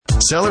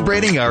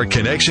celebrating our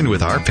connection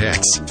with our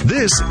pets.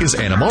 This is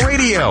Animal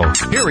Radio.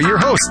 Here are your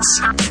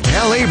hosts,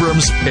 Hal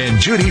Abrams and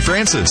Judy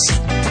Francis.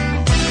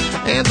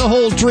 And the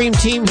whole dream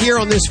team here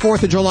on this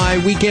 4th of July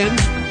weekend.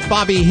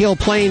 Bobby Hill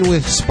playing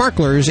with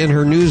sparklers in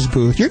her news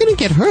booth. You're going to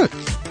get hurt.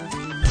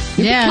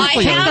 Yeah,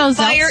 I have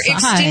fire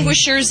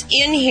extinguishers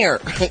in here.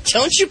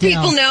 Don't you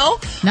people know?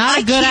 Not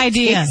a good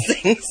idea.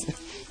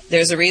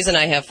 There's a reason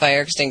I have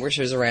fire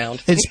extinguishers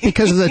around. It's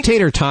because of the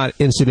tater tot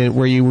incident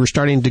where you were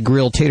starting to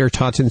grill tater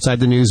tots inside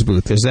the news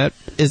booth. Is that?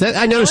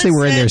 I noticed they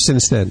were in there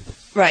since then.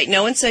 Right.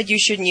 No one said you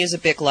shouldn't use a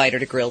Bic lighter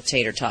to grill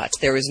tater tots.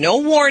 There was no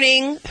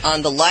warning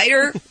on the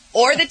lighter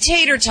or the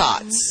tater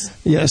tots.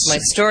 Yes. That's my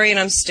story, and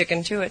I'm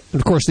sticking to it. And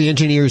of course, the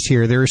engineers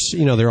here, they're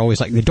always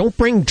like, don't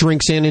bring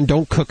drinks in and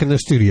don't cook in the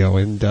studio.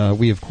 And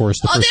we, of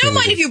course, they don't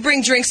mind if you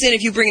bring drinks in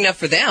if you bring enough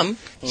for them.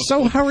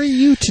 So how are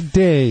you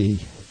today?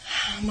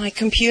 My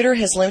computer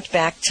has limped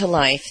back to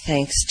life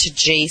thanks to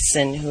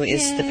Jason, who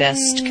is the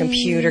best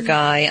computer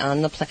guy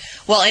on the planet.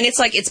 Well, and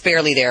it's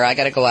barely there. I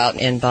got to go out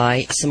and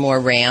buy some more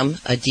RAM,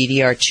 a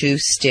DDR2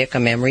 stick, a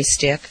memory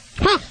stick.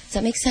 Huh. Does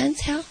that make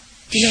sense, Hal?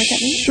 Do you know what that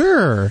means?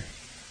 Sure.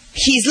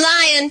 He's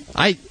lying.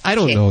 I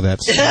don't know that.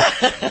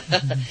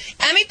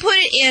 Let me put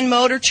it in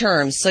motor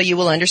terms so you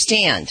will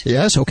understand.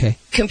 Yes, okay.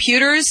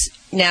 Computers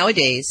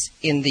nowadays,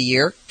 in the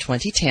year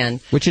 2010,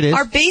 which it is,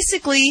 are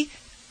basically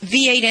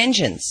V8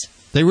 engines.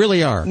 They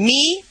really are.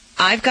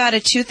 I've got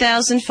a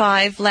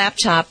 2005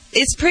 laptop.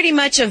 It's pretty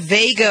much a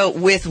Vega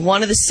with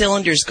one of the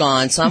cylinders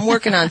gone, so I'm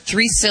working on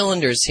 3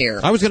 cylinders here.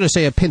 I was going to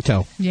say a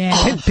Pinto.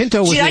 Yeah. Pinto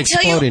was an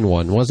exploding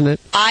one, wasn't it?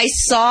 I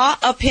saw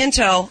a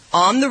Pinto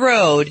on the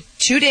road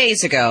 2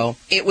 days ago.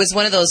 It was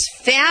one of those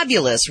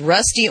fabulous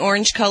rusty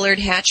orange-colored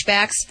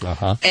hatchbacks,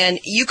 and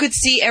you could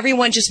see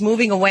everyone just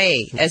moving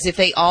away as if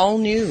they all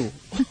knew.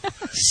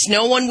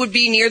 No one would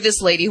be near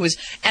this lady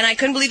and I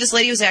couldn't believe this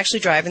lady was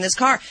actually driving this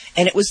car,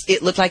 and it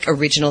looked like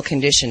original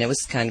condition. It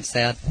was kind of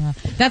sad.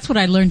 That's what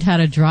I learned how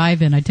to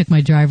drive in. I took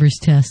my driver's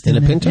test in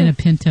a Pinto. In a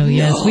Pinto,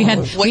 yes. No.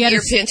 What year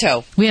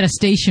Pinto? We had a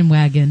station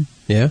wagon.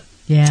 Yeah.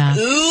 Yeah.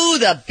 Ooh,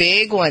 the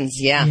big ones,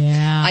 yeah.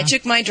 Yeah. I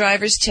took my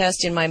driver's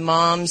test in my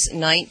mom's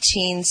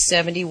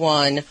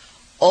 1971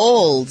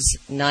 Olds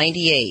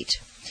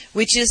 98,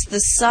 which is the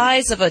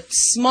size of a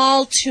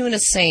small tuna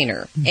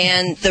seiner.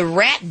 And the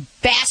rat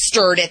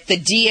bastard at the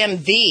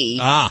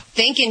DMV,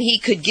 thinking he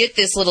could get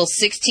this little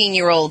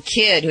 16-year-old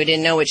kid who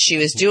didn't know what she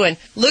was doing,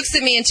 looks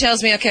at me and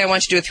tells me, okay, I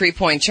want you to do a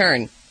 3-point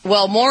turn.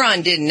 Well,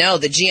 moron didn't know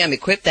that GM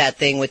equipped that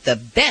thing with the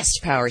best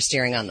power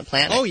steering on the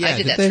planet. Oh, yeah. I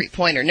did that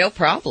 3-pointer, no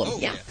problem. Oh,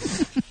 yeah.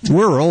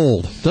 We're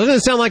old. Doesn't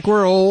it sound like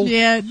we're old?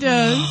 Yeah, it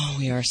does. Oh,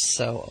 we are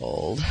so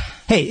old.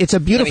 Hey, it's a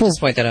beautiful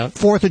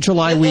 4th of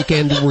July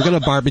weekend. We're going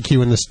to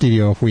barbecue in the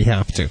studio if we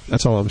have to.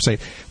 That's all I'm saying.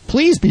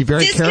 Please be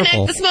very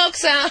careful.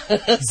 Disconnect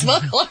the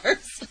smoke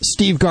alarms.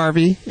 Steve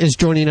Garvey is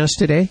joining us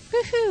today.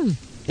 Woohoo.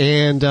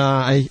 And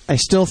I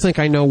still think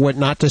I know what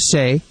not to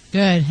say.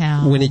 Good,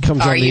 Hal. When he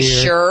comes on the air. Are you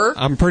sure?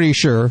 I'm pretty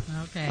sure.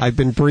 Okay. I've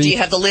been briefed. Do you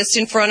have the list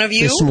in front of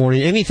you? This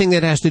morning. Anything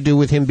that has to do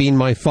with him being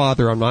my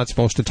father, I'm not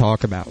supposed to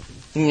talk about.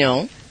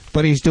 No.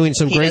 But he's doing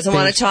some great things.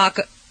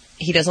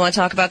 He doesn't want to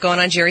talk about going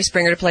on Jerry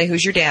Springer to play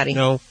Who's Your Daddy.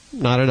 No,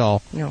 not at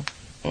all. No.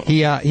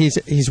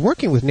 He's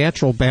working with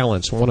Natural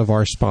Balance, one of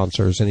our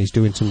sponsors, and he's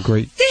doing some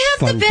great fun things.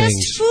 They have the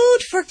best food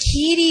for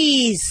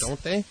kitties.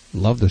 Don't they?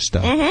 Love this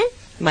stuff. Mm-hmm.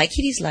 My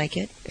kitties like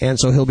it. And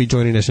so he'll be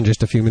joining us in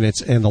just a few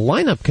minutes. And the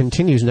lineup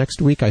continues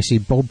next week. I see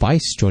Bo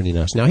Bice joining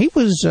us. Now, he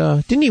was,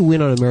 didn't he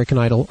win on American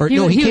Idol? Or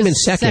no, he came in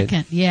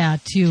second. Yeah,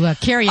 to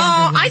Carrie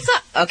Underwood. I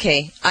thought,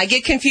 okay, I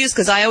get confused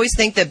because I always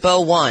think that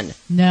Bo won.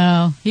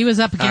 No, he was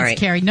up against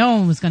Carrie. No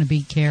one was going to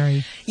beat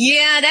Carrie.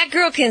 Yeah, that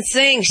girl can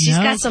sing. She's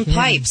got some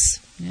pipes.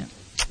 Yeah.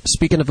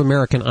 Speaking of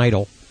American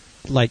Idol,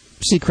 like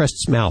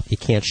Seacrest's mouth, you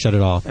can't shut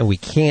it off. And we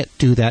can't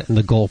do that in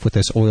the Gulf with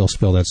this oil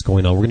spill that's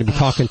going on. We're going to be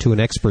talking to an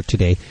expert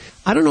today.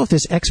 I don't know if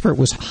this expert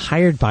was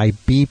hired by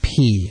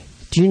BP.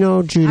 Do you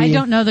know, Judy? I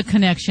don't know the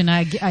connection.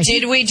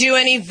 Did we do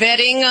any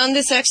vetting on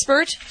this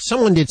expert?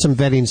 Someone did some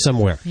vetting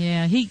somewhere.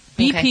 Yeah,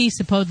 BP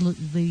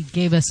supposedly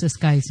gave us this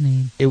guy's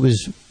name. It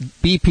was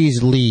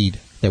BP's lead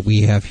that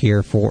we have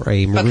here for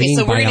a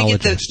marine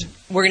biologist.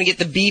 We're going to get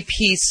the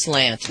BP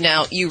slant.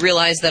 Now, you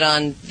realize that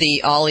on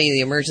the OLLI,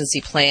 the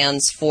emergency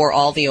plans for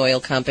all the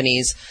oil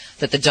companies,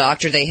 that the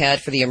doctor they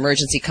had for the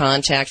emergency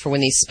contact for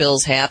when these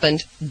spills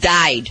happened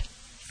died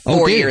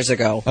 4 years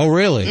ago. Oh,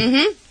 really?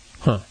 Mm-hmm.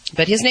 Huh.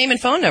 But his name and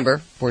phone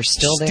number were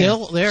still there.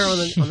 Still there on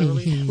the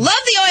release?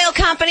 Love the oil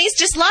companies.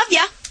 Just love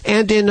ya.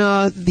 And in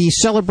the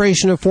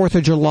celebration of 4th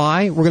of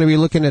July, we're going to be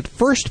looking at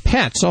first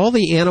pets, all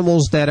the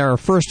animals that our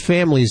first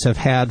families have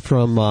had,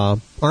 from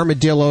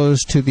armadillos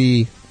to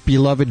the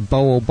beloved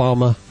Bo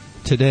Obama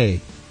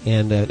today.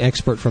 And an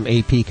expert from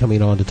AP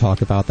coming on to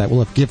talk about that.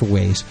 We'll have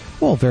giveaways.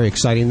 Well, very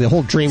exciting. The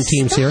whole dream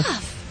team's here.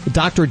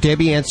 Dr.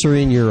 Debbie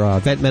answering your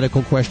vet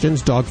medical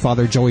questions. Dog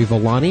father Joey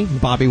Villani.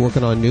 Bobby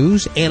working on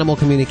news. Animal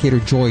communicator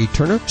Joy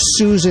Turner.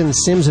 Susan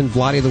Sims and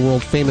Vladi, the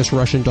world-famous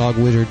Russian dog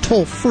wizard.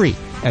 Toll free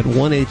at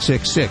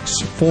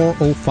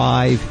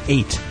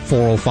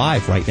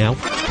 1-866-405-8405 right now.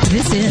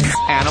 This is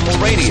Animal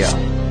Radio.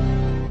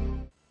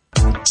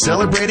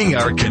 celebrating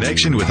our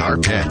connection with our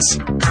pets.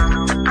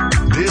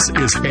 This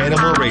is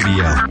Animal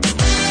Radio.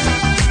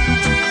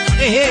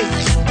 Hey.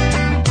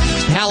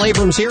 Hal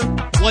Abrams here.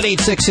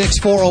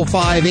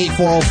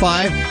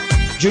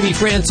 1-866-405-8405. Judy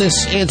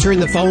Francis answering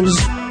the phones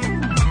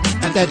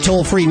at that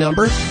toll-free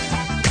number.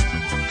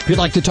 If you'd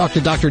like to talk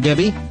to Dr.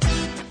 Debbie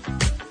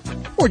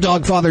or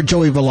dog father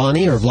Joey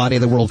Villani or Vladi,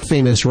 the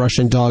world-famous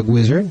Russian dog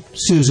wizard.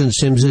 Susan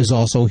Sims is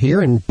also here,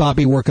 and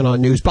Bobby working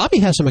on news. Bobby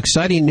has some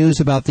exciting news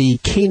about the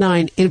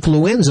canine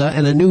influenza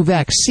and a new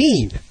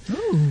vaccine.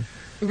 Ooh.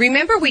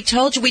 Remember, we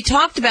talked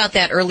about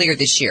that earlier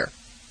this year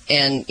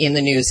and in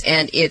the news,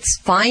 and it's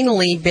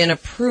finally been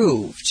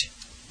approved.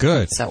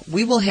 Good. So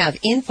we will have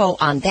info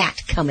on that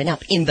coming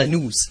up in the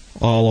news.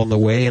 All on the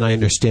way, and I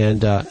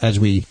understand as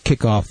we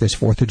kick off this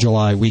 4th of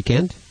July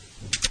weekend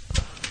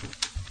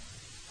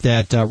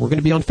that we're going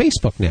to be on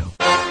Facebook now.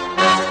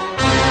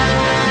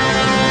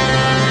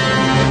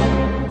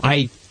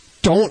 I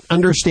don't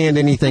understand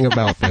anything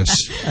about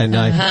this. And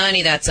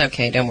Honey, that's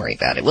okay. Don't worry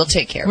about it. We'll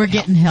take care of it. We're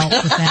getting help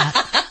with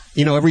that.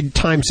 You know, every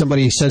time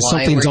somebody says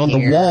Why something's we're on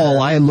here. the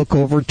wall, I look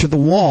over to the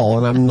wall,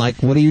 and I'm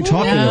like, what are you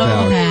talking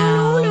about?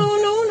 No.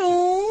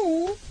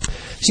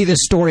 See this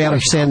story out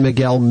of San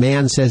Miguel.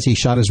 Man says he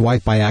shot his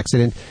wife by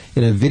accident.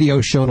 In a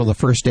video shown on the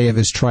first day of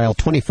his trial,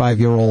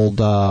 25-year-old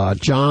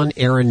John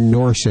Aaron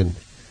Norson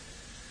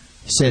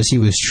says he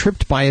was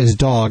tripped by his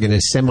dog and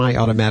his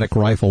semi-automatic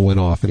rifle went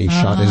off and he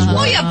shot his wife.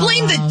 Oh, yeah,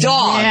 blame the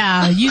dog.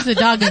 Yeah, use the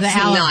dog as an That's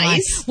alibi.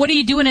 nice. What are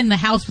you doing in the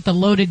house with a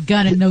loaded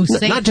gun and no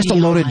safety? Not just a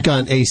loaded on?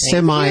 gun, a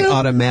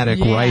semi-automatic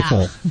Yeah.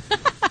 rifle.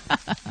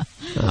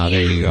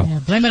 There you go. Yeah,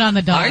 blame it on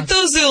the dog. Aren't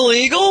those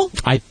illegal?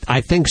 I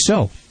think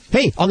so.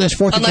 Hey, on this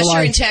 4th of Unless July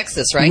you're in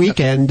Texas, right?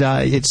 weekend,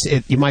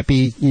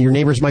 your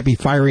neighbors might be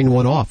firing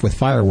one off with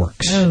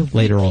fireworks Oh,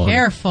 later on.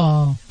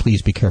 Careful.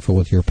 Please be careful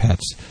with your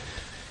pets.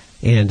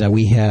 And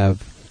we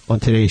have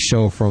on today's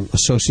show from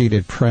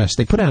Associated Press,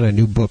 they put out a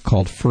new book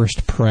called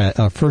First Pet: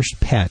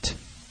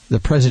 The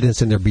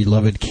Presidents and Their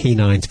Beloved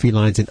Canines,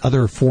 Felines, and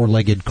Other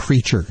Four-Legged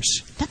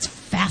Creatures. That's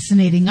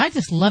fascinating. I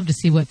just love to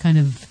see what kind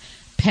of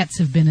pets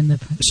have been in the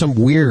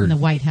In the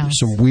White House.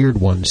 Some weird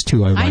ones,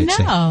 too, I might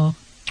say. know.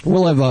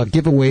 We'll have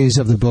giveaways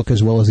of the book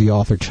as well as the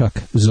author,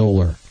 Chuck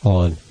Zoller,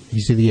 on.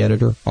 Is he the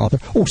editor, author?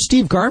 Oh,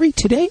 Steve Garvey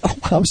today? Oh,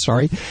 I'm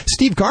sorry.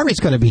 Steve Garvey's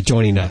going to be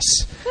joining us.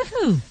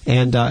 Woohoo.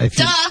 And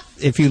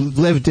if you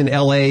lived in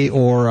L.A.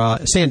 or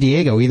San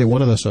Diego, either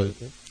one of those.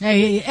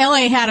 Hey,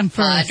 L.A. had him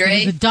first.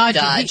 Padre, He was a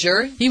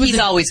Dodger. He's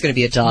always going to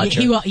be a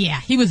Dodger. He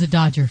was a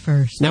Dodger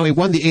first. Now, he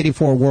won the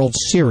 '84 World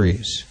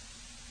Series.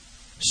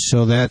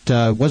 So that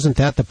wasn't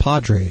that the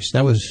Padres.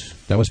 That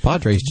was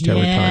Padres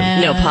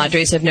territory. No,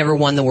 Padres have never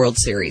won the World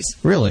Series.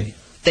 Really?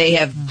 They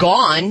have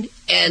gone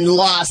and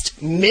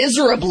lost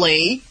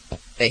miserably.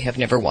 They have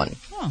never won.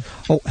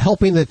 Oh,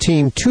 helping the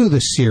team to the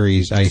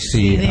series, I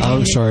see.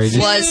 I'm sorry.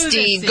 Was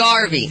Steve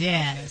Garvey.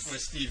 Yes.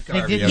 Steve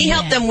He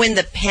helped them win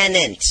the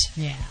pennant.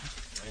 Yeah.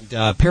 And,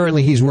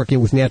 apparently, he's working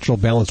with Natural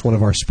Balance, one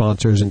of our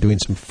sponsors, and doing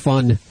some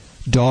fun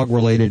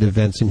dog-related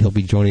events, and he'll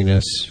be joining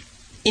us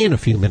in a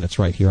few minutes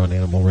right here on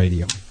Animal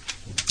Radio.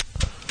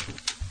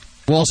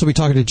 We'll also be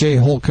talking to Jay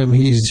Holcomb.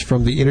 He's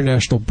from the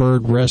International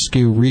Bird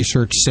Rescue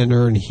Research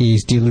Center, and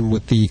he's dealing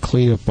with the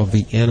cleanup of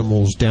the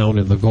animals down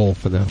in the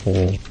Gulf and that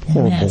whole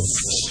horrible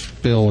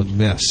spill and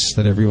mess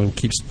that everyone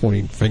keeps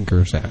pointing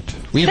fingers at.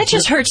 That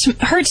just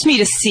hurts me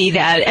to see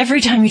that. Every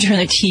time you turn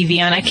the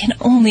TV on, I can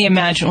only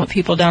imagine what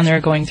people down there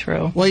are going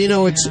through. Well,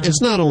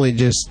 it's not only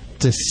just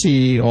to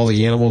see all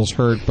the animals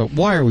hurt, but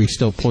why are we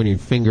still pointing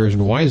fingers,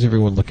 and why is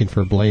everyone looking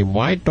for blame?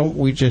 Why don't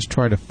we just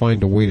try to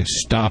find a way to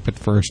stop it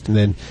first, and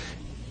then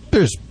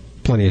there's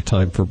plenty of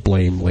time for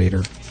blame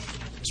later.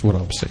 That's what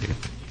I'm saying.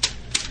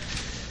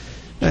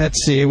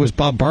 Let's see. It was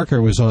Bob Barker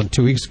was on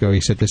 2 weeks ago.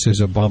 He said this is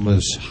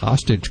Obama's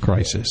hostage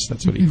crisis.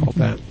 That's what he called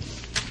that.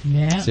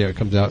 Yeah. See how it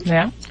comes out.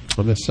 Yeah.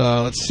 On this,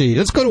 let's see.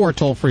 Let's go to our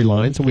toll-free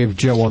lines, and we have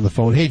Joe on the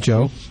phone. Hey,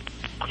 Joe.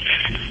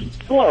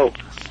 Hello.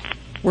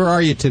 Where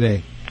are you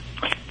today?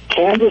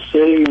 Kansas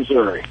City,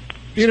 Missouri.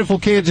 Beautiful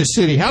Kansas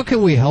City. How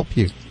can we help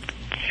you?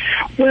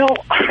 Well,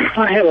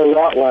 I have a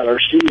Rottweiler.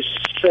 She's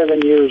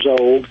 7 years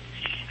old,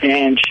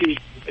 and she's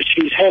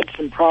had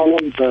some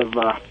problems of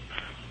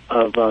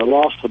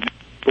loss of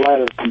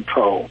bladder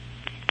control.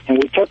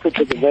 And we took her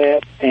to the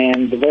vet,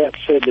 and the vet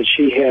said that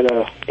she had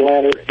a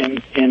bladder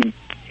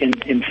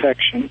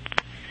infection.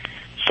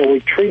 So we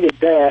treated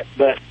that,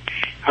 but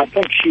I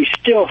think she's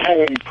still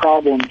having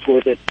problems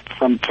with it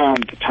from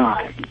time to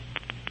time.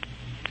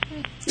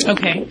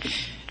 Okay.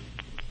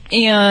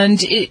 And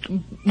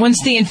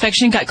once the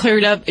infection got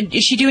cleared up,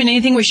 is she doing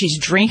anything where she's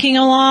drinking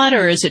a lot,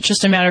 or is it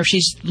just a matter of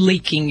she's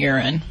leaking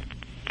urine?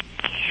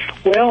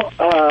 Well,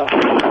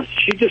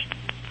 she just,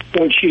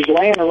 when she's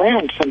laying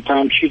around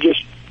sometimes, she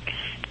just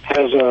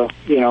has a,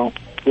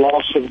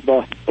 loss of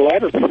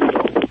bladder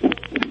control.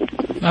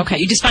 Okay,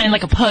 you just find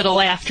like a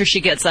puddle after she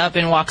gets up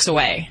and walks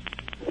away.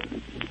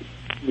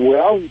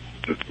 Well,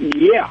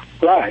 yeah,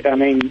 right. I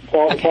mean,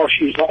 while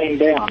she's laying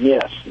down,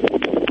 yes.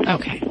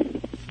 Okay.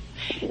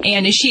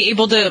 And is she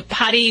able to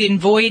potty and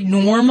void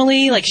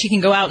normally? Like she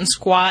can go out and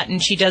squat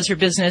and she does her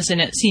business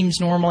and it seems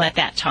normal at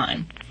that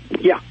time?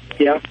 Yeah.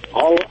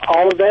 All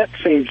of that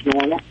seems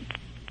normal.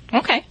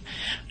 Okay.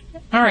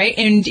 All right.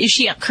 And is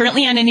she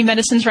currently on any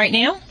medicines right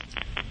now?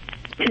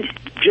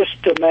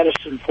 Just a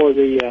medicine for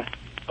the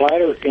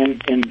bladder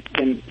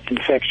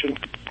infection.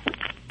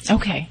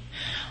 Okay.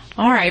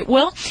 All right.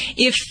 Well,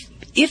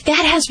 if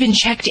that has been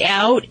checked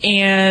out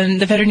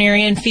and the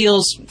veterinarian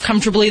feels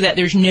comfortably that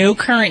there's no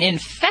current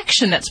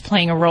infection that's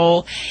playing a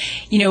role,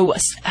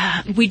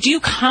 we do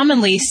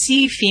commonly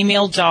see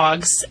female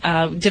dogs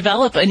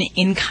develop an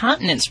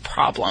incontinence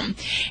problem.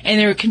 And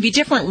there can be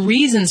different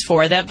reasons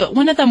for that, but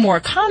one of the more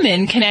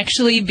common can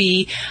actually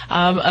be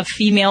a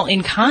female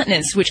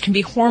incontinence, which can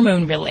be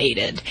hormone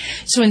related.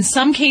 So in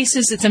some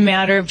cases, it's a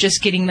matter of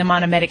just getting them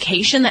on a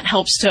medication that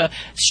helps to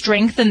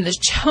strengthen the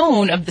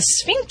tone of the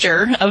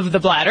sphincter of the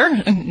bladder.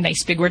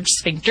 Nice big word,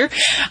 sphincter.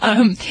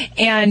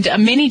 And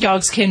many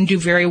dogs can do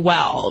very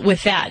well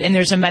with that. And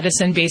there's a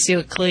medicine,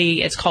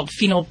 basically, it's called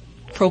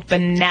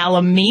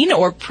phenylpropanolamine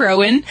or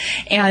Proin,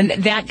 and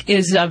that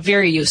is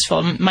very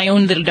useful. My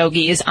own little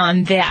doggie is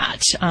on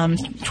that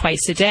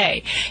twice a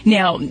day.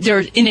 Now,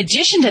 in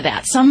addition to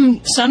that,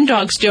 some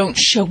dogs don't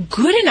show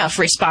good enough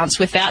response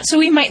with that, so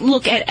we might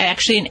look at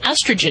actually an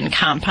estrogen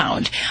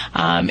compound.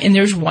 And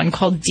there's one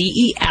called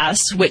DES,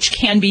 which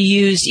can be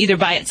used either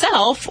by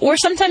itself or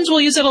sometimes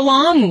we'll use it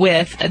along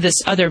with this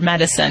other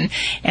medicine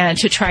and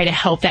to try to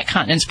help that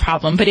continence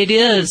problem. But it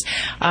is,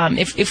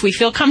 if we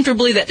feel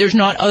comfortably that there's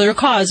not other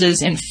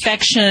causes,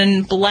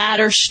 infection,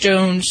 bladder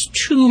stones,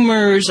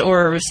 tumors,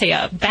 or say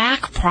a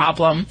back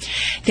problem,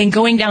 then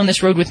going down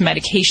this road with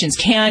medications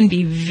can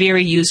be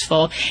very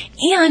useful,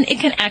 and it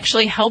can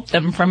actually help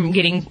them from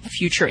getting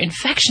future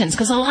infections,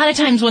 because a lot of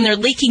times when they're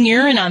leaking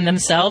urine on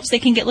themselves, they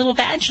can get little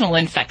vaginal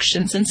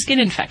infections and skin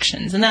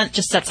infections, and that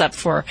just sets up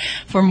for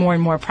more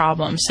and more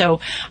problems. So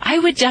I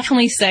would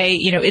definitely say,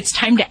 it's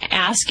time to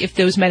ask if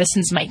those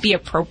medicines might be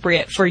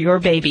appropriate for your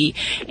baby,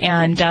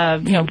 and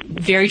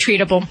very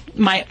treatable.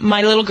 My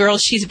little girl,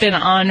 she's been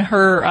on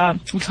her,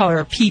 we call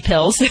her pee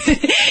pills.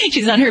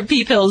 She's on her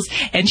pee pills,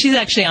 and she's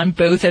actually on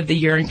both of the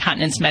urine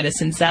continence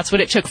medicines. That's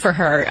what it took for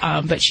her,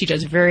 but she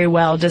does very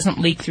well, doesn't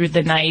leak through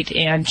the night,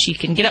 and she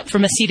can get up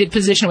from a seated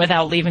position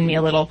without leaving me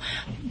a little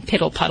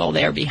piddle puddle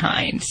there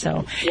behind.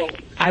 So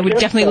I would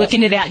definitely look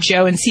into that,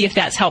 Joe, and see if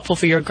that's helpful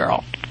for your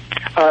girl.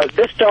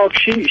 This dog,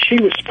 she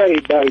was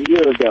spayed about a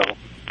year ago,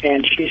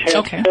 and she's had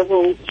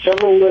several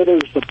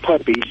litters of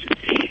puppies,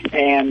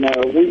 and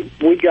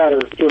we got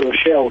her through a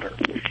shelter.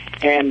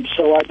 And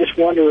so I just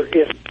wonder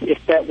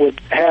if that would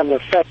have an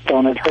effect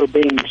on it, her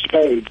being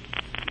spayed.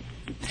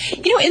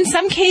 In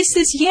some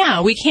cases,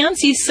 yeah, we can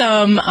see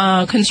some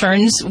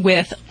concerns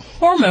with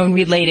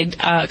hormone-related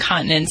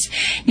continence.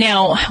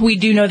 Now, we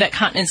do know that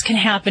continence can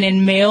happen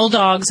in male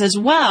dogs as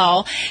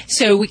well,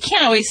 so we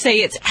can't always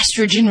say it's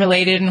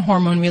estrogen-related and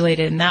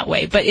hormone-related in that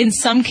way. But in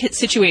some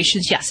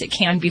situations, yes, it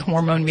can be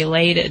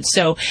hormone-related.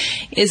 So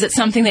is it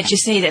something that you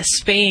say that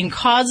spaying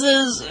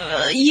causes?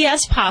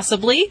 Yes,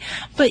 possibly,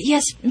 but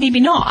yes,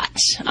 maybe not.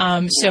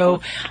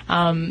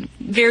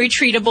 Very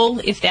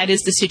treatable if that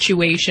is the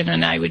situation,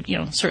 and I would,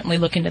 certainly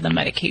look into the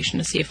medication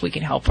to see if we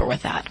can help her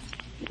with that.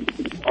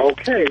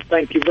 Okay,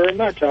 thank you very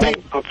much.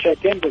 I'll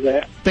check into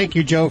that. Thank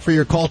you, Joe, for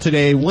your call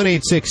today.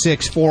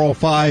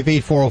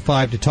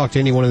 1-866-405-8405 to talk to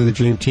anyone on the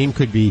Dream Team.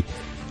 Could be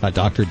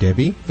Dr.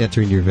 Debbie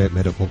answering your vet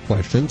medical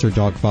questions, or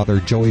dog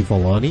father Joey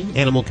Villani,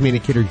 animal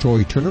communicator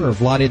Joey Turner, or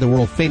Vlade, the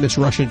world-famous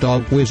Russian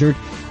dog wizard.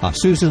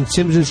 Susan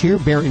Sims is here,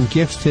 bearing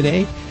gifts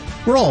today.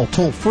 We're all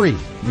toll-free.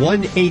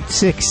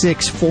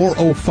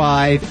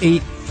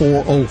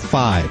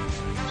 1-866-405-8405.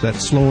 Is that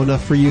slow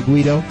enough for you,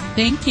 Guido?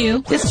 Thank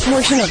you. This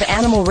portion of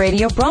Animal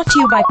Radio brought to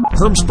you by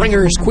Herm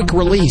Springer's Quick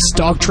Release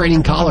Dog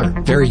Training Collar.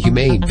 Very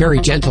humane, very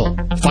gentle.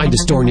 Find a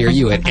store near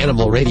you at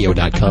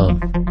animalradio.com.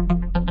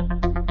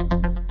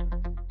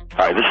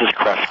 Hi, this is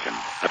Kreskin.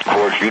 Of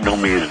course, you know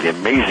me as the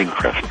amazing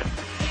Kreskin.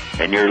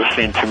 And you're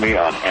listening to me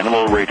on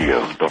Animal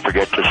Radio. Don't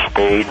forget to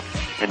spade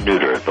and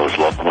neuter those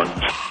loved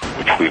ones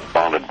which we've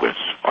bonded with,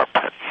 our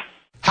pets.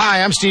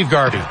 Hi, I'm Steve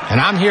Garvey, and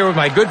I'm here with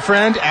my good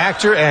friend,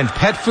 actor, and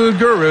pet food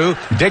guru,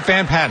 Dick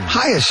Van Patten.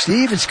 Hiya,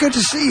 Steve. It's good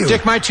to see you.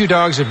 Dick, my two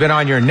dogs have been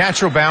on your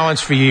natural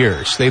balance for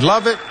years. They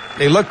love it.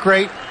 They look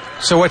great.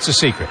 So what's the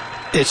secret?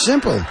 It's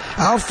simple.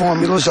 Our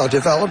formulas are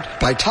developed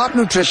by top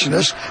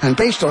nutritionists and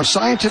based on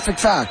scientific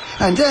fact.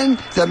 And then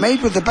they're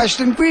made with the best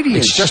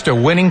ingredients. It's just a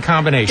winning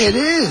combination. It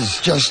is.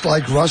 Just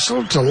like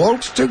Russell to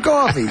Lopes to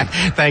Garvey.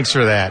 Thanks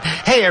for that.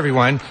 Hey,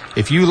 everyone.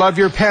 If you love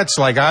your pets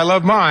like I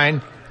love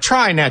mine,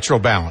 try Natural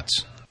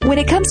Balance. When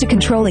it comes to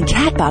controlling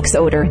cat box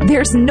odor,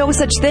 there's no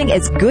such thing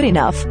as good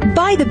enough.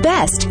 Buy the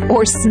best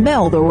or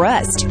smell the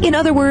rest. In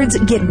other words,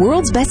 get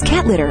World's Best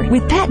Cat Litter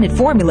with patented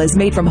formulas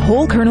made from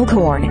whole kernel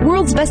corn.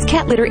 World's Best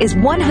Cat Litter is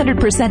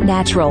 100%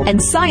 natural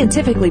and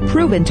scientifically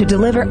proven to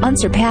deliver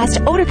unsurpassed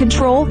odor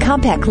control,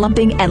 compact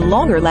clumping, and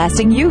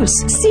longer-lasting use.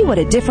 See what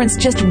a difference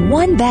just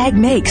one bag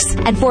makes.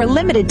 And for a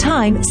limited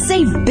time,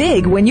 save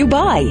big when you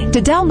buy.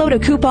 To download a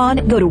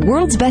coupon, go to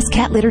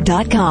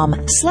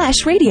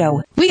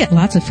worldsbestcatlitter.com/radio. We get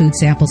lots of food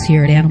samples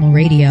here at Animal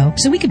Radio,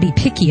 so we can be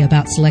picky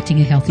about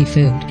selecting a healthy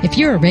food. If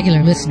you're a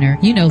regular listener,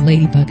 you know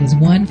Ladybug is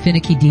one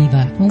finicky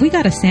diva. When we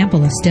got a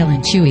sample of Stella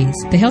and Chewy's,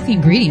 the healthy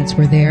ingredients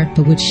were there,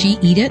 but would she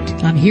eat it?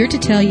 I'm here to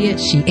tell you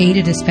she ate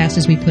it as fast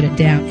as we put it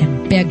down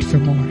and begged for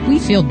more. We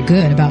feel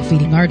good about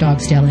feeding our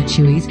dog Stella and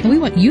Chewy's, and we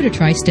want you to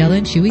try Stella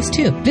and Chewy's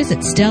too. Visit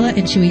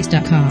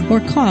StellaandChewy's.com or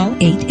call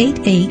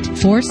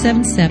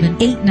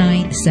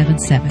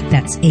 888-477-8977.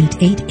 That's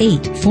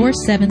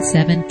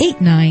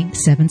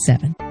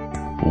 888-477-8977.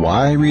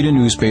 Why read a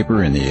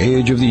newspaper in the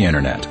age of the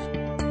internet?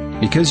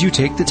 Because you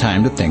take the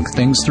time to think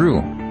things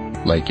through,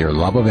 like your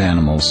love of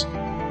animals.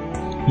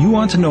 You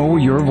want to know where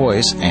your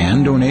voice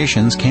and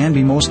donations can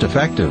be most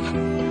effective.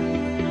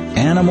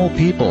 Animal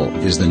People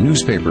is the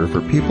newspaper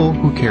for people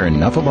who care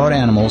enough about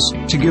animals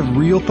to give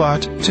real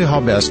thought to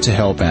how best to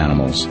help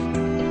animals.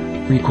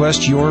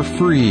 Request your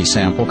free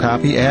sample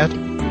copy at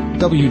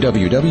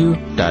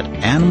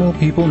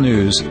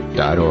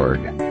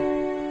www.animalpeoplenews.org.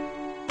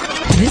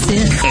 This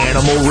is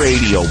Animal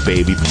Radio,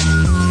 baby.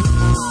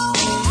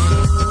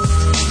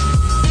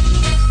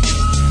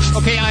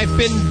 Okay, I've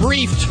been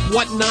briefed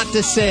what not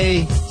to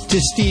say to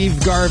Steve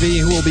Garvey,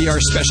 who will be our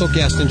special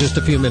guest in just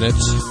a few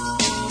minutes.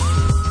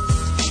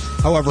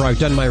 However, I've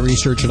done my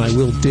research and I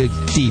will dig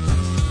deep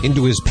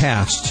into his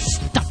past.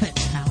 Stop it,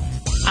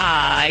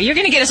 Hal. You're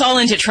going to get us all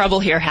into trouble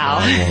here, Hal.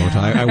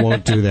 I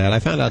won't do that. I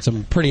found out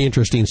some pretty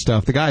interesting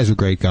stuff. The guy's a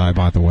great guy,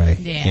 by the way.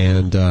 Yeah.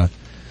 And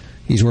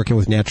he's working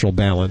with Natural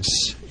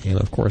Balance. And,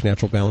 of course,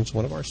 Natural Balance is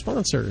one of our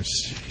sponsors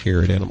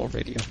here at Animal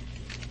Radio.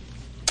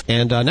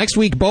 And next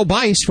week, Bo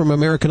Bice from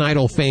American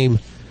Idol fame.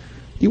 Do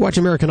you watch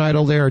American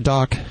Idol there,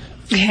 Doc?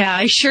 Yeah,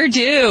 I sure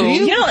do.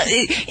 You know,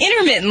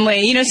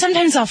 intermittently. You know,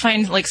 sometimes I'll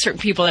find like certain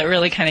people that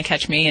really kind of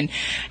catch me. And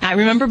I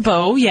remember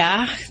Bo,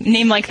 yeah.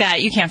 Name like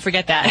that, you can't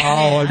forget that.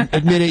 Oh,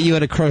 admit it, you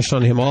had a crush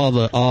on him. All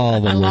the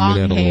women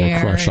had a little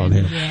crush on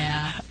him.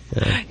 Yeah.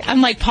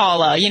 I'm like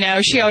Paula, you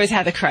know, she always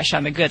had the crush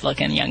on the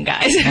good-looking young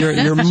guys.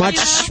 You're much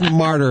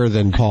smarter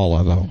than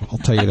Paula, though. I'll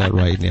tell you that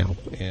right now.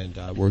 And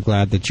we're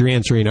glad that you're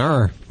answering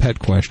our pet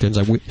questions.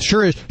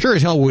 Sure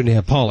as hell wouldn't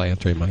have Paula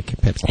answering my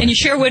pet questions. And you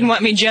sure wouldn't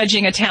want me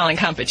judging a talent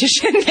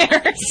competition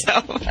there,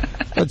 so...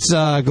 Let's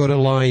go to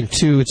line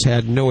 2. It's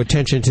had no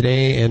attention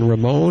today. And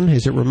Ramon,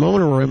 is it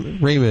Ramon or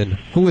Raymond?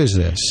 Who is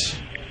this?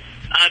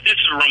 This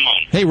is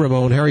Ramon. Hey,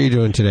 Ramon, how are you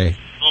doing today?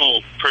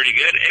 Oh, pretty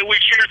good. Hey, we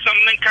share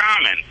something in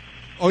common.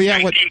 Oh,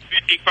 yeah.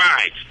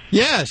 1955.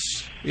 Yes.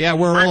 Yeah,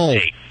 we're birthday. old.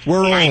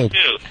 We're Mine old.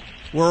 too.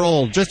 We're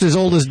old. Just as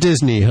old as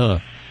Disney, huh?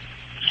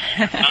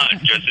 Just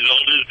as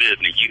old as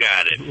Disney. You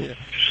got it. Yeah.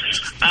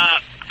 I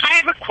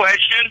have a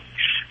question.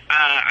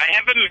 I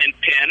have a Min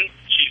Pin.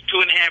 She's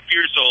 2.5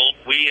 years old.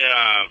 We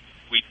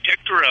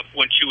picked her up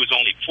when she was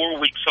only 4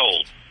 weeks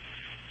old.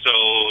 So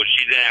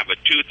she didn't have a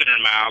tooth in her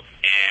mouth,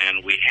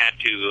 and we had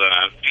to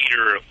feed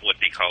her what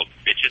they call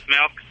bitch's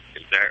milk.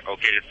 Is that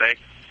okay to say?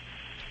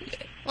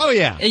 Oh,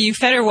 yeah. You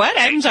fed her what?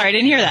 I'm sorry, I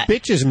didn't hear that.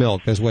 Bitch's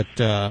milk is what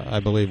I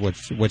believe what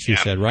you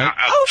said, right?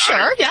 Oh,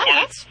 sure.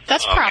 Yeah,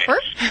 that's Okay. proper.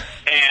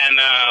 And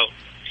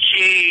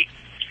she,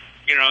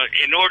 you know,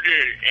 in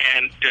order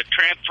to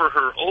transfer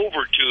her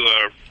over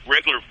to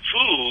regular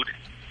food,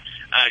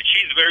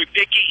 she's a very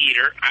picky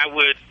eater. I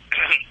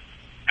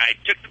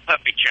took the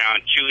puppy chow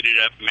and chewed it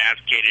up,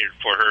 masticated it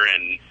for her,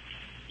 and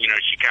you know,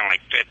 she kind of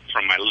like fed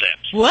from my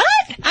lips. What?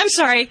 I'm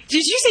sorry.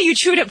 Did you say you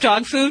chewed up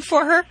dog food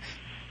for her?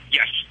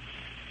 Yes.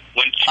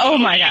 Oh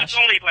my gosh. She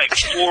was only like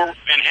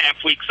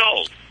 4.5 weeks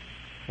old.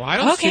 Well, I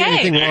don't see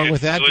anything wrong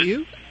with that, do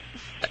you?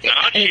 No,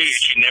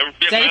 she never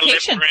bit my lip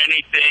or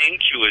anything.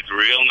 She was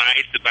real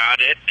nice about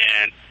it,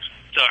 and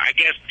so I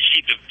guess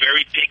she's a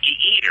very picky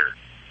eater.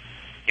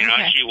 You know,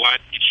 she's 90%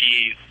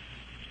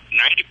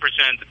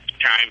 of the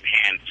time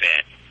hand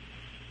fed,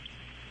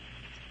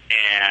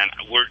 and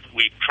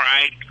we've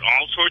tried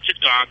all sorts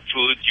of dog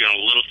foods. You know,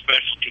 little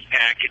specialty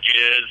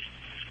packages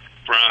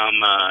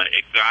from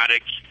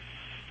exotics,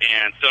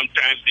 and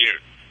sometimes to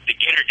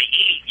get her to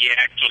eat, you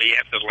actually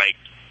have to like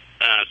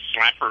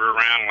slap her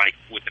around like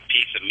with a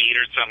piece of meat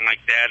or something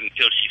like that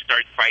until she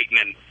starts fighting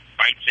and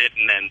bites it,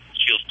 and then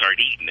she'll start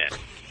eating it.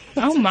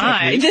 Oh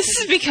my! This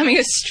is becoming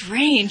a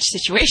strange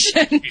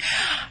situation.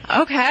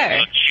 Okay.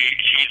 So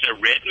she's a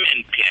red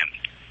Min Pin,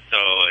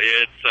 so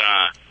it's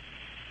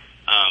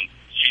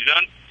she's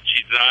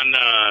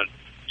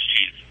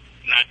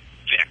not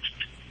fixed.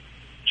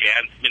 She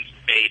hasn't been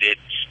spaded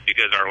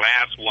because our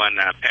last one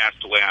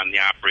passed away on the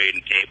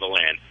operating table,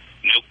 and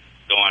nope,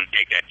 don't want to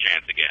take that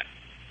chance again.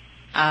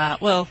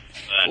 Well,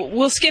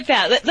 we'll skip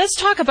that. Let's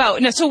talk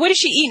about. So, what is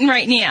she eating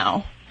right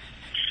now?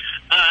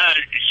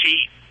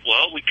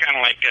 Well, we kind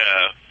of like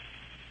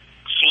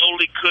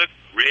slowly cook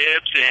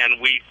ribs, and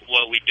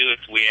what we do is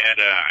we add,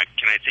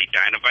 can I say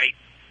Dynavite?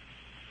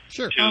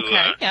 Sure. To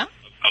a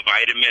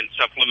vitamin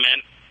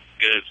supplement,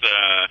 because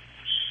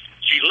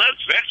she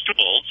loves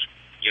vegetables.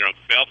 You know,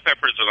 bell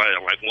peppers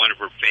are like one of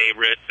her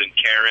favorites, and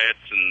carrots,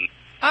 and...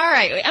 All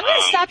right, I'm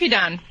going to stop you,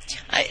 Don.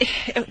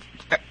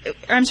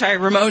 I'm sorry,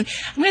 Ramon.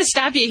 I'm going to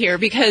stop you here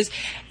because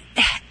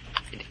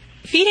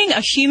feeding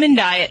a human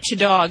diet to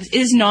dogs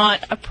is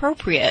not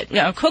appropriate. You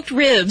know, cooked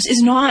ribs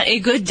is not a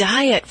good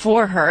diet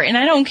for her, and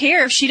I don't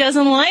care if she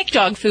doesn't like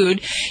dog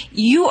food.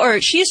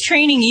 She is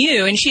training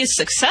you, and she has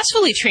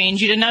successfully trained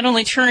you to not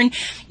only turn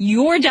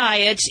your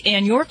diet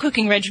and your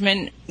cooking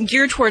regimen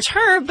geared towards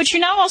her, but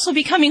you're now also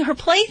becoming her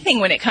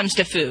plaything when it comes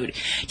to food.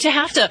 To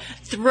have to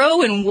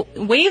throw and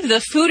wave the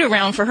food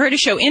around for her to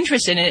show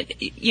interest in it,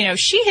 you know,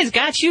 she has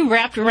got you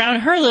wrapped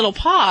around her little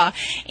paw,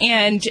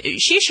 and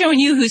she's showing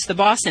you who's the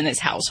boss in this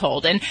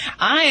household. And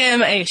I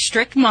am a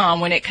strict mom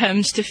when it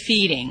comes to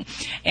feeding.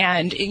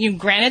 And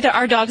granted, there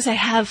are dogs that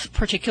have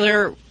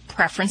particular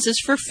preferences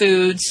for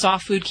food,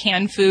 soft food,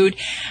 canned food.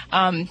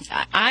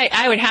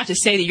 I would have to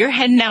say that you're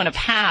heading down a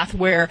path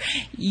where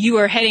you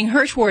are heading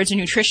her towards a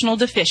nutritional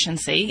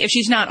deficiency, if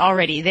she's not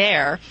already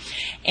there,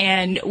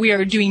 and we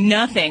are doing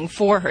nothing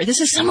for her.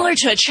 This is similar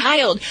to a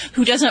child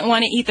who doesn't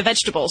want to eat the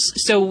vegetables.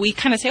 So we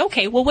kind of say,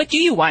 okay, well, what do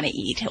you want to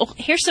eat? Oh,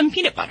 here's some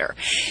peanut butter.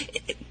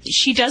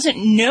 She doesn't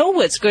know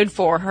what's good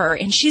for her,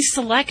 and she's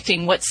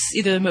selecting what's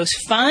either the most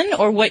fun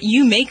or what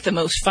you make the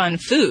most fun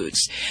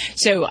foods.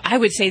 So I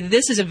would say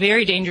this is a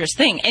very dangerous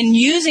thing. And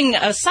using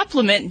a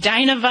supplement,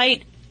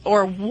 Dynavite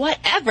or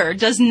whatever,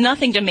 does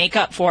nothing to make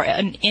up for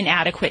an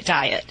inadequate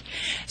diet.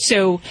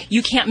 So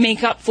you can't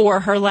make up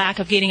for her lack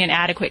of getting an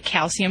adequate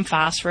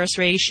calcium-phosphorus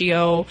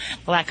ratio,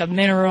 lack of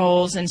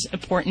minerals and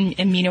important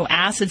amino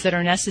acids that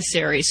are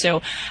necessary.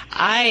 So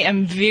I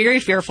am very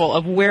fearful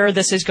of where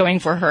this is going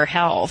for her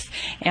health.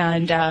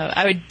 And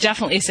I would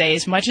definitely say,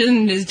 as much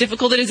as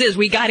difficult as it is,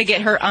 we got to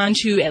get her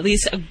onto at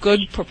least a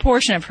good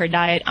proportion of her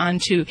diet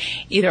onto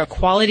either a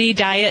quality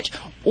diet,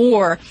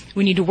 or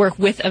we need to work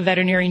with a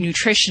veterinary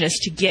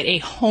nutritionist to get a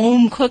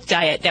home-cooked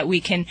diet that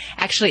we can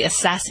actually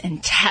assess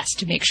and test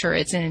to make sure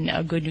it's in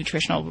a good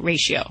nutritional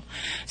ratio.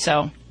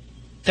 So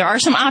there are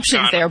some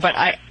options there, but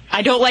I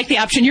don't like the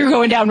option you're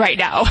going down right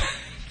now.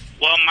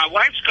 Well, my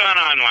wife's gone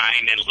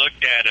online and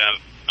looked at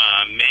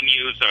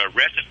menus,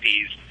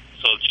 recipes,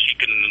 so she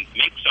can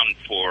make some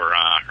for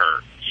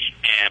her.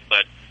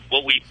 But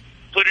what we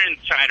put her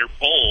inside her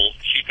bowl,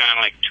 she kind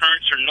of like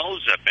turns her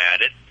nose up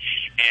at it,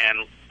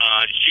 and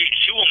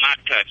she will not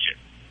touch it.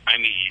 I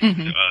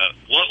mean,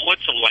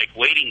 what's the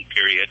waiting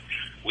period?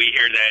 We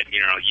hear that,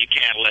 you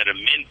can't let a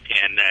min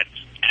pen that's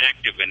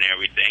active and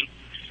everything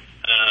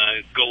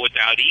go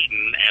without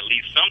eating at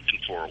least something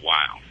for a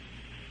while.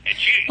 And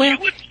she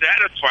would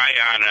satisfy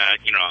on a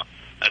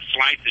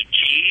slice of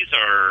cheese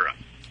or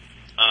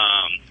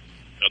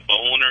a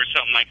bone or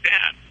something like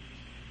that.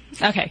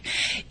 Okay.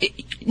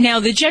 Now,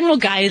 the general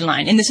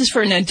guideline, and this is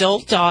for an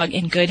adult dog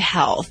in good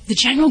health, the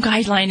general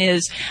guideline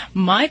is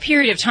my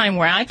period of time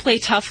where I play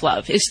tough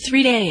love is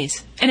 3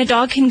 days. And a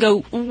dog can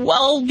go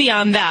well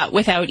beyond that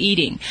without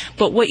eating.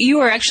 But what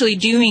you are actually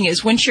doing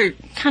is once you're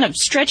kind of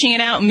stretching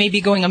it out and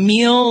maybe going a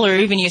meal or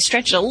even you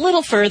stretch it a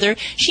little further,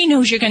 she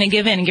knows you're going to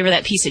give in and give her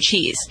that piece of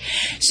cheese.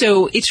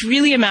 So it's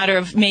really a matter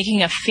of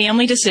making a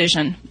family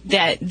decision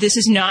that this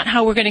is not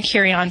how we're going to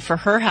carry on for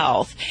her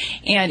health.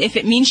 And if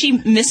it means she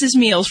misses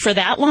meals for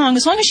that long,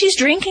 as long as she's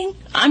drinking,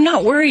 I'm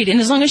not worried.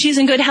 And as long as she's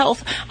in good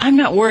health, I'm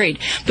not worried.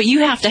 But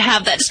you have to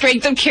have that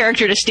strength of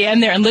character to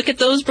stand there and look at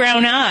those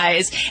brown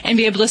eyes and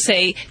be able to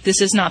say,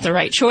 this is not the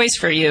right choice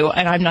for you,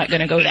 and I'm not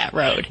going to go that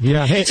road.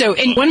 Yeah. Hey. So,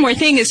 and one more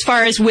thing, as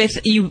far as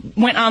with you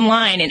went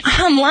online, and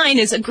online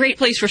is a great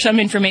place for some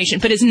information,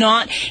 but is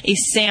not a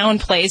sound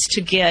place to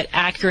get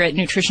accurate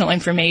nutritional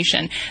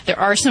information. There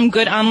are some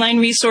good online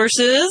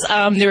resources.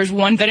 There's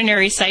one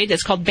veterinary site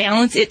that's called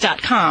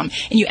BalanceIt.com,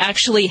 and you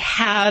actually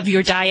have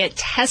your diet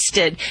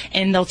tested,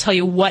 and they'll tell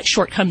you what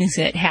shortcomings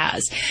it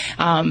has.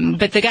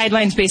 But the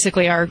guidelines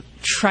basically are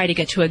try to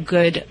get to a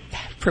good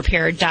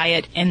prepared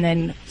diet and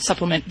then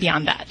supplement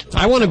beyond that.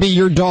 I want to be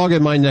your dog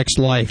in my next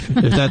life,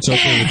 if that's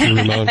okay with you,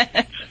 Ramon. Believe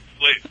it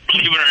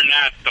or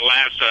not, the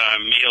last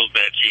meal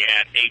that she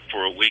ate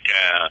for a week,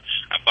 I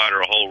bought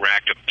her a whole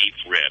rack of beef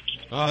ribs.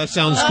 Oh, that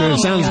sounds good. It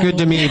sounds good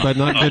to me, but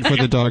not good for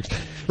the dogs.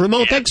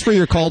 Ramon, thanks for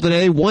your call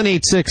today.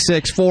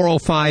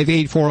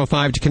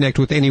 1-866-405-8405 to connect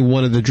with any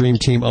one of the Dream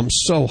Team. I'm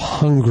so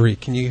hungry.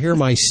 Can you hear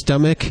my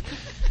stomach?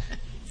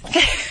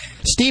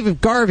 Steve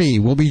Garvey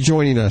will be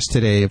joining us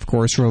today, of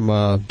course, from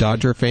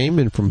Dodger fame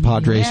and from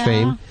Padres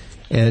fame.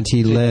 And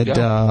he led,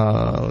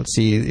 let's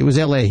see, it was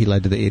L.A. he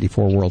led to the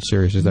 84 World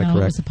Series. Is that correct?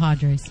 No, it was the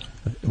Padres.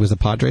 It was the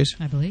Padres?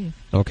 I believe.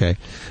 Okay.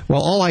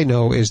 Well, all I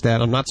know is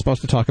that I'm not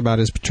supposed to talk about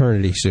his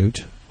paternity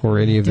suit or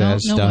any of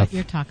that stuff. I don't know what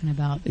you're talking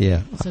about.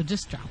 Yeah. So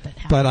just drop it.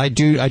 But I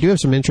do have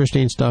some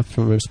interesting stuff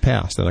from his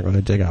past that I'm going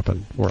to dig up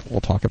and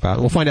we'll talk about.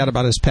 We'll find out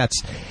about his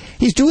pets.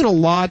 He's doing a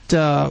lot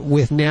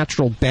with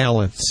Natural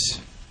Balance.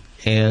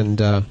 And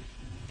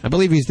I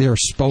believe he's their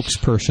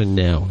spokesperson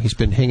now. He's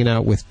been hanging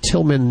out with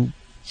Tillman,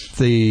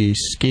 the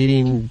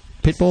skating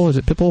pit bull. Is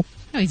it pit bull?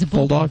 No, he's a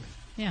bulldog.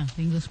 Yeah,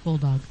 the English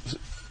bulldog.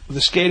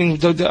 The skating,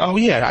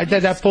 I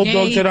did that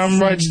bulldog that I'm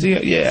right.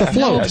 Yeah, the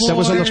float. That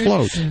was on the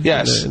float.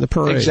 Yes, the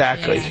parade.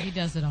 Exactly. Yeah, he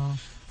does it all.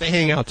 They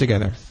hang out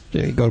together.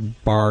 They go to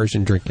bars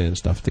and drinking and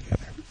stuff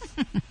together.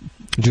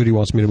 Judy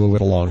wants me to move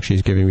it along.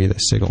 She's giving me the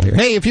signal here.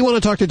 Hey, if you want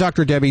to talk to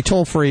Dr. Debbie,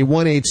 toll free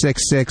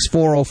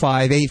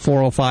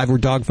 1-866-405-8405 or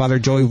Dogfather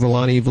Joey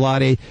Villani.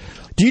 Vlade,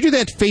 do you do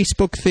that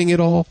Facebook thing at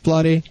all,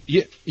 Vlade?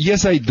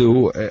 Yes, I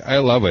do. I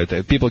love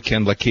it. People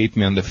can locate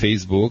me on the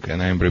Facebook, and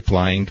I'm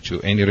replying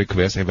to any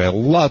request. I have a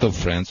lot of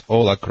friends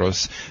all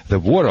across the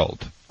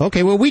world.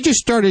 Okay, well, we just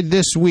started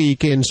this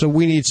week, and so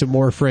we need some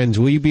more friends.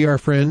 Will you be our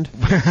friend?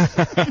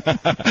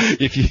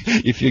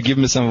 If you give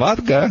me some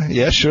vodka,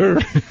 yeah, sure.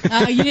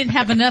 You didn't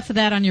have enough of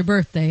that on your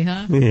birthday,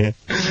 huh? Yeah.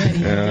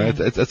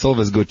 It's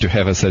always good to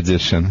have a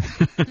suggestion.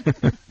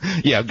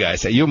 Yeah,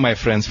 guys, you're my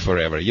friends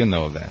forever. You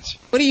know that.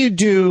 What do you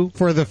do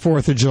for the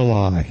 4th of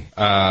July?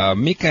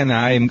 Mika and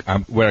I,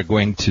 we're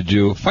going to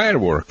do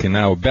firework in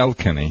our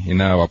balcony,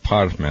 in our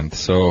apartment.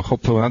 So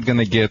hopefully we're not going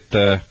to get,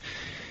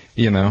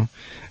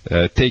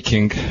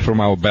 taking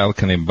from our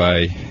balcony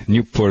by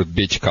Newport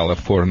Beach,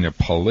 California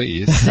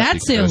police.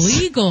 That's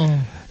illegal.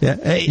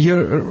 Yeah,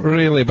 you're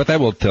really, but I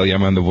will tell you,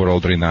 I'm a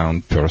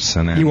world-renowned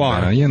person. And, you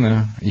are?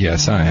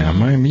 Yes, I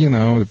am. I'm,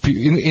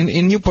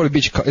 in Newport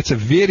Beach, it's a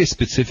very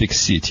specific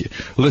city.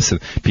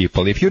 Listen,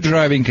 people, if you're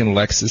driving in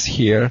Lexus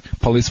here,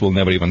 police will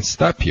never even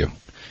stop you.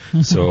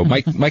 So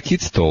my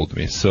kids told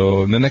me.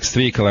 So the next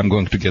vehicle I'm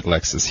going to get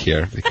Lexus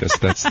here because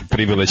that's the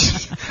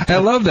privilege. I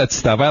love that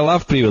stuff. I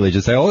love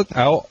privileges. I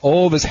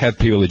always had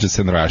privileges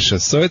in Russia.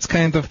 So it's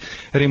kind of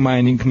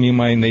reminding me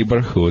my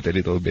neighborhood a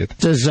little bit.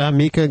 Does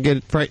Mika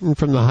get frightened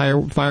from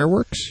the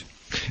fireworks?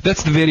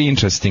 That's very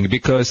interesting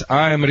because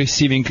I am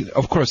receiving,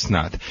 of course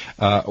not.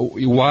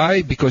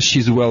 Why? Because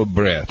she's well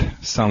bred.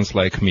 Sounds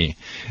like me.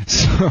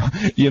 So,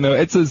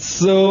 it's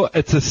so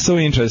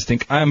interesting.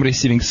 I'm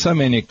receiving so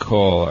many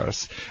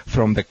callers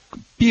from the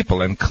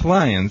people and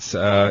clients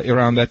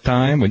around that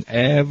time when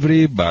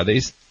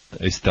everybody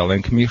is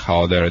telling me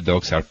how their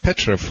dogs are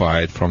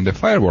petrified from the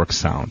fireworks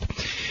sound.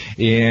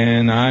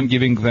 And I'm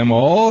giving them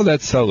all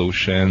that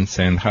solutions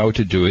and how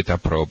to do it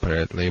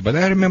appropriately. But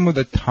I remember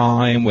the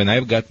time when I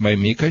got my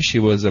Mika, she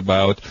was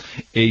about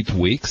 8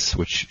 weeks,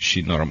 which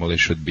she normally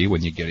should be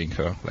when you're getting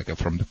her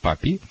from the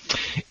puppy.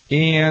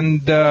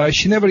 And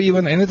she never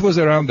even, and it was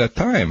around that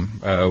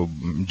time,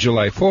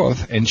 July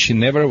 4th, and she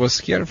never was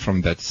scared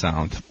from that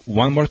sound.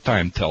 One more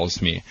time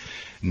tells me,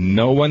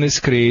 no one is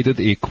created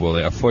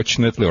equally.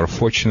 Unfortunately or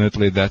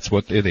fortunately, that's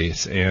what it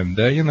is. And,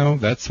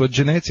 that's what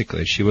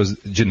genetically. She was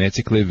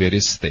genetically very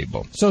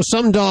stable. So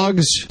some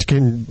dogs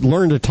can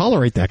learn to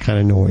tolerate that kind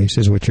of noise,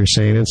 is what you're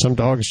saying, and some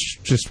dogs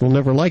just will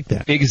never like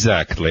that.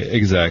 Exactly.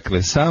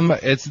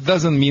 It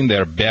doesn't mean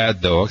they're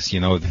bad dogs,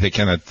 they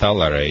cannot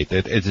tolerate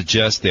it. It's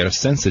just they're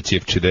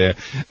sensitive to the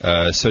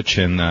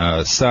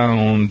certain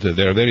sound.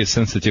 They're very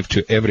sensitive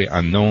to every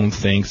unknown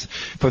things.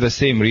 For the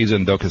same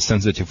reason, dog is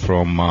sensitive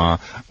from a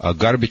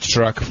garbage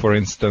truck, for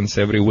instance,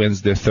 every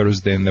Wednesday,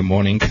 Thursday in the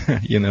morning,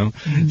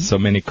 so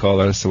many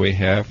callers we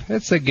have.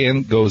 It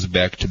again goes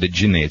back to the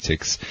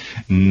genetics.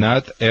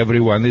 Not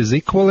everyone is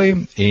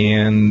equally,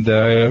 and,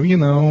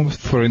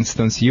 for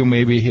instance, you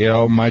maybe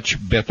hear much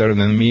better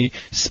than me,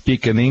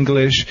 speak in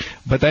English,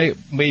 but I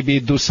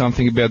maybe do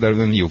something better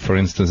than you, for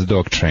instance,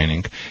 dog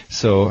training.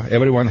 So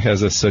everyone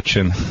has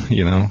certain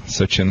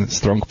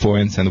strong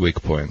points and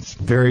weak points.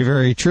 Very,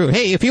 very true.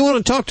 Hey, if you want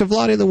to talk to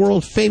Vlade, the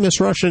world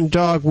famous Russian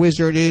dog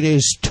wizard, it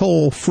is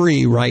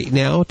toll-free right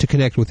now to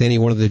connect with any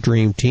one of the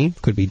Dream Team.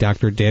 Could be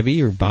Dr.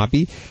 Debbie or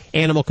Bobby,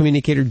 animal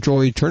communicator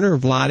Joy Turner,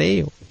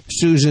 Vlade,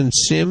 Susan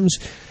Sims.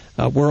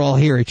 We're all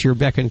here at your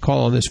beck and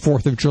call on this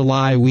 4th of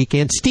July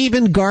weekend.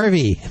 Stephen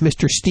Garvey,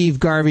 Mr. Steve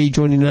Garvey,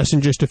 joining us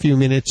in just a few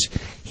minutes.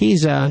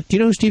 He's, do you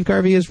know who Steve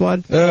Garvey is,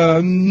 Vlad?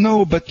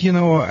 No, but,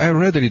 I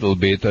read a little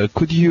bit.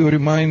 Could you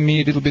remind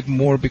me a little bit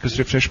more because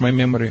refresh my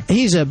memory?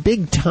 He's a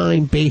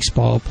big-time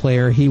baseball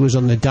player. He was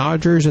on the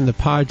Dodgers and the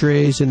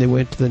Padres, and they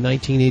went to the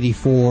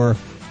 1984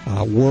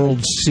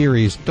 World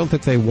Series. Don't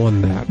think they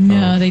won that.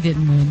 No, they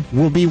didn't win.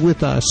 Will be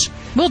with us.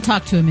 We'll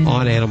talk to him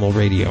on Animal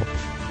Radio.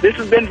 This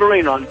has been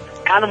Vereen on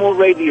Animal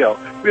Radio.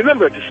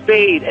 Remember to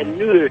spade and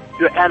neuter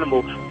your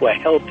animal for a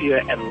healthier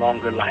and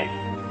longer life.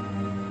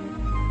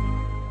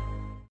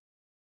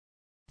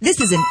 This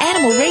is an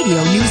Animal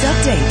Radio News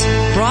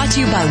Update brought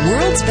to you by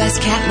World's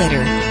Best Cat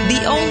Litter,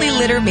 the only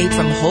litter made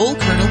from whole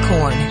kernel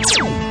corn.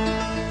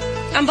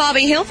 I'm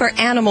Bobby Hill for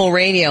Animal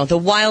Radio. The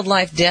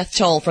wildlife death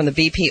toll from the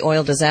BP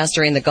oil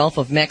disaster in the Gulf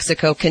of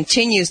Mexico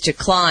continues to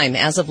climb.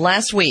 As of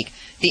last week,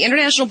 the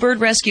International Bird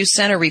Rescue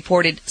Center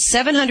reported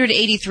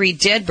 783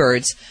 dead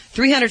birds,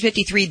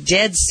 353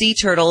 dead sea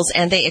turtles,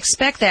 and they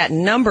expect that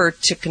number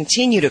to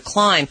continue to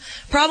climb.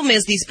 Problem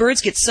is, these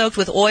birds get soaked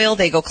with oil,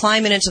 they go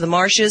climbing into the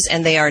marshes,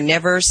 and they are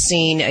never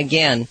seen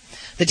again.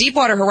 The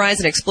Deepwater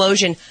Horizon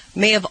explosion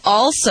may have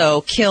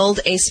also killed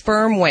a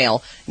sperm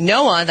whale.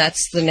 NOAA,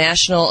 that's the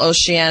National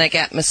Oceanic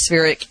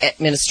Atmospheric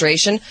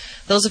Administration,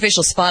 those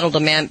officials spotted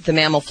the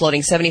mammal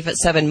floating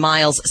 77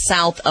 miles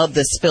south of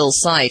the spill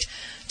site.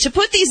 To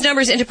put these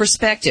numbers into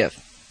perspective,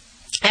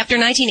 after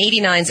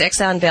 1989's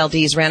Exxon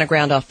Valdez ran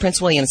aground off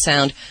Prince William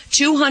Sound,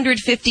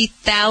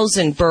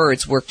 250,000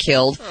 birds were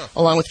killed,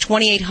 along with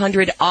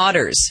 2,800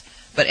 otters.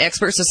 But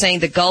experts are saying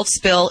the Gulf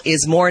spill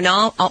is more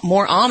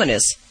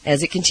ominous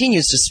as it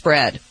continues to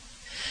spread.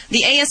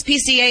 The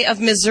ASPCA of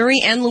Missouri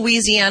and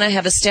Louisiana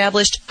have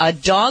established a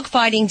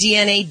dogfighting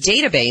DNA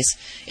database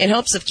in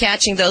hopes of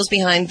catching those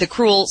behind the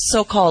cruel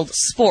so-called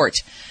sport.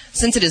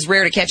 Since it is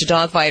rare to catch a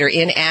dogfighter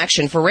in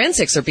action,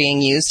 forensics are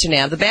being used to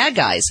nab the bad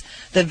guys.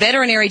 The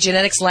Veterinary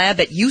Genetics Lab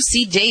at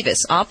UC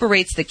Davis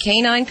operates the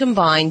Canine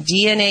Combined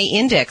DNA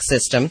Index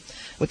System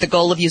with the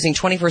goal of using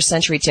 21st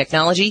century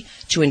technology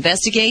to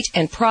investigate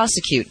and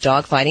prosecute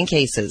dogfighting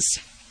cases.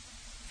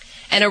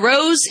 And a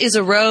rose is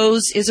a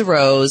rose is a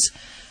rose,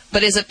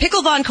 but is a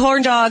pickle von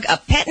corn dog a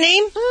pet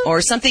name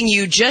or something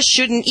you just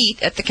shouldn't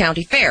eat at the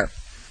county fair?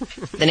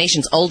 The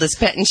nation's oldest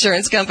pet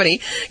insurance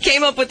company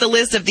came up with a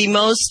list of the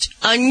most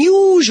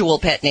unusual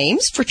pet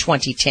names for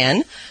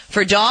 2010.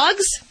 For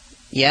dogs,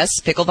 yes,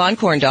 Pickle Von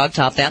Corn Dog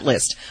topped that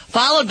list,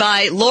 followed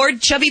by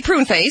Lord Chubby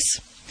Pruneface,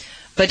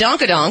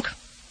 Badonkadonk,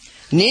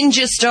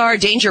 Ninja Star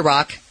Danger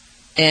Rock,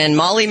 and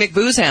Molly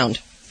McBoozehound.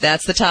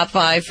 That's the top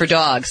 5 for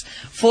dogs.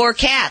 For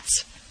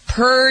cats,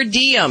 Per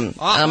Diem.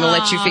 I'm going to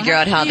let you figure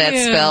out how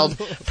that's spelled.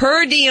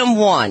 Per Diem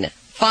 1,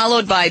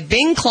 followed by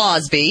Bing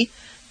Crosby,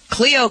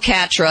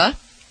 Cleocatra,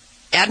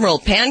 Admiral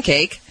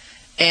Pancake,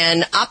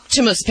 and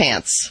Optimus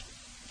Pants.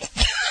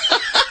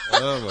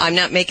 I'm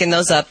not making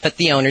those up, but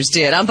the owners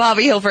did. I'm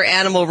Bobby Hill for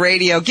Animal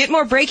Radio. Get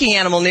more breaking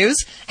animal news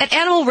at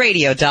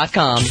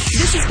animalradio.com.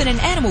 This has been an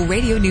Animal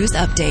Radio News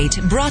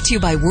Update brought to you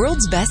by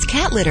World's Best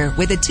Cat Litter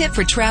with a tip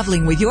for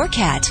traveling with your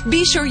cat.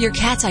 Be sure your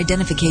cat's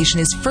identification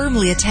is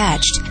firmly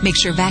attached. Make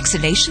sure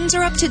vaccinations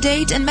are up to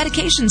date and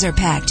medications are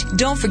packed.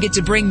 Don't forget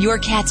to bring your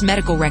cat's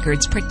medical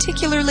records,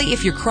 particularly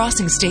if you're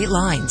crossing state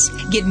lines.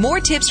 Get more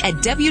tips at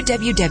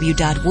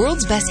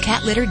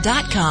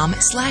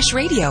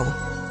www.worldsbestcatlitter.com/radio.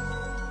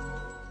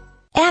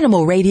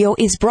 Animal Radio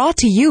is brought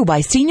to you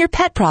by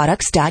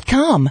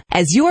SeniorPetProducts.com.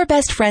 As your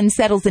best friend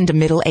settles into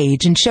middle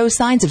age and shows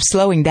signs of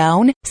slowing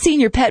down,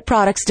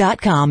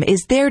 SeniorPetProducts.com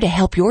is there to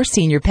help your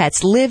senior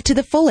pets live to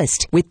the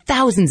fullest with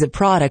thousands of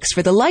products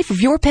for the life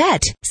of your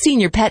pet.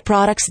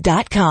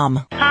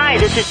 SeniorPetProducts.com. Hi,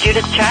 this is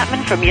Judith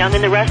Chapman from Young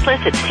and the Restless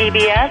at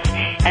CBS,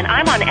 and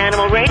I'm on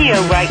Animal Radio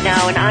right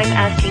now, and I'm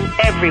asking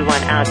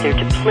everyone out there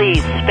to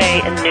please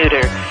spay and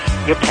neuter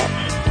your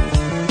pets.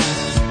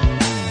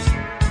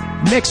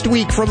 Next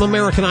week from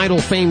American Idol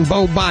fame,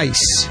 Bo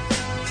Bice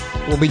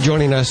will be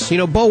joining us. You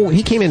know, Bo,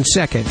 he came in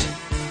second.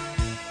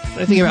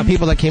 I think about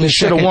people that came in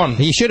second.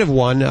 He should have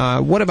won.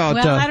 What about...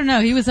 Well, I don't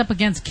know. He was up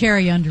against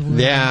Carrie Underwood.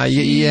 Yeah,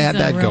 you had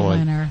that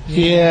going.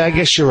 Yeah, I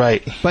guess you're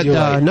right. But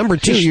number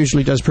 2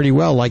 usually does pretty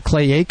well. Like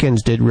Clay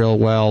Aikens did real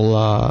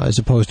well as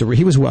opposed to...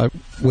 He was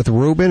with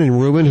Ruben, and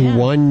Ruben, who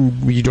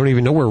won... You don't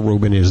even know where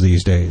Ruben is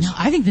these days. No,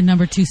 I think the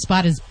number 2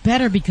 spot is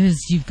better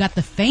because you've got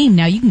the fame.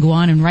 Now you can go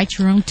on and write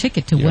your own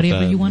ticket to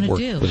whatever you want to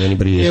do. With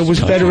anybody it was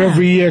better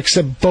every year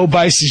except Bo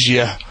Bice's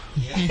year.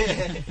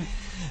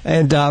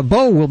 And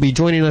Bo will be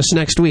joining us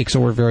next week, so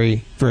we're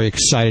very, very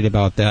excited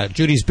about that.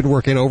 Judy's been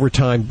working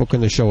overtime booking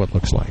the show, it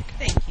looks like.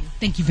 Thank you.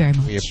 Thank you very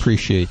much. We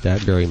appreciate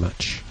that very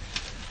much.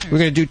 We're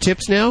going to do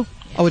tips now.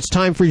 Oh, it's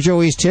time for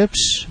Joey's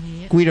tips.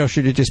 Yep. Guido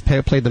should have just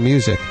played the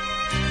music.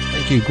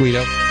 Thank you,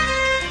 Guido.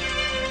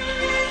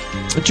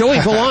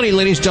 Joey Villani,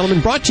 ladies and gentlemen,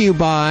 brought to you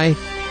by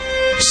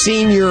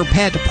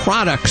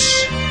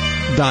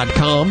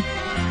SeniorPetProducts.com.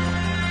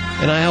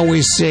 And I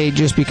always say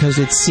just because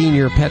it's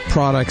Senior Pet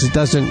Products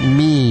doesn't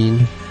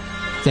mean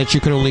that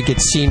you can only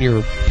get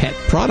Senior Pet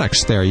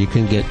Products there. You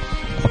can get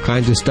all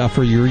kinds of stuff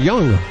for your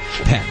young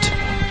pet.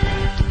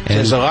 And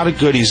there's a lot of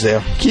goodies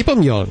there. Keep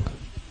them young.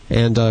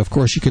 And, of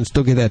course, you can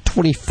still get that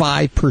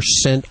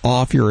 25%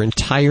 off your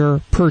entire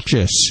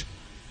purchase.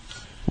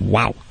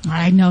 Wow.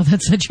 I know.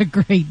 That's such a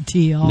great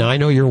deal. Now, I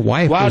know your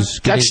wife was...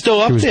 That's still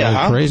up there,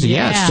 huh? Crazy.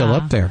 Yeah, it's still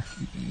up there.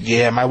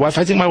 Yeah, I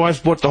think my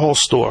wife bought the whole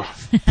store.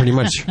 Pretty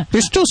much.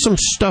 There's still some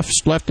stuff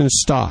left in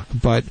stock,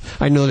 but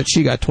I know that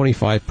she got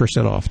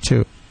 25% off,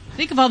 too.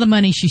 Think of all the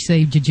money she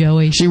saved you,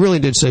 Joey. She really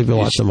did save you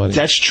lots of money.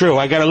 That's true.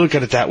 I got to look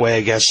at it that way,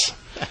 I guess.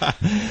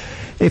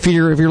 If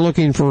you're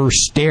looking for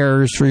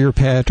stairs for your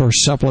pet or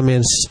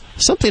supplements,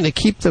 something to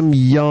keep them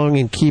young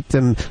and keep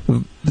them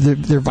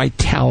their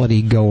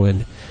vitality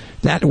going,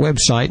 that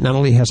website not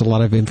only has a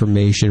lot of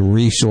information,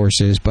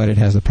 resources, but it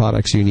has the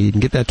products you need.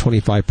 And get that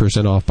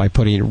 25% off by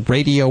putting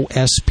Radio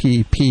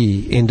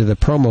SPP into the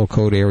promo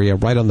code area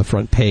right on the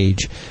front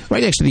page,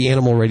 right next to the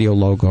Animal Radio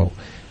logo.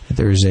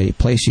 There's a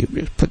place you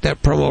put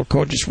that promo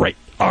code just right.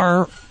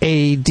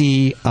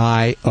 RADIOSPP,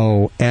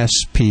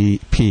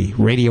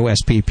 Radio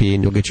SPP,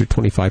 and you'll get your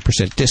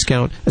 25%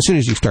 discount as soon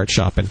as you start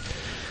shopping.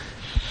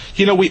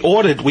 we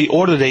ordered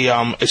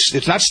a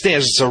it's not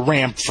stairs, it's a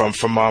ramp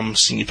from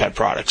Senior Pet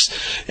Products,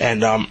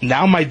 and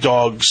now my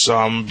dogs,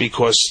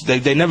 because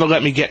they never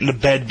let me get in the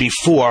bed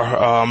before,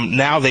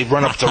 now they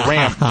run up the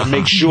ramp to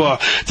make sure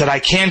that I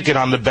can't get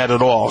on the bed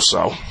at all.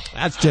 So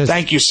that's just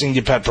thank you,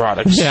 Senior Pet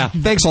Products. Yeah,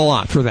 thanks a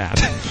lot for that.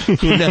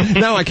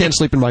 Now I can't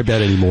sleep in my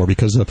bed anymore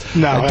because of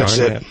no, that's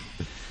it. Ramp.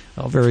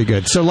 Oh, very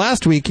good. So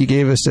last week you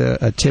gave us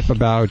a tip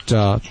about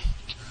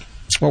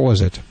what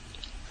was it?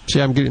 See,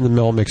 I'm getting the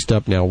mail mixed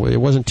up now. It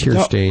wasn't tear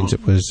stains.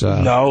 It was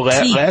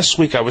last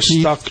week I was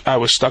stuck. I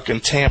was stuck in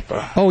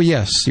Tampa. Oh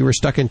yes, you were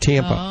stuck in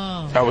Tampa. Oh.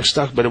 I was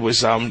stuck, but it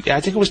was I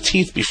think it was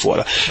teeth before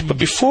that. But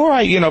before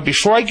I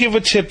give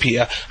a tip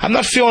here, I'm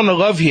not feeling the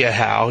love here,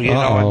 Hal. You know,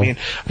 I mean,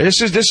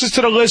 this is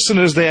to the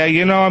listeners there.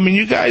 You know, I mean,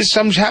 you guys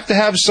have to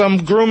have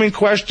some grooming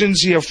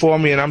questions here for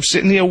me, and I'm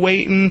sitting here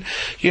waiting.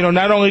 You know,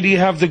 not only do you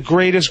have the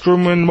greatest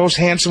groomer, most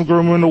handsome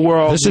groomer in the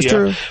world, this is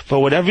true, but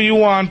whatever you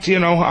want, you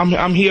know,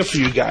 I'm here for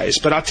you guys.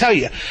 But I'll tell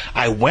you,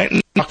 I went in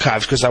the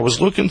archives because I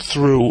was looking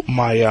through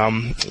my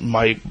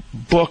my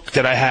book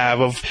that I have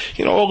of,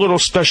 you know, all little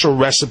special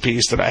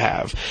recipes that I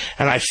have,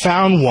 and I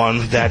found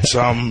one that's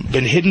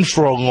been hidden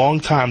for a long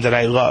time that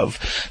I love.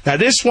 Now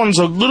this one's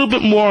a little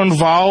bit more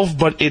involved,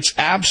 but it's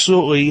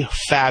absolutely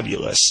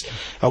fabulous.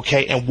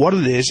 Okay, and what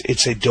it is,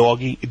 it's a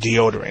doggy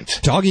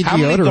deodorant. Doggy How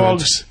deodorant. Many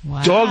dogs?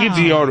 Wow. Doggy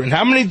deodorant.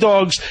 How many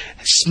dogs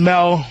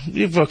smell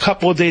a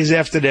couple of days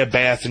after their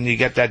bath and you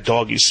get that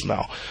doggy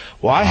smell?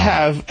 Well, I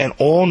have an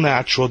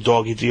all-natural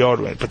doggy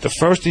deodorant, but the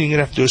first thing you're going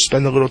to have to do is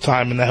spend a little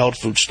time in the health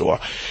food store,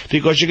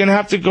 because you're going to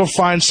have to go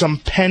find some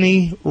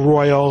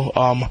pennyroyal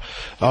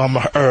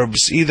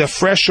herbs, either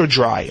fresh or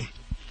dry.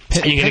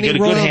 You're going to get a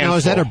good handful. Now,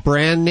 is that a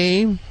brand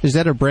name? Is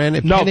that a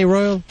brand? No,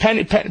 Pennyroyal?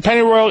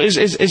 Pennyroyal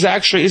is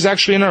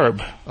actually an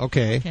herb.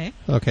 Okay.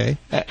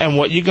 And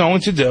what you're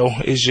going to do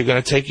is you're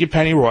going to take your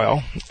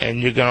pennyroyal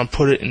and you're going to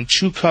put it in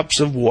 2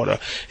 cups of water,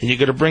 and you're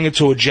going to bring it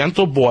to a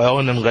gentle boil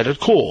and then let it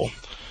cool.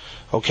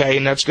 Okay,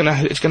 and it's gonna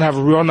have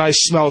a real nice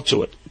smell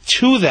to it.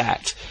 To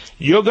that,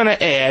 you're gonna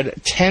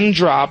add 10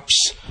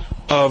 drops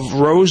of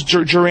rose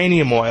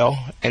geranium oil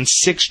and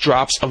 6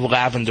 drops of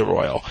lavender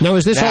oil. Now,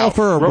 is this all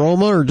for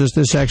aroma, or does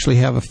this actually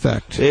have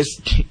effect?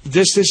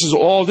 This is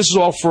all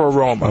for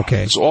aroma.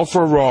 Okay, it's all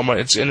for aroma.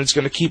 It's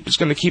gonna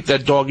keep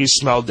that doggy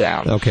smell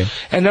down. Okay,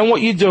 and then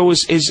what you do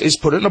is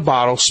put it in a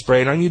bottle,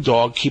 spray it on your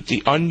dog, keep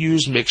the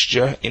unused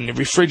mixture in the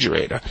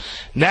refrigerator.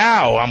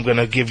 Now I'm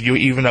gonna give you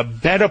even a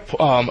better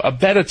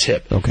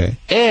tip. Okay,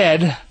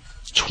 add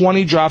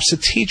 20 drops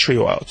of tea tree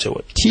oil to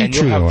it, and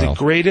you'll have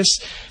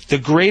the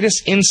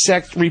greatest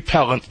insect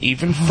repellent,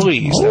 even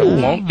fleas.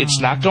 It's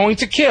not going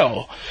to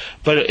kill,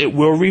 but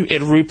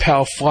it'll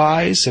repel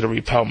flies, it'll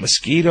repel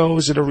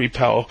mosquitoes, it'll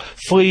repel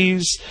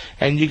fleas,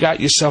 and you got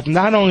yourself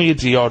not only a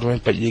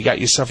deodorant, but you got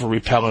yourself a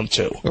repellent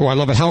too. Oh, I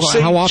love it. How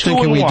often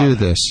can we do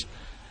this?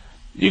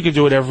 You could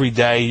do it every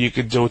day. You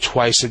could do it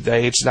twice a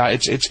day. It's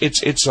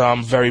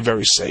very,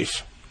 very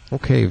safe.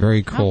 Okay,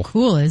 very cool. How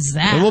cool is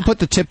that? And we'll put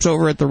the tips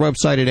over at the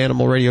website at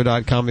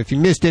animalradio.com. If you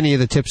missed any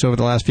of the tips over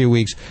the last few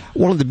weeks,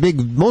 one of the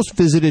most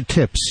visited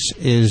tips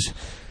is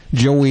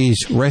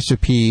Joey's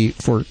recipe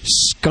for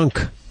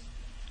skunk,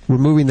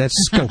 removing that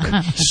skunk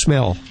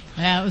smell.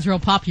 Yeah, it was real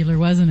popular,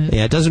 wasn't it?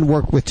 Yeah, it doesn't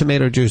work with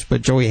tomato juice,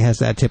 but Joey has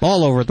that tip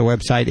all over at the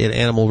website at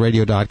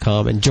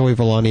animalradio.com. And Joey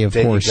Villani, of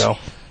course,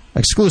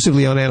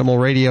 exclusively on Animal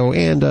Radio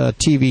and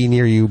TV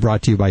near you,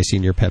 brought to you by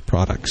Senior Pet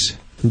Products.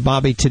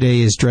 Bobby today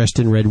is dressed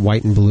in red,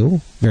 white, and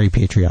blue. Very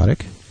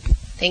patriotic.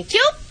 Thank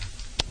you.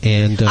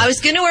 And I was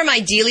going to wear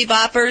my Dealy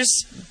Boppers,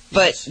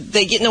 but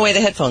they get in the way of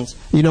the headphones.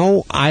 You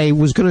know, I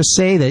was going to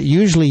say that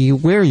usually you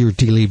wear your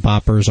Dealy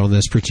Boppers on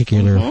this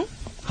particular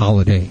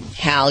holiday.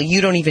 Hal,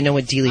 you don't even know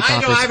what Dealy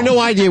Boppers are. I have no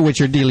idea what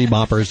your Dealy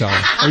Boppers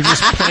are. I'm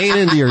just playing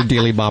into your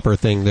Dealy Bopper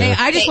thing there.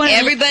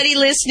 Everybody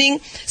listening,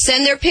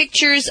 send their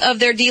pictures of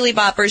their Dealy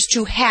Boppers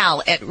to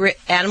Hal at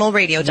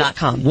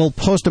animalradio.com. We'll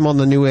post them on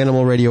the new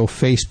Animal Radio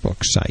Facebook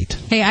site.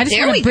 Hey, I just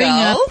want to bring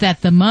up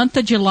that the month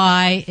of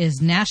July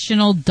is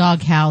National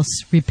Doghouse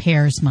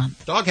Repairs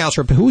Month. Doghouse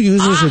repair? Who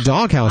uses a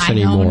doghouse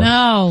anymore? I don't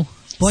know.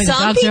 Boy,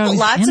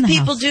 lots of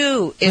people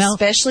do,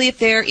 especially if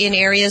they're in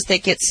areas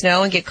that get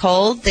snow and get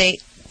cold.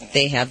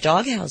 They have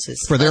dog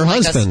houses for their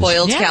husbands.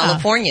 Spoiled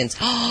Californians.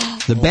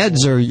 The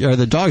beds or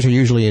the dogs are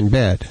usually in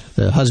bed.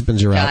 The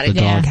husbands are at the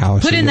dog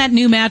house. Put in that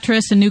new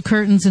mattress and new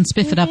curtains and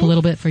spiff it up a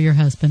little bit for your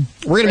husband.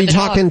 We're going to be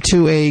talking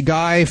to a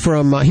guy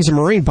from. He's a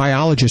marine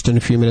biologist in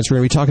a few minutes. We're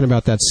going to be talking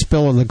about that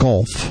spill in the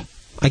Gulf.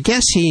 I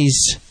guess he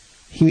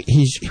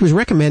was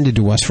recommended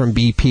to us from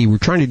BP. We're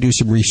trying to do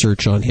some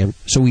research on him,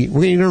 so we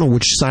don't know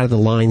which side of the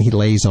line he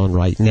lays on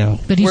right now.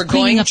 But he's we're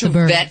going to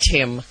vet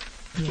him.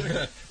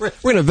 Yeah. We're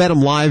going to vet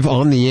him live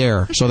on the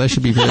air, so that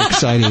should be very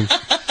exciting.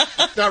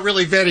 Not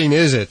really vetting,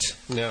 is it?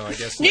 No, I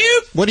guess not.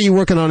 Nope. What are you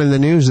working on in the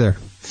news there?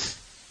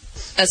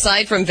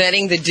 Aside from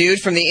vetting the dude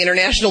from the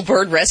International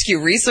Bird Rescue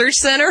Research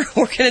Center,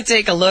 we're going to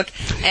take a look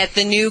at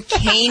the new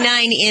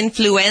canine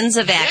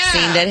influenza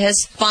vaccine that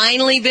has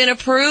finally been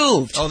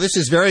approved. Oh, this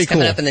is very cool.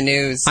 Coming up in the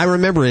news. I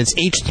remember it's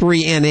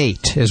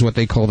H3N8 is what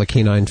they call the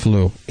canine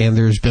flu. And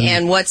there's been...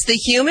 And what's the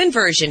human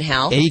version,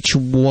 Hal?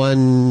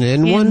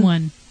 H1N1?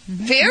 N1.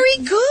 Very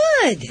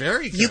good.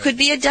 Very good. You could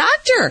be a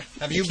doctor.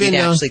 Have you if been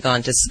you'd actually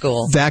gone to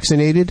school?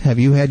 Vaccinated? Have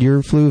you had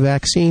your flu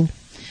vaccine?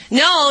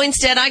 No,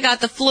 instead I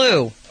got the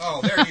flu. Oh,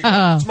 there you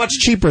go. It's much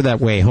cheaper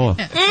that way, huh?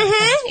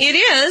 Mm-hmm. It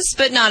is,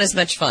 but not as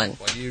much fun.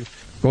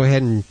 Go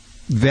ahead and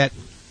vet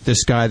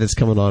this guy that's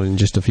coming on in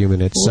just a few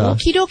minutes.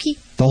 Okie dokie.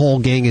 The whole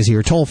gang is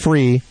here. Toll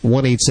free,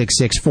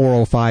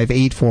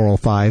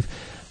 1-866-405-8405.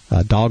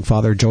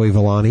 Dogfather Joey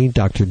Villani,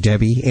 Dr.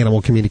 Debbie, animal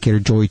communicator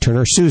Joey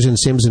Turner, Susan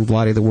Sims, and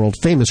Vladi, the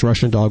world-famous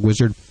Russian dog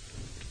wizard,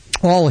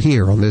 all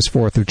here on this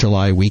 4th of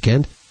July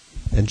weekend.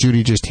 And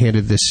Judy just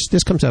handed this.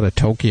 This comes out of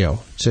Tokyo.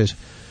 It says,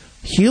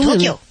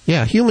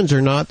 humans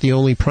are not the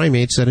only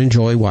primates that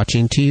enjoy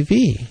watching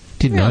TV.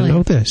 Did not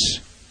know this.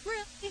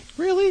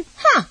 Really?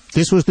 Huh.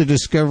 This was the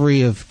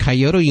discovery of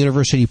Kyoto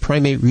University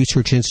Primate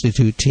Research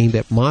Institute team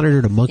that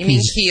monitored a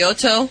monkey's... You mean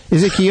Kyoto?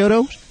 Is it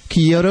Kyoto?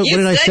 Kyoto? What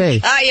did I say?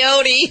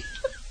 Coyote.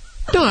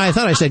 No, I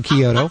thought I said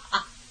Kyoto.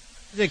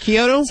 Is it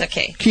Kyoto? It's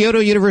okay. Kyoto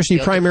University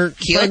Primate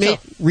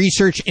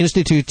Research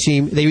Institute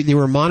team, they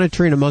were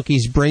monitoring a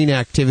monkey's brain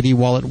activity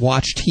while it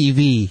watched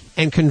TV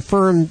and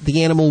confirmed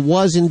the animal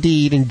was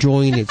indeed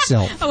enjoying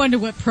itself. I wonder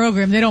what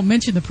program. They don't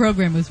mention the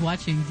program was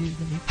watching, do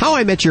they? How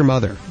I Met Your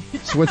Mother.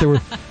 That's what they were...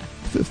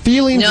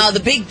 Feelings... No,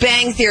 The Big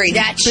Bang Theory.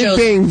 That Big show's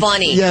Bang,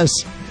 funny. Yes.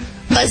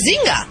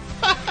 Bazinga!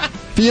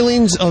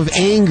 Feelings of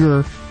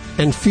anger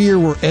and fear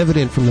were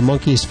evident from the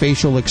monkey's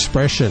facial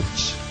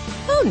expressions.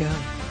 Oh, no.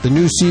 The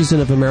new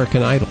season of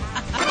American Idol.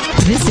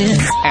 This is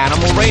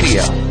Animal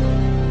Radio.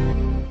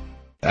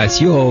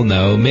 As you all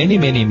know, many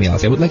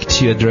emails. I would like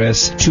to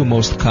address two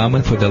most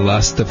common for the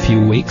last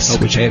few weeks,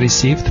 which I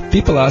received.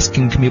 People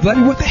asking me,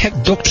 Vladi, what the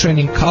heck dog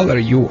training color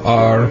you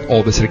are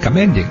always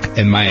recommending?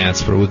 And my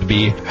answer would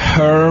be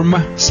Herm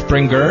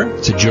Springer,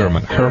 it's a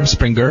German, Herm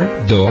Springer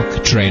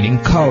dog training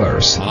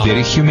colors.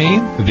 Very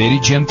humane,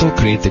 very gentle,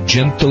 create a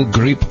gentle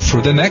grip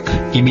through the neck,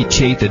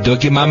 imitate a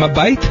doggy mama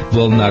bite,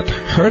 will not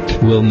hurt,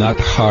 will not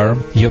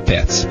harm your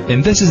pets.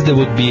 And this is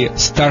would be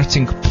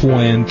starting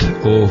point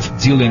of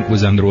dealing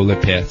with unruly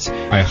pets.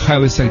 I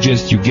highly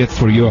suggest you get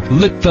for your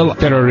little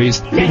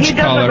terrorist He does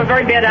color. have a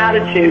very bad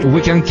attitude.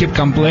 We can keep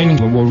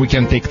complaining or we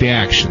can take the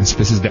actions.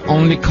 This is the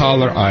only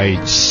color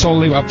I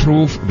solely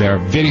approve. They're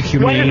very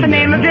humane. What is the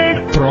name of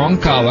it? Prong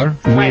color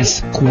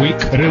with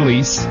quick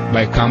release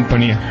by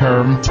company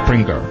Herm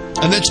Springer.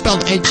 And that's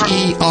spelled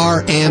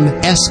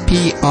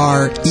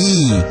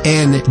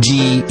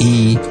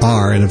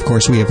HERMSPRENGER. And of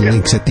course, we have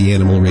links at the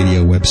Animal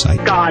Radio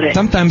website. Got it.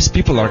 Sometimes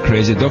people are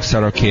crazy. Dogs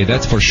are okay.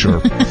 That's for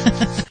sure.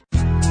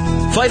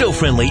 Fido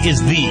Friendly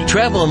is the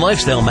travel and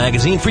lifestyle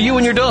magazine for you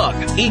and your dog.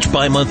 Each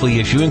bi-monthly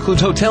issue includes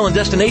hotel and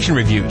destination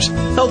reviews,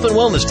 health and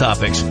wellness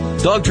topics,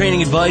 dog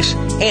training advice,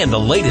 and the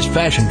latest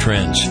fashion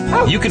trends.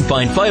 You can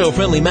find Fido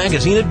Friendly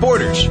magazine at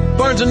Borders,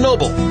 Barnes &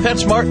 Noble,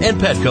 PetSmart, and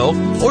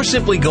Petco, or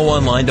simply go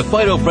online to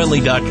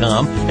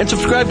FidoFriendly.com and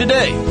subscribe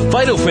today.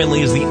 Fido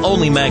Friendly is the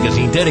only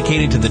magazine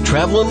dedicated to the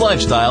travel and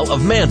lifestyle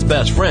of man's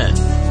best friend,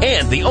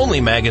 and the only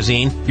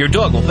magazine your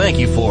dog will thank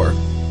you for.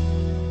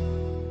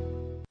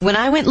 When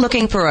I went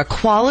looking for a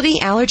quality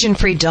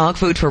allergen-free dog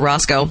food for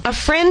Roscoe, a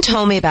friend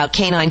told me about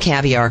Canine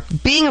Caviar.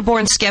 Being a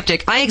born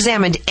skeptic, I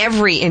examined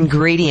every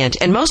ingredient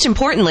and most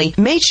importantly,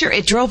 made sure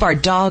it drove our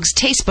dog's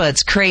taste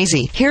buds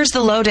crazy. Here's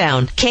the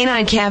lowdown.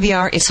 Canine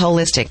Caviar is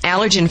holistic,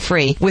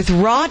 allergen-free, with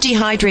raw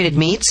dehydrated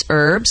meats,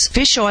 herbs,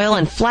 fish oil,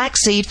 and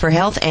flaxseed for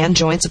health and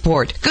joint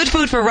support. Good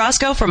food for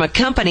Roscoe from a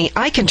company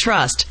I can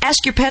trust.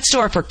 Ask your pet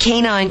store for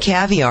Canine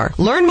Caviar.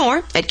 Learn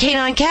more at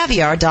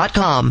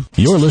caninecaviar.com.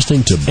 You're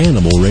listening to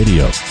Animal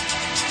Radio.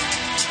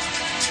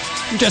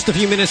 In just a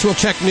few minutes, we'll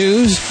check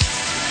news.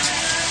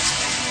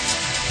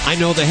 I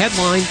know the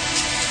headline.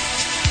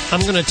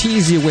 I'm going to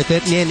tease you with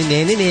it.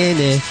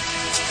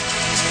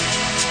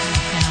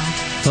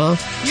 Huh?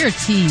 You're a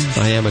tease.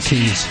 I am a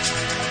tease.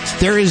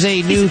 There is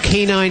a new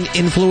canine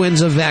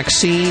influenza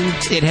vaccine.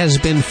 It has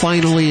been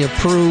finally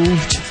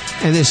approved.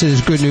 And this is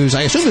good news.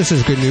 I assume this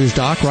is good news,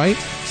 Doc, right?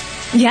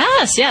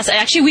 Yes.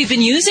 Actually, we've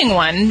been using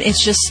one.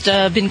 It's just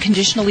been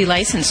conditionally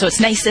licensed, so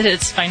it's nice that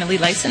it's finally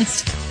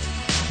licensed.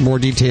 More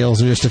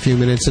details in just a few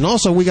minutes. And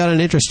also, we got an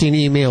interesting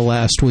email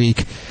last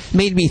week.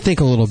 Made me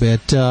think a little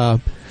bit.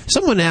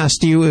 Someone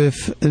asked you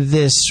if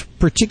this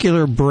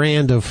particular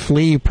brand of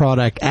flea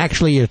product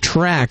actually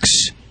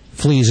attracts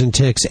fleas and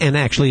ticks and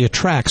actually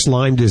attracts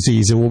Lyme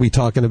disease. And we'll be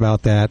talking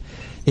about that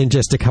in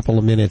just a couple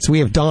of minutes. We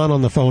have Don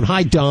on the phone.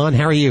 Hi, Don.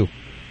 How are you?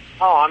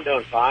 Oh, I'm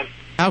doing fine.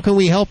 How can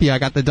we help you? I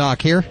got the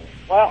doc here.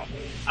 Well,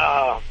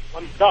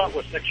 when the dog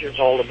was 6 years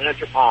old, a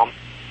miniature pom,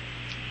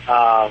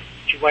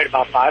 she weighed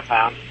about 5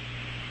 pounds.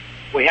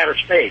 We had her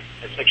spayed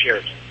at 6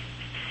 years.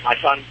 My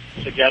son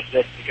suggested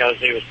it because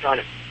he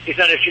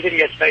said if she didn't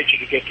get spayed, she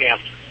could get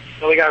cancer.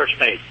 So we got her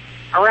spayed.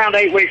 Around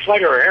 8 weeks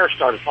later, her hair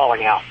started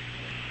falling out.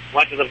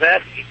 Went to the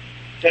vet. He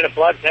did a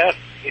blood test.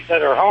 He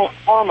said her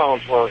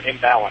hormones were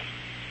imbalanced.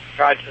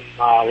 Tried some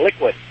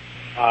liquid.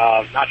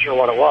 Not sure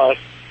what it was.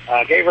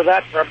 Gave her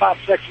that for about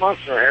 6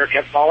 months. Her hair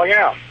kept falling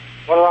out.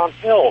 Put her on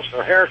pills.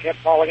 Her hair kept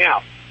falling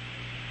out.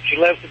 She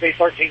lived to be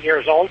 13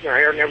 years old, and her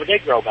hair never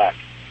did grow back.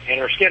 And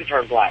her skin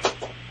turned black.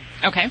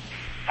 Okay.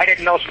 I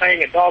didn't know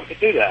spaying a dog could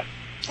do that.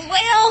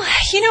 Well,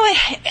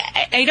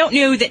 I don't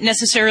know that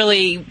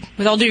necessarily,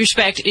 with all due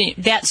respect,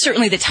 that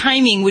certainly the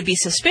timing would be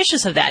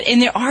suspicious of that.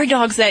 And there are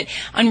dogs that,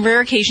 on rare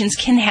occasions,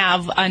 can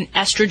have an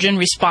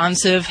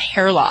estrogen-responsive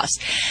hair loss.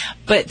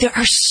 But there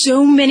are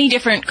so many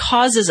different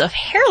causes of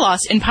hair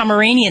loss in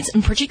Pomeranians,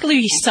 and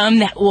particularly some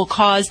that will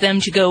cause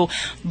them to go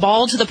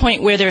bald to the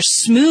point where they're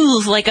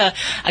smooth, like a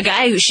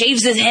guy who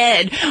shaves his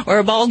head, or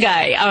a bald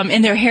guy,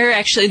 and their hair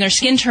actually, and their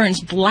skin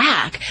turns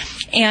black.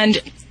 And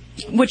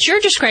what you're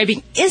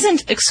describing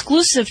isn't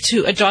exclusive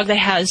to a dog that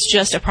has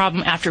just a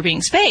problem after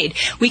being spayed.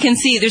 We can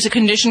see there's a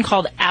condition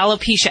called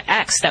alopecia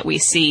X that we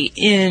see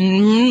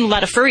in a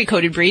lot of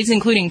furry-coated breeds,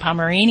 including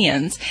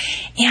Pomeranians.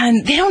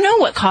 And they don't know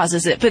what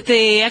causes it, but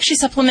they actually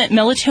supplement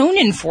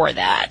melatonin for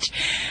that.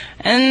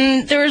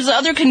 And there's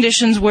other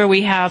conditions where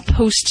we have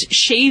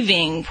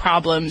post-shaving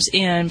problems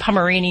in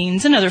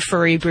Pomeranians and other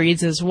furry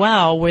breeds as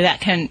well, where that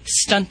can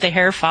stunt the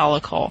hair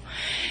follicle,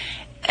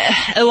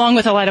 along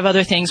with a lot of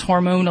other things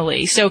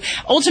hormonally. So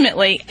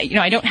ultimately,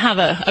 I don't have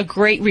a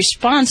great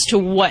response to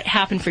what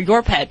happened for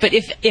your pet, but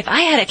if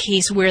I had a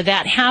case where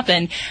that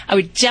happened, I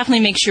would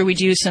definitely make sure we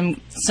do some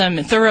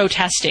thorough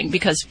testing,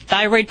 because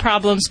thyroid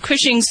problems,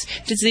 Cushing's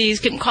disease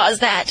can cause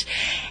that.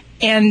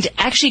 And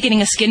actually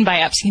getting a skin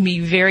biopsy can be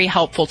very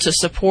helpful to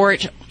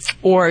support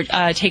or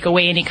take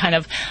away any kind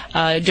of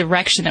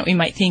direction that we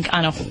might think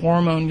on a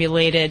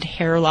hormone-related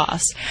hair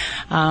loss.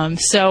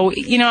 So,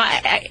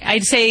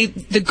 I'd say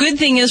the good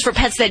thing is for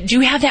pets that do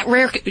have that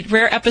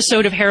rare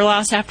episode of hair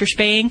loss after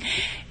spaying,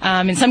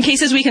 in some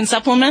cases we can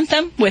supplement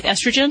them with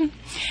estrogen,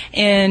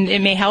 and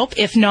it may help.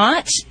 If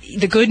not,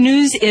 the good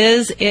news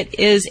is it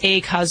is a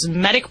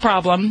cosmetic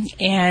problem,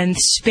 and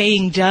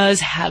spaying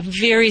does have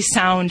very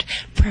sound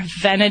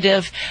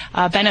preventative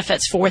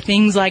benefits for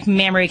things like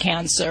mammary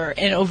cancer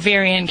and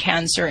ovarian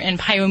cancer and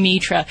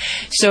pyometra.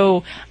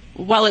 So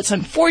while it's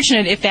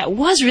unfortunate if that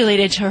was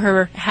related to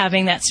her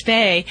having that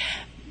spay,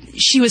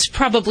 she was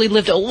probably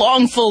lived a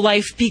long, full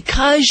life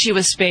because she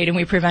was spayed, and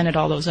we prevented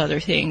all those other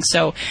things.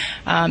 So,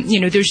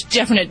 there's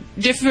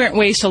different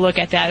ways to look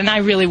at that, and I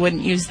really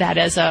wouldn't use that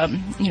as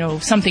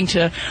something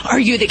to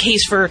argue the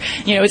case for,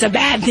 it's a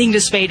bad thing to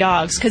spay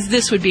dogs, because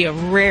this would be a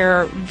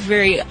rare,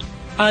 very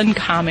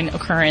uncommon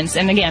occurrence.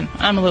 And again,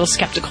 I'm a little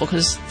skeptical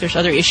because there's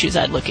other issues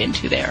I'd look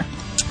into there.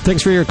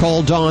 Thanks for your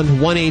call, Dawn.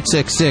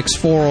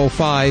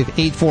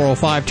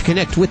 1-866-405-8405 to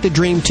connect with the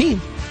Dream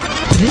Team.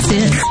 This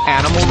is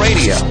Animal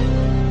Radio.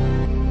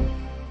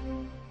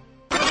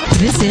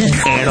 This is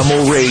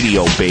Animal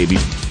Radio, baby.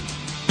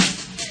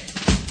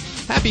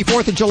 Happy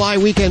 4th of July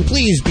weekend.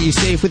 Please be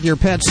safe with your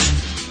pets.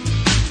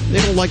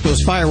 They don't like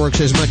those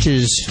fireworks as much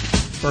as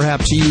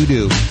perhaps you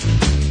do.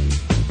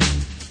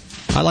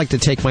 I like to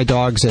take my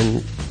dogs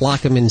and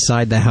lock them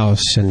inside the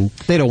house, and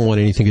they don't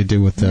want anything to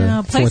do with the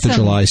 4th of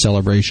July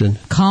celebration.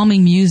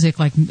 Calming music,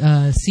 like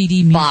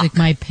CD music, Bach.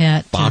 My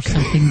Pet, Bach. or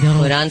something.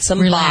 Put on some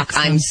Bach.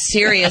 I'm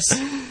serious.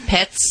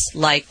 Pets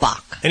like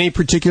Bach. Any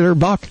particular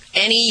Bach?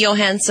 Any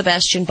Johann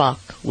Sebastian Bach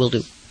will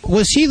do.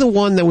 Was he the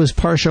one that was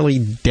partially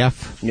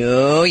deaf?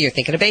 No, you're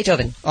thinking of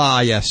Beethoven.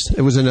 Ah, yes.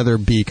 It was another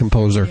B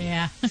composer.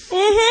 Yeah.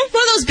 Mm-hmm.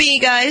 One of those B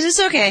guys. It's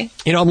okay.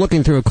 I'm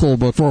looking through a cool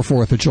book for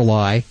 4th of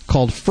July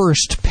called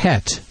First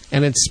Pet,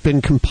 and it's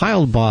been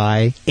compiled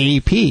by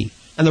AP.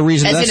 And the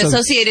reason As in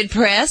Associated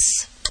Press?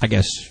 I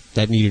guess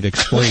that needed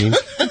explaining.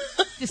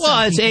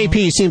 Well, it's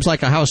AP. Seems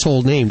like a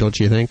household name, don't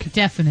you think?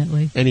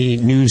 Definitely. Any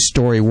news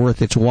story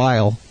worth its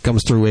while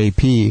comes through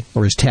AP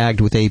or is tagged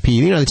with AP.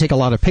 They take a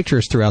lot of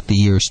pictures throughout the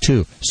years,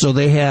 too. So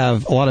they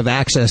have a lot of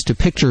access to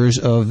pictures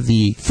of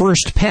the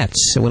first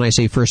pets. And when I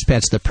say first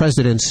pets, the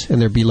presidents and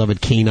their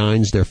beloved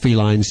canines, their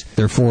felines,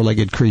 their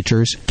four-legged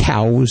creatures,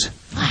 cows.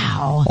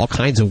 Wow. All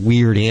kinds of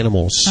weird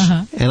animals.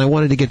 Uh-huh. And I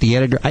wanted to get the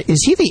editor.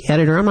 Is he the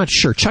editor? I'm not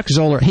sure. Chuck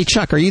Zoller. Hey,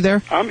 Chuck, are you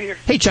there? I'm here.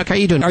 Hey, Chuck, how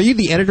you doing? Are you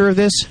the editor of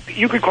this?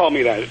 You could call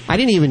me that. I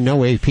didn't even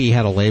know AP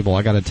had a label.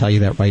 I got to tell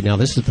you that right now.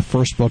 This is the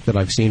first book that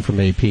I've seen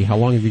from AP. How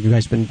long have you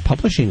guys been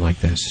publishing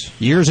like this?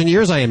 Years and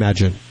years, I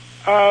imagine.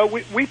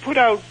 We put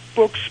out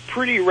books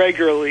pretty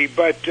regularly,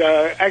 but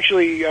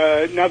actually,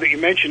 now that you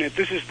mention it,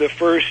 this is the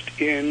first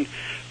in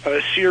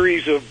a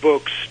series of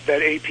books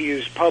that AP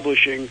is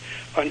publishing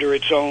under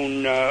its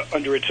own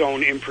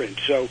imprint.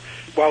 So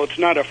while it's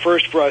not a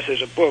first for us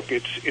as a book,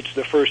 it's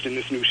the first in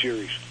this new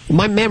series.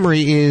 My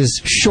memory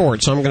is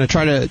short, so I'm going to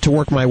try to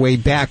work my way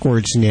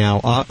backwards now.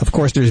 Of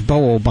course, there's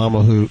Bo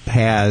Obama, who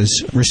has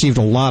received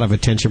a lot of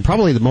attention,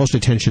 probably the most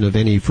attention of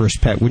any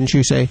first pet, wouldn't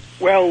you say?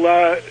 Well,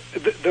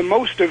 the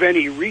most of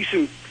any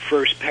recent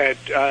first pet.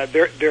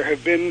 There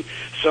have been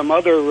some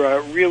other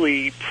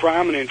really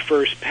prominent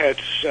first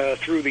pets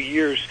through the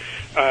years.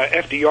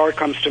 FDR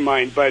comes to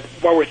mind, but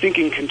while we're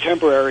thinking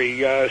contemporary,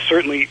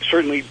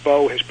 certainly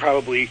Bo has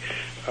probably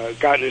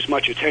gotten as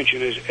much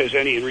attention as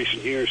any in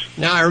recent years.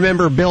 Now, I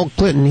remember Bill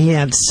Clinton, he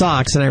had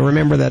socks, and I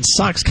remember that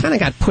socks kind of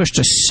got pushed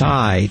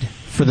aside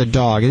for the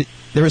dog.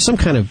 There was some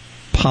kind of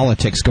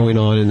politics going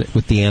on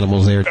with the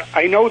animals there.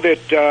 I know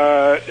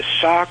that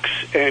Socks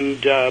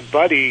and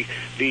Buddy,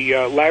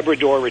 the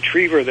Labrador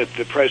Retriever that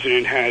the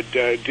president had,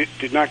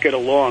 did not get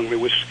along. There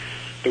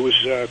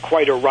was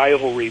quite a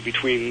rivalry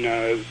between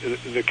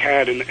the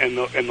cat and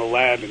the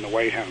lab in the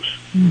White House.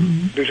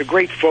 Mm-hmm. There's a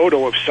great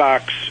photo of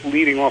Socks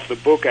leading off the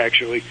book,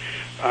 actually.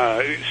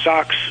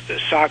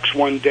 Socks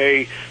one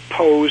day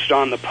posed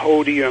on the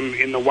podium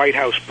in the White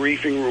House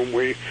briefing room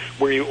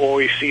where you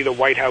always see the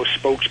White House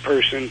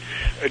spokesperson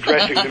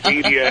addressing the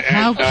media. And,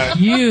 how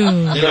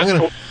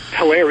cute!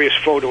 Hilarious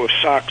photo of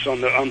Socks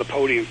on the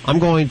podium. I'm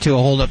going to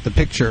hold up the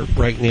picture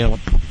right now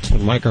to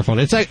the microphone.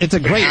 It's a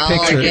great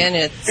picture. Again,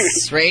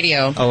 it's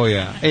radio. Oh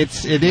yeah,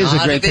 it is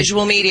not a great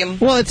visual medium.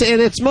 Well,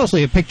 it's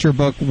mostly a picture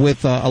book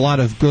with a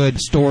lot of good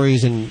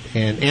stories and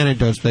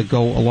anecdotes that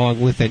go along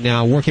with it.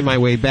 Now, working my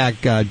way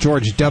back,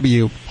 George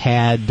W.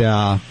 had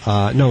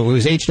it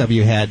was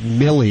H.W. had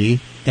Millie.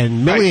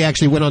 And Millie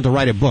actually went on to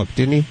write a book,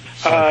 didn't he?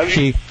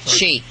 She.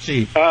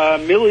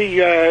 Millie,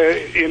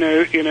 in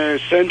a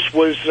sense,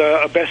 was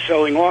a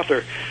best-selling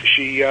author.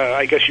 She,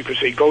 I guess you could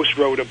say, ghost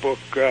wrote a book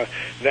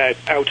that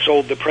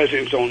outsold the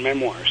president's own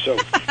memoir. So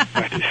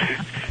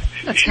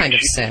that's kind of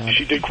sad.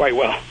 She did quite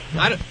well.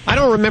 I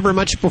don't remember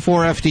much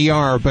before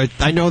FDR, but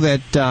I know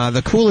that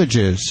the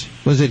Coolidges,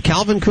 was it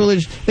Calvin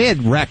Coolidge? They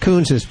had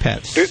raccoons as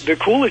pets. The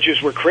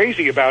Coolidges were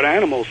crazy about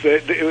animals.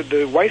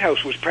 The White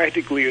House was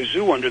practically a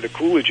zoo under the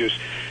Coolidges.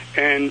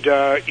 And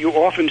you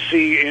often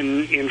see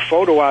in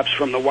photo ops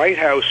from the White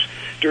House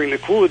during the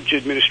Coolidge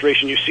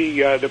administration, you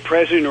see the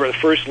president or the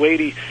first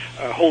lady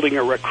holding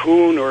a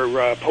raccoon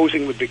or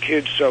posing with the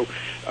kids. So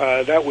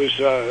that was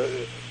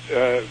a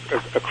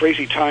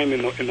crazy time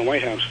in the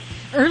White House.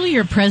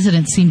 Earlier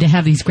presidents seemed to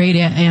have these great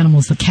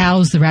animals, the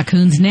cows, the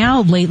raccoons.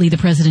 Now, lately, the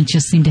president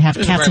just seemed to have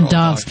cats and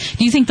dogs.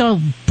 Do you think they'll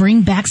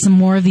bring back some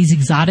more of these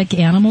exotic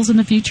animals in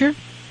the future?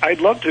 I'd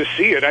love to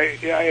see it.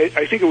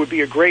 I think it would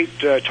be a great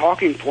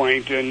talking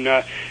point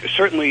and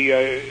certainly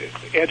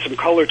add some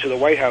color to the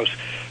White House.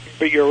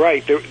 But you're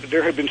right.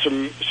 There have been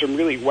some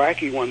really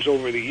wacky ones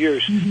over the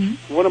years.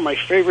 Mm-hmm. One of my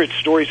favorite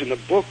stories in the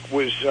book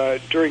was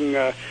during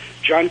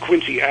John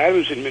Quincy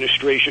Adams'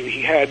 administration.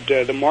 He had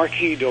the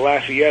Marquis de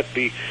Lafayette,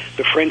 the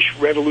French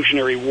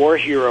Revolutionary War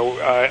hero,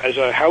 as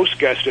a house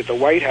guest at the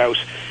White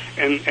House.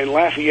 And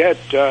Lafayette,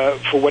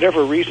 for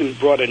whatever reason,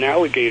 brought an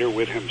alligator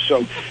with him.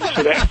 So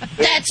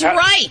that's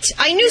right.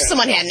 I knew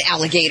someone had an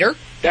alligator.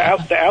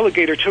 The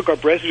alligator took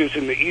up residence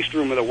in the East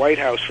Room of the White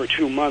House for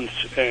 2 months,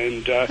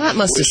 and that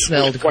must have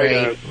smelled quite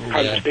great. A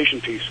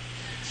conversation piece.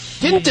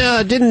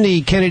 Didn't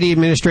the Kennedy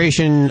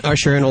administration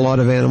usher in a lot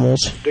of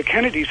animals? The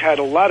Kennedys had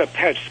a lot of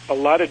pets, a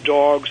lot of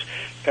dogs,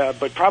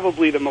 but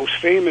probably the most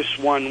famous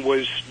one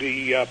was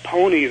the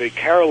pony that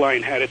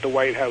Caroline had at the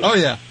White House. Oh,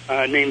 yeah.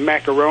 Named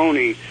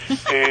Macaroni.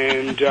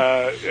 And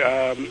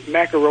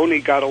Macaroni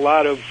got a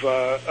lot of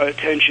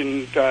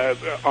attention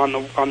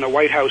on the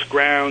White House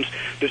grounds.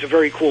 There's a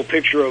very cool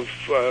picture of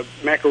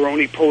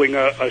Macaroni pulling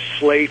a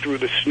sleigh through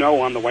the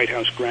snow on the White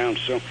House grounds.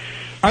 So,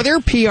 are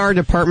there PR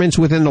departments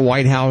within the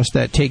White House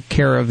that take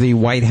care of the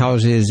White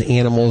House's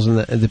animals and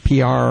the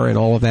PR and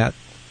all of that?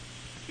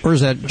 Or is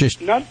that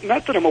just... Not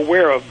that I'm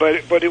aware of,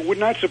 but it would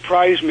not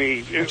surprise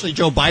me. Actually,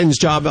 Joe Biden's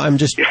job, I'm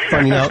just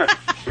finding out.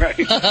 Right.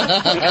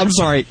 I'm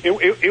sorry.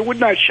 It would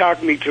not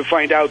shock me to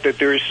find out that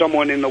there is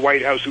someone in the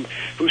White House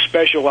who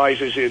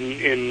specializes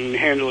in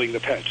handling the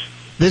pets.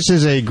 This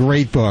is a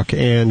great book,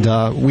 and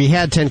we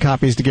had 10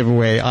 copies to give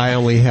away. I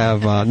only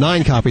have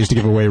 9 copies to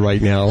give away right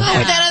now.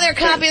 Where'd that other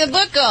copy of the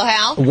book go,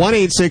 Hal?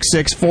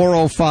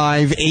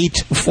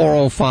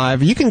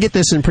 1-866-405-8405. You can get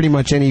this in pretty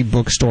much any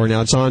bookstore now.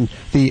 It's on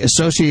the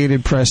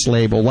Associated Press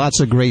label. Lots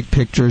of great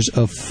pictures,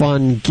 a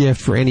fun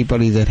gift for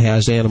anybody that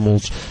has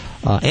animals.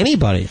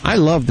 Anybody. I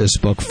love this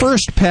book.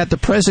 First Pet, the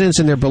presidents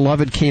and their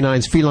beloved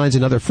canines, felines,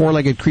 and other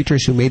four-legged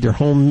creatures who made their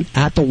home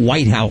at the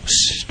White House.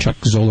 Chuck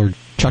Zoller.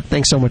 Chuck,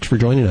 thanks so much for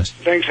joining us.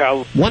 Thanks,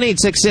 Hal.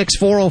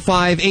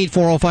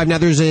 1-866-405-8405. Now,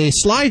 there's a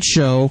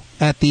slideshow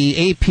at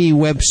the AP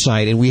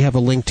website, and we have a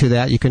link to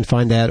that. You can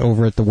find that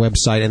over at the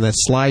website, and that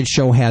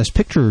slideshow has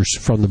pictures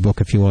from the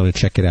book if you want to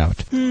check it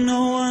out.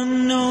 No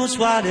one knows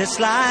what it's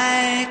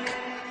like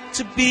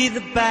to be the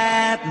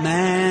bad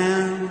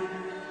man,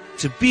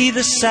 to be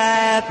the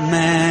sad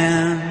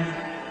man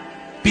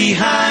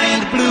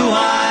behind blue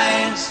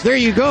eyes. There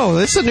you go.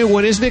 That's a new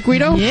one, isn't it,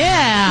 Guido?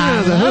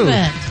 Yeah, The love Who.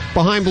 it.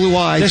 Behind Blue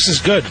Eyes. This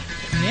is good.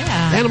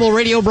 Yeah. Animal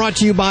Radio brought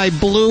to you by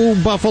Blue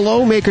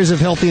Buffalo, makers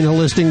of healthy and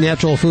holistic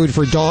natural food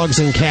for dogs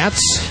and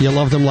cats. You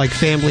love them like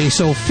family,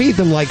 so feed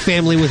them like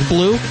family with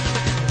Blue.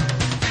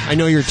 I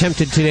know you're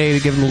tempted today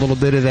to give them a little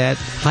bit of that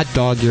hot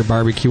dog you're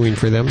barbecuing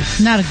for them.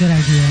 Not a good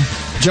idea.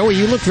 Joey,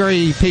 you look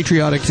very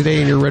patriotic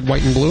today in your red,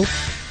 white, and blue.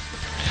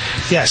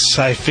 Yes,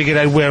 I figured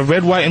I'd wear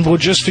red, white, and blue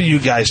just for you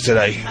guys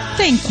today.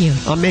 Thank you.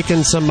 I'm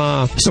making some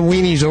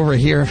weenies over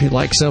here if you'd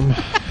like some.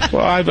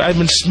 Well, I've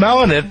been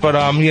smelling it, but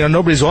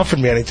nobody's offered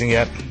me anything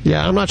yet.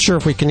 Yeah, I'm not sure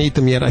if we can eat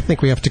them yet. I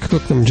think we have to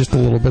cook them just a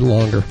little bit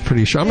longer.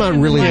 Pretty sure. I'm not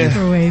really.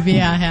 Microwave,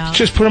 yeah, Hal.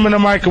 Just put them in the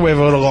microwave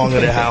a little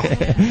longer, there, Hal.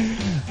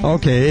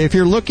 Okay, if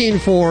you're looking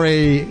for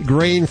a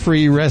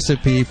grain-free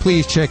recipe,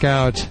 please check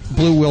out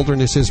Blue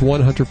Wilderness's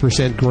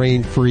 100%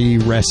 grain-free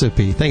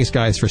recipe. Thanks,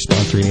 guys, for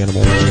sponsoring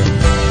Animal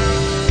Radio.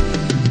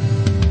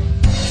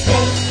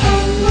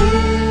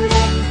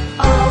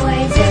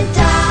 Always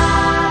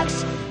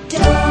adopt,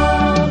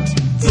 don't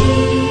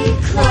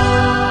declaw.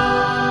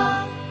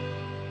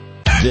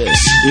 This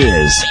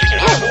is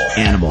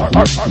Animal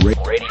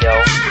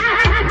Radio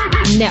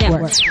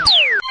Network.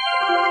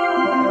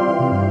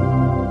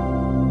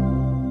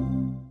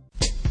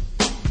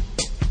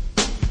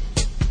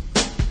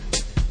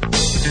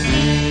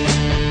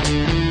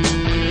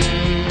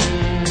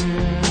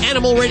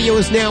 Animal Radio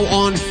is now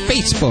on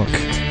Facebook.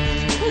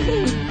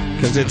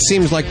 Because it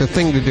seems like the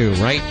thing to do,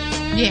 right?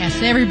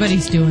 Yes,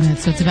 everybody's doing it,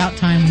 so it's about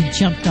time we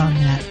jumped on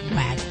that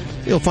wagon.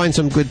 You'll find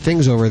some good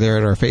things over there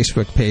at our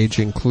Facebook page,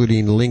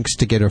 including links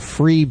to get a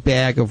free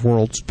bag of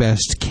World's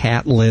Best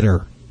cat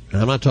litter.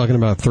 I'm not talking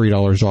about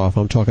 $3 off.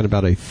 I'm talking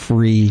about a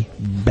free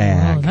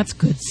bag. Oh, that's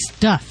good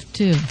stuff,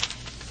 too.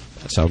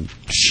 That's how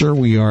sure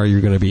we are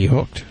you're going to be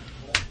hooked.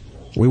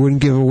 We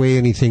wouldn't give away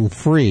anything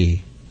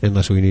free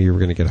unless we knew you were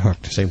going to get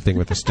hooked. Same thing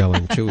with the Stella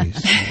and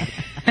Chewies.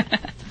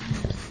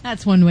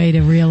 That's one way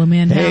to reel them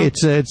in. Hey,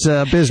 it's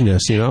a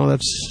business,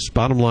 That's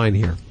bottom line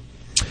here.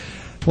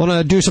 Want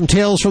to do some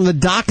tales from the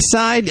doc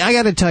side? I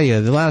got to tell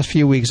you, the last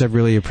few weeks I've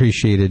really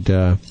appreciated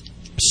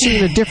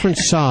seeing a different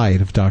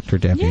side of Dr.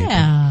 Debbie.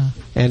 Yeah.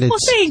 And Well,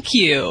 thank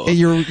you.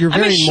 You're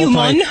very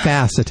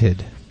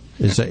multifaceted.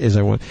 Is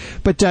I want,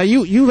 but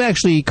you've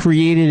actually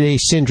created a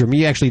syndrome.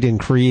 You actually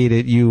didn't create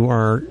it. You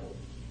are.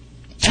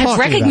 I've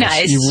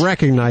recognized. You've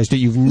recognized it.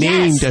 You've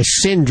named a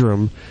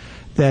syndrome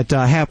that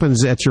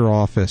happens at your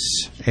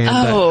office, and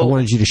I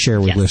wanted you to share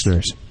with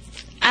listeners.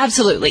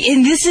 Absolutely.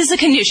 And this is a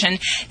condition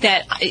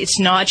that it's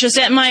not just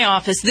at my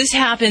office. This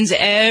happens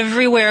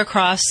everywhere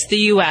across the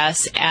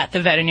U.S. at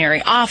the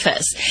veterinary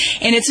office.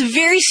 And it's a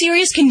very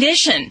serious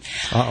condition.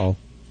 Uh-oh.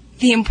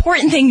 The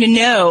important thing to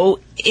know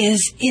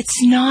is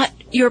it's not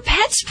your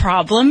pet's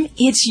problem,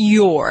 it's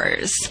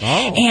yours.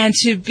 Oh. And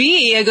to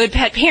be a good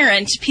pet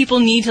parent, people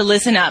need to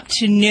listen up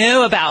to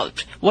know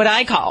about what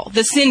I call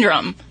the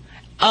syndrome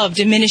of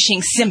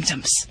diminishing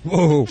symptoms.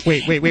 Whoa,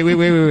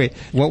 wait.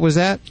 What was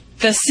that?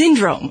 The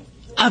syndrome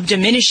of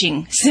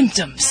diminishing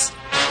symptoms.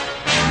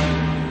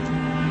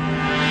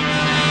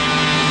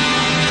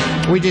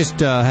 We just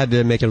had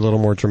to make it a little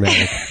more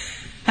dramatic.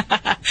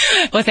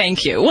 Well,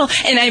 thank you. Well,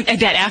 and I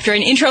bet after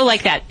an intro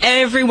like that,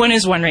 everyone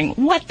is wondering,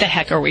 what the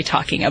heck are we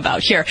talking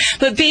about here?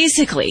 But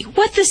basically,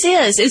 what this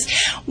is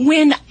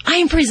when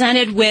I'm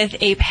presented with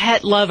a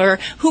pet lover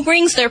who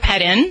brings their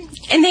pet in,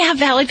 and they have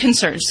valid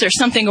concerns. There's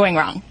something going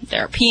wrong.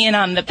 They're peeing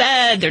on the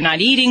bed, they're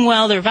not eating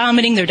well, they're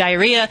vomiting, they're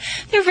diarrhea.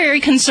 They're very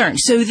concerned.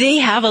 So they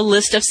have a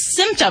list of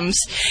symptoms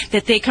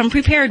that they come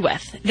prepared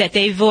with, that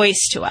they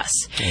voice to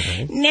us.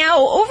 Okay.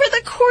 Now, over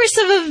the course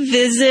of a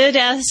visit,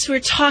 as we're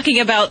talking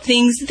about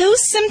things, those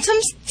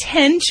symptoms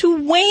tend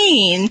to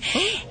wane.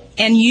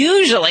 And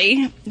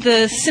usually,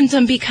 the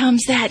symptom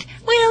becomes that,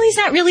 well, he's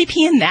not really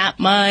peeing that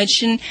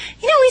much, and,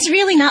 he's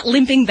really not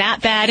limping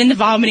that bad, and the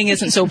vomiting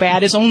isn't so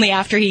bad. It's only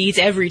after he eats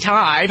every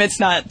time. It's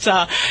not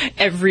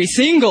every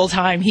single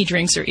time he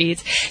drinks or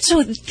eats.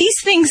 So these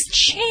things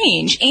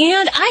change,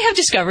 and I have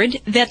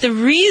discovered that the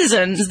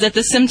reasons that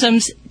the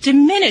symptoms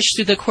diminish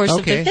through the course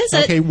of the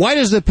visit... Okay, why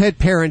does the pet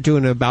parent do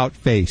an about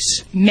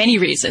face? Many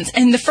reasons.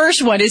 And the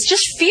first one is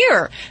just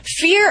fear.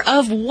 Fear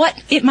of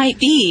what it might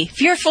be.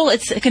 Fearful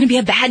it's going to be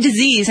a bad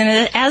disease.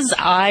 And as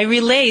I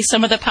relay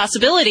some of the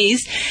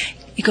possibilities,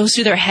 it goes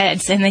through their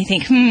heads and they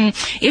think,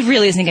 it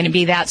really isn't going to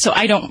be that, so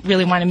I don't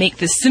really want to make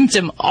this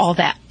symptom all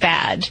that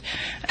bad.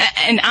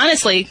 And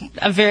honestly,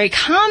 a very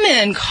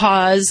common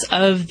cause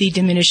of the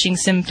diminishing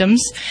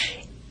symptoms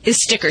is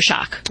sticker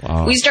shock.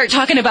 Oh. We start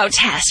talking about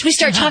tests. We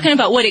start talking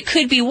about what it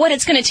could be, what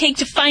it's going to take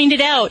to find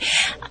it out.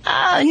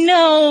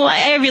 No,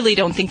 I really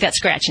don't think that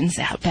scratching's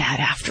that bad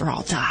after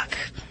all, Doc.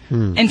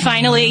 And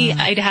finally,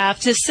 I'd have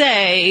to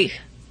say,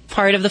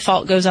 part of the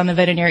fault goes on the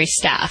veterinary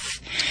staff.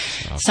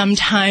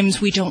 Sometimes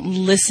we don't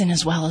listen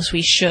as well as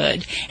we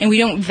should, and we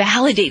don't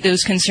validate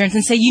those concerns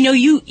and say,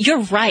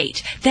 you're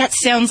right. That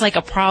sounds like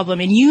a problem,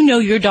 and you know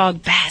your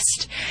dog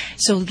best.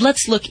 So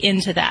let's look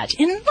into that.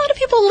 And a lot of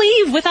people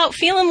leave without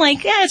feeling like,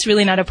 it's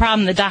really not a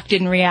problem. The doc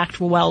didn't react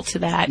well to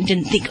that and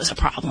didn't think it was a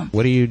problem.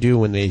 What do you do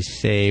when they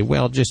say,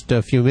 well, just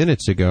a few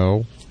minutes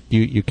ago,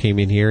 you came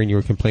in here and you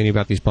were complaining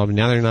about these problems.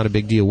 Now they're not a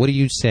big deal. What do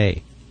you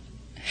say?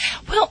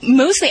 Well,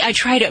 mostly I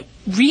try to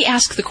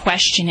re-ask the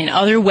question in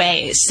other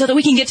ways so that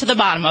we can get to the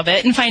bottom of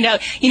it and find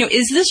out,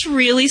 is this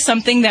really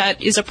something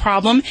that is a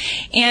problem?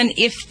 And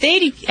if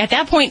they, at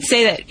that point,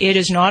 say that it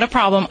is not a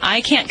problem, I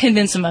can't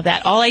convince them of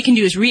that. All I can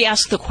do is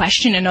re-ask the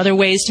question in other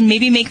ways to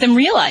maybe make them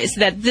realize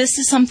that this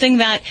is something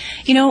that,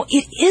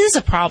 it is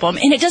a problem.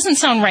 And it doesn't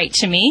sound right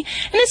to me.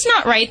 And it's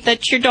not right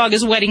that your dog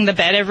is wetting the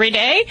bed every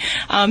day.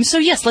 So,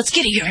 yes, let's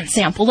get a urine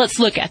sample. Let's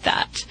look at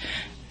that.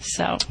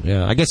 So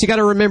yeah, I guess you got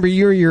to remember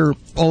you're your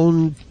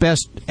own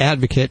best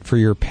advocate for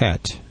your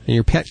pet, and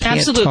your pet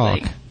can't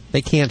talk.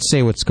 They can't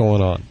say what's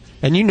going on,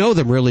 and you know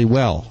them really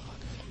well.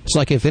 It's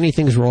like if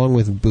anything's wrong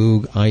with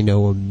Boog, I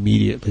know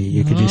immediately.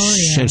 You can just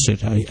sense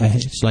it.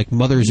 It's like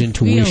mother's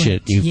intuition.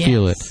 You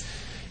feel it,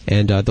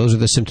 and those are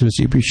the symptoms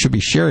you should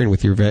be sharing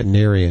with your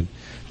veterinarian.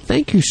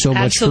 Thank you so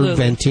much for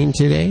venting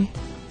today.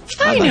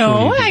 I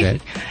know.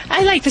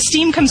 I like the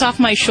steam comes off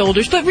my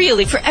shoulders, but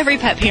really, for every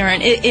pet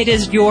parent, it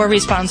is your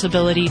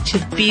responsibility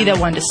to be the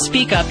one to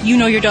speak up. You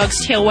know your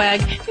dog's tail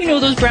wag, you know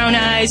those brown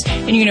eyes,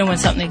 and you know when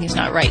something is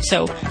not right.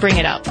 So bring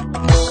it up.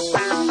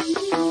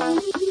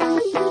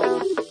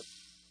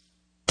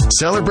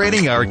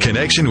 Celebrating our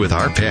connection with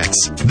our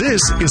pets.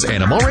 This is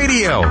Animal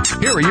Radio.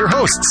 Here are your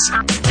hosts,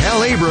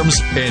 Hal Abrams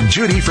and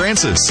Judy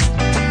Francis.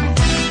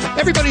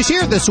 Everybody's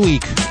here this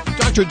week.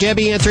 Dr.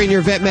 Debbie answering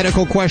your vet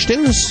medical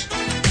questions.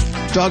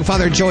 Dog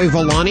father Joey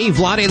Villani,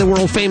 Vlade, the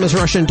world-famous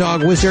Russian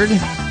dog wizard.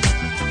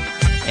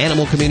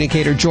 Animal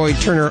communicator Joy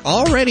Turner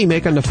already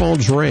making the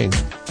phones ring.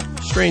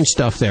 Strange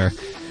stuff there.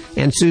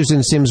 And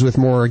Susan Sims with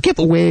more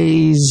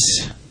giveaways.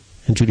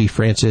 And Judy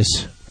Francis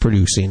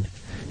producing.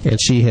 And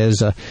she's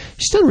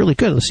done really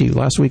good. Let's see,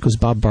 last week was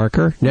Bob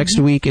Barker. Next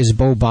week is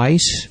Bo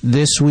Bice.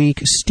 This week,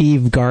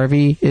 Steve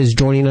Garvey is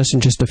joining us in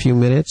just a few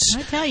minutes.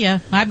 I tell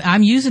you,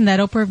 I'm using that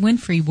Oprah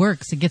Winfrey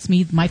works. It gets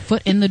me my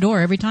foot in the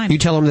door every time. You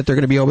tell them that they're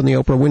going to be on the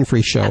Oprah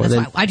Winfrey show. Yeah, and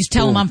then, I just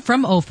tell them I'm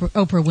from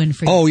Oprah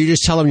Winfrey. Oh, you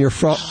just tell them you're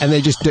from, and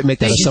they just make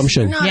that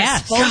assumption. Yeah.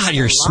 God,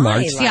 you're smart.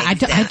 Like yeah,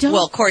 I don't.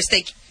 Well, of course,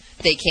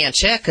 they can't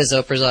check because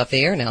Oprah's off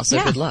the air now,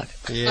 so good luck.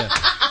 Yeah.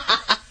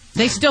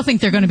 They still think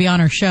they're going to be on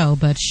her show,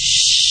 but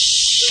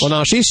Well,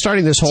 now she's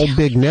starting this whole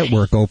big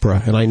network,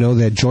 Oprah, and I know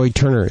that Joy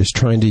Turner is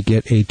trying to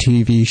get a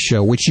TV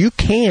show, which you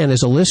can,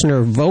 as a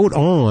listener, vote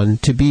on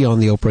to be on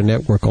the Oprah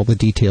network. All the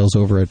details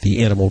over at the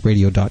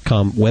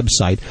animalradio.com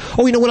website.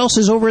 Oh, you know what else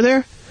is over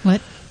there? What?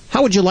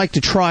 How would you like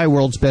to try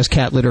World's Best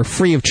Cat Litter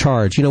free of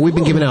charge? We've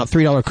been giving out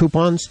 $3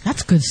 coupons.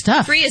 That's good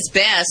stuff. Free is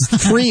best.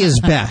 Free is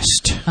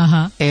best.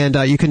 Uh-huh. And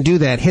you can do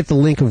that. Hit the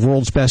link of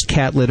World's Best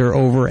Cat Litter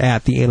over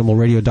at the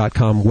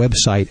animalradio.com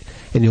website,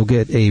 and you'll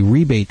get a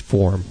rebate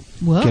form.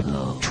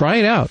 Whoa. Try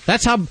it out.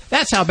 That's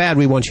how bad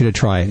we want you to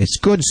try it. It's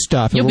good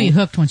stuff. You'll be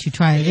hooked once you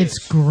try it. It's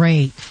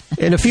great.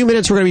 In a few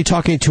minutes, we're going to be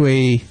talking to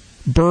a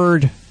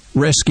bird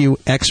rescue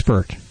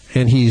expert,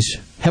 and he's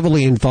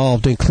heavily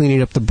involved in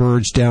cleaning up the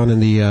birds down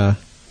in the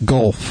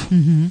Gulf.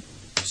 Mm-hmm.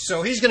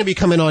 So he's going to be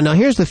coming on. Now,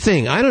 here's the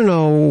thing. I don't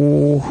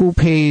know who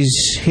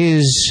pays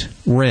his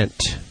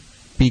rent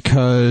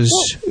because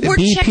we're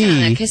checking on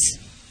it, 'cause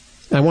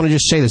I want to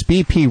just say this.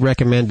 BP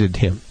recommended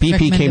him.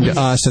 BP came to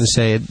us and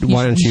said,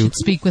 why don't you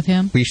speak with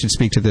him? We should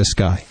speak to this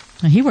guy.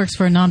 He works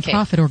for a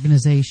nonprofit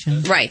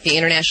organization. Right, the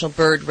International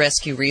Bird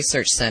Rescue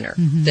Research Center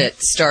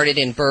that started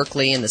in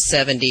Berkeley in the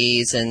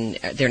 70s, and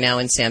they're now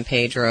in San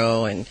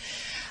Pedro. And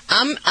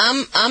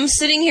I'm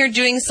sitting here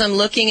doing some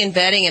looking and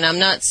vetting, and I'm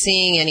not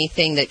seeing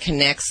anything that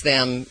connects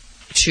them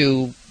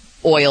to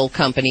oil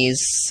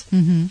companies.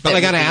 Mm-hmm. But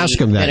I got to ask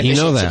him that. You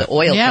know that. The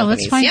oil companies.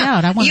 Let's find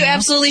out. I want you to know.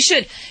 absolutely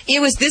should.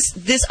 It was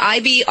this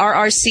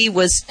IBRRC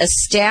was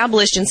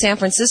established in San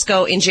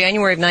Francisco in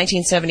January of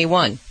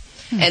 1971.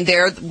 And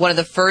they're one of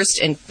the first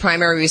and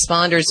primary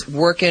responders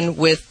working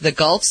with the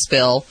Gulf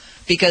spill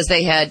because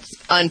they had,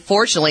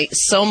 unfortunately,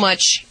 so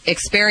much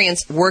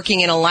experience working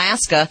in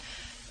Alaska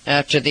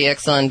after the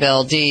Exxon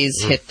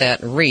Valdez hit that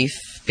reef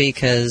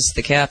because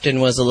the captain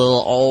was a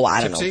little,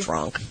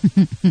 drunk.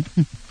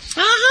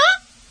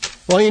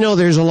 Well,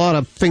 there's a lot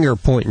of finger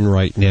pointing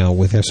right now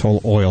with this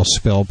whole oil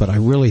spill, but I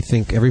really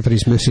think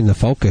everybody's missing the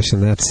focus,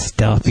 and that's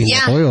stopping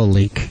the oil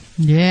leak.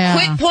 Yeah.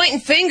 Quit pointing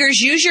fingers.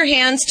 Use your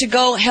hands to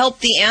go help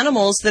the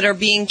animals that are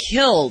being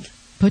killed.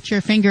 Put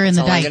your finger in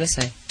the That's all dike. I'm going to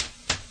say.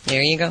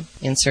 There you go.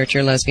 Insert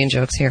your lesbian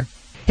jokes here.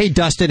 Hey,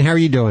 Dustin, how are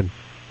you doing?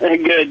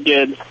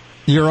 Good.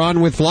 You're on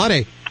with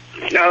Vlade.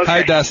 Okay.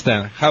 Hi,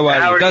 Dustin. How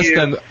are you?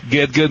 Dustin,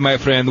 good, my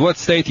friend. What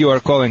state you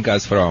are calling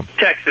us from?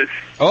 Texas.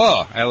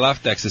 Oh, I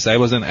love Texas. I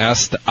was in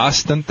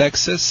Austin,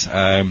 Texas.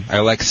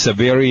 I like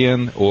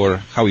Siberian, or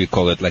how you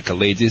call it, like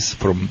ladies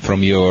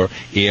from your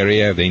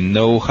area. They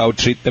know how to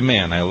treat the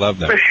man. I love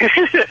them.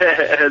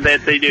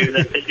 That they do.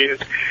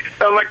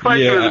 So my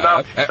question was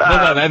about...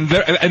 hold on.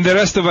 And the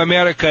rest of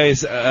America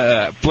is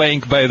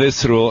playing by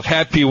this rule.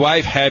 Happy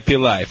wife, happy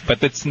life.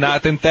 But it's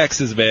not in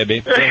Texas,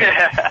 baby.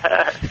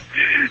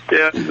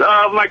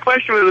 Yeah. My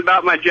question was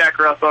about my Jack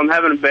Russell. I'm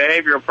having a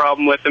behavioral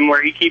problem with him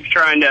where he keeps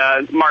trying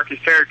to mark his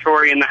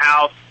territory in the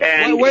house.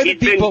 And why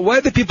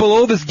are the people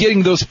always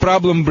getting those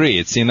problem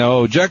breeds? You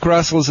know, Jack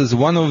Russell's is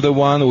one of the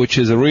one which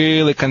is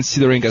really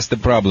considering as the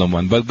problem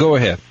one. But go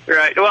ahead.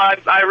 Right. Well,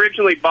 I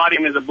originally bought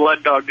him as a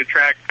blood dog to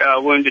track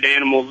wounded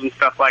animals and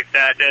stuff like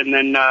that, and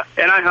then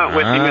and I hunt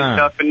with him and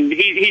stuff. And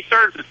he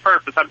serves his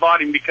purpose. I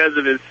bought him because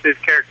of his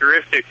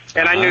characteristics,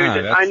 and I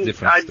knew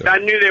that I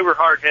knew they were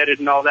hard-headed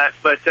and all that.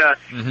 But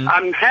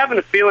I'm having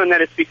a feeling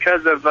that it's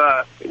because of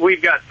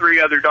we've got 3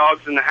 other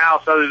dogs in the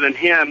house other than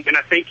him, and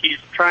I think he's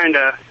trying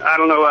to. I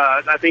don't know.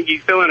 I think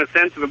he's feeling a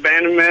sense of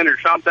abandonment or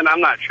something.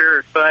 I'm not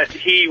sure, but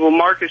he will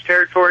mark his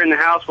territory in the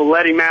house. We'll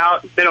let him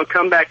out. Then he'll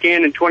come back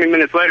in, and 20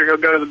 minutes later he'll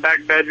go to the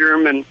back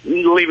bedroom and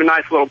leave a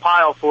nice little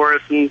pile for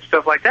us and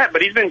stuff like that.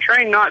 But he's been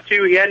trained not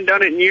to. He hadn't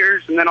done it in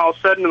years, and then all of a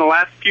sudden in the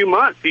last few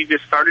months he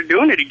just started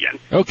doing it again.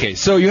 Okay,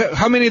 so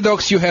how many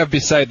dogs you have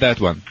beside that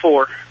one?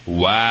 4.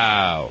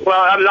 Wow.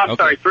 Well, I'm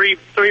sorry, 3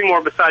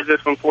 more besides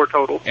this one, 4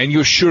 total. And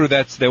you're sure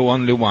that's the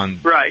only one?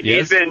 Right.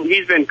 Yes?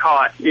 He's been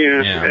caught. You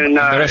know, yeah. And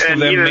the rest of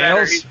them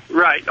males?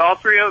 Right. All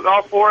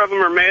 4 of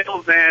them are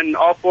males, and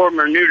all 4 of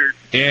them are neutered.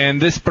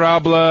 And this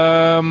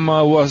problem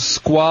was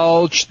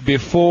squelched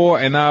before,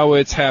 and now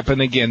it's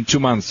happened again 2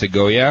 months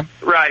ago, yeah?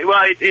 Right.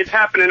 Well, it's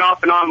happening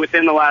off and on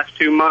within the last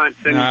 2 months.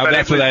 And,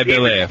 that's what I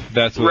believe.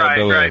 That's what I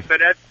believe. Right. But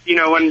that's, you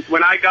know,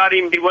 when I got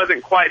him, he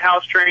wasn't quite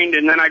house trained,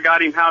 and then I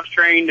got him house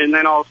trained, and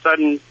then all of a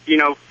sudden, you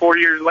know, 4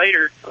 years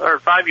later or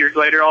 5 years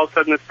later, all of a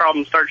sudden this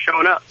problem starts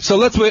showing up. So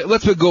let's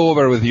go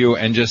over with you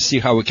and just see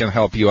how we can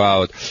help you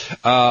out.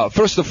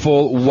 First of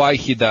all, why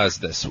he does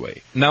this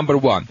way. Number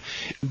 1,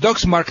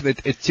 dogs mark a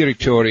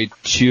territory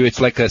to. It's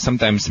like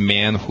sometimes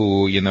men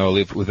who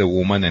live with a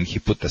woman and he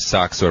put the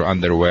socks or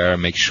underwear,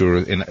 make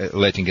sure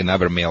letting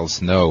another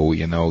males know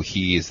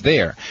he is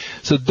there.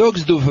 So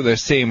dogs do for the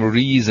same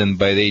reason,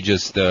 by they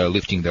just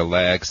lifting their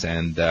legs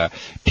and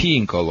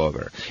peeing all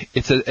over.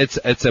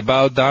 It's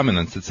about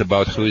dominance. It's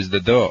about who is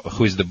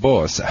the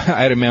boss.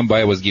 I remember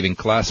I was giving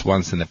class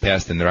once in the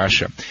past in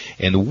Russia,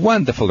 and a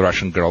wonderful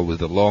Russian girl with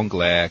the long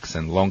legs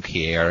and long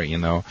hair.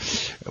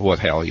 What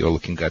hell, you're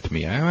looking at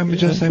me? I'm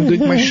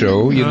doing my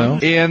show,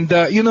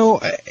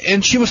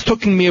 and she was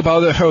talking to me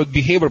about her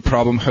behavior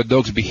problem, her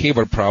dog's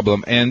behavior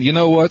problem. And you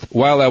know what?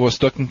 While I was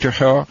talking to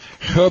her,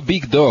 her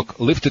big dog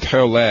lifted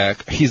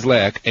his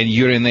leg, and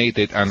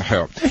urinated on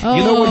her. Oh.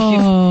 You know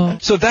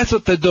what? So that's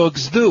what the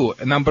dogs do.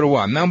 Number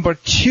 1. Number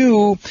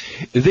 2,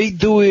 they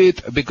do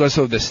it because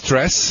of the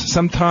stress.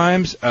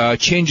 Sometimes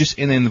changes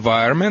in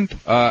environment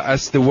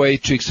as the way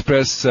to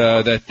express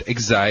that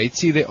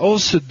anxiety. They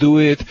also do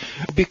it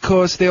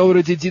because they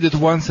already did it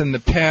once in the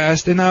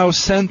past, and now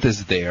scent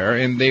is there,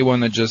 and they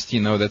want to just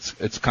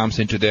it comes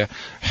into their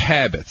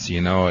habits.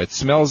 It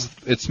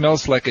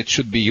smells like it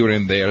should be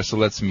urine there, so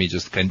let me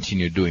just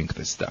continue doing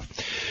this stuff.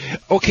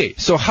 Okay,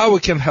 so how we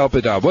can help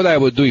it out? What I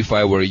would do if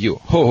I were you?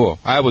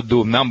 I would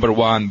do number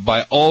 1,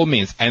 by all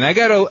means, and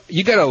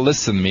you gotta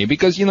listen to me,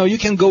 because you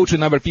can go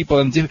to other people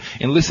and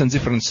listen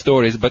different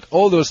stories, but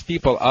all those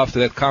people after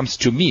that comes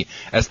to me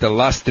as the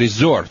last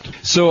resort.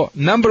 So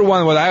number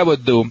 1, what I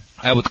would do,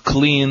 I would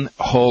clean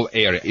whole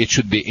area. It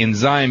should be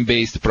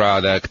enzyme-based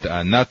product,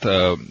 not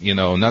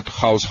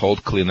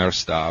household cleaner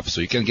stuff.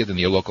 So you can get in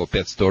your local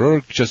pet store, or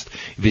just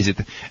visit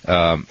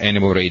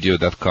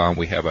animalradio.com.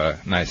 We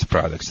have nice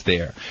products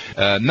there.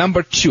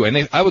 Number 2,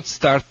 and I would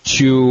start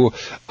to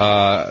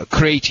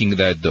creating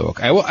that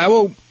dog. I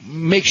will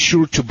make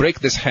sure to break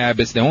these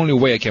habits. The only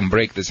way I can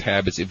break these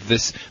habits if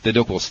the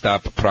dog will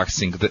stop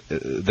practicing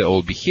the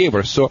old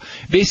behavior. So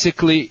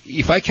basically,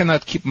 if I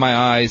cannot keep my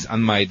eyes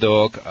on my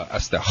dog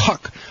as the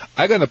hawk,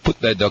 I'm gonna put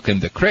that dog in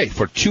the crate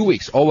for 2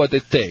 weeks, all what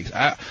it takes.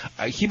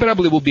 He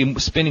probably will be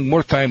spending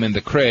more time in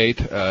the crate,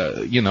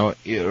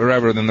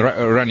 rather than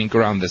running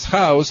around this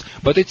house.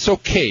 But it's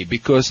okay,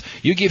 because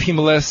you give him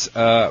less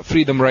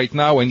freedom right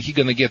now, and he's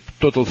gonna get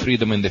total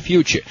freedom in the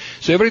future.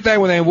 So every time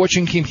when I'm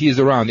watching him, he is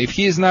around. If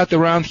he is not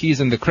around,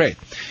 he's in the crate.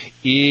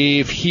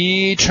 If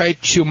he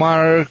tried to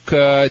mark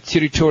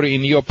territory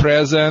in your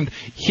present,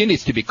 he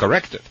needs to be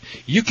corrected.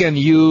 You can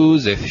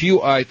use a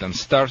few items,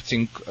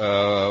 starting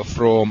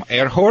from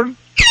air horn.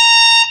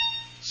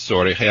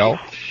 Sorry, hell.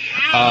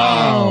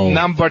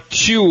 Number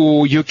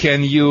 2, you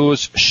can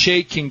use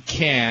shaking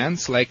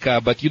cans,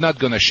 but you're not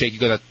gonna shake.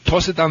 You're gonna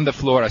toss it on the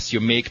floor as you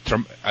make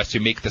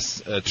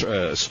this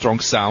strong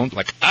sound,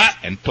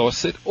 and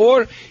toss it.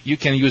 Or you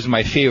can use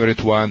my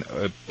favorite one,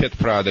 pet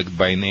product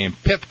by name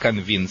Pet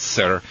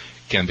Convincer.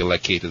 Can be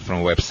located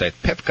from website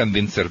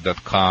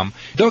petconvincer.com.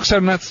 Dogs are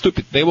not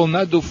stupid. They will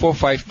not do 4 or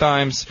 5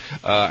 times,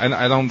 and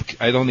I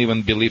don't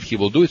even believe he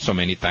will do it so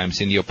many times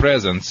in your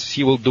presence.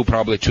 He will do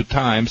probably 2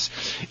 times,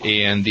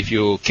 and if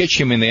you catch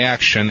him in the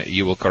action,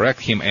 you will correct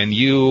him. And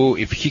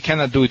if he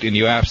cannot do it in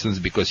your absence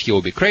because he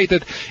will be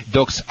crated,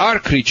 dogs are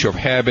creature of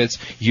habits.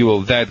 You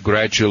will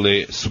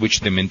gradually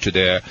switch them into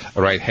the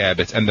right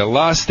habits. And the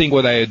last thing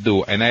what I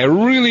do, and I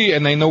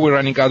know we're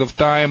running out of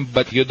time,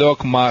 but your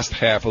dog must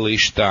have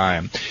leash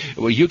time.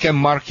 you can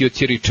mark your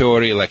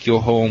territory, like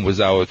your home,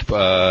 without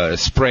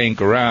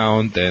spraying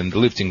around and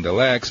lifting the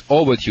legs.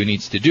 All what you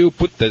need to do,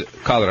 put the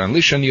collar and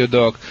leash on your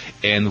dog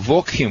and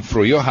walk him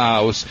through your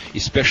house,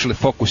 especially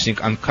focusing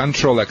on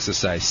control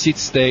exercise. Sit,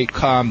 stay,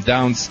 calm,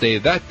 down, stay,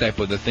 that type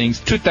of the things.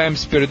 2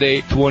 times per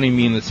day, 20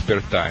 minutes per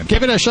time.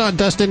 Give it a shot,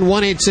 Dustin.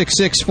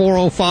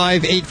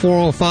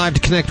 1-866-405-8405 to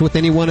connect with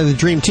anyone of the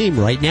Dream Team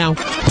right now.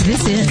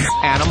 This is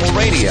Animal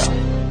Radio.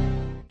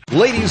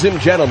 Ladies and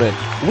gentlemen,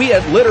 we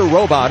at Litter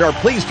Robot are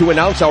pleased to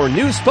announce our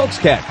new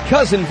spokescat,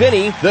 Cousin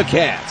Vinny the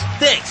Cat.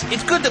 Thanks.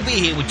 It's good to be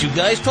here with you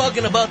guys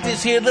talking about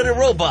this here little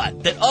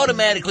robot that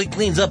automatically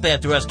cleans up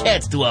after us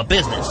cats do our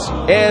business.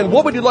 And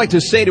what would you like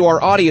to say to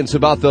our audience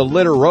about the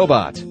Litter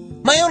Robot?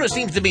 My owner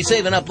seems to be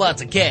saving up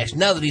lots of cash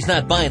now that he's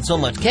not buying so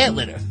much cat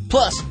litter.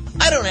 Plus,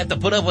 I don't have to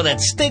put up with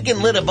that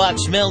stinking litter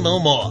box smell no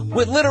more.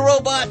 With Litter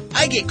Robot,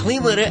 I get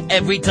clean litter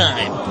every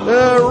time.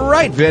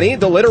 Right, Vinny.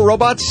 The Litter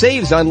Robot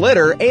saves on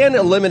litter and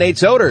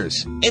eliminates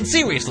odors. And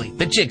seriously,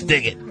 the chicks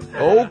dig it.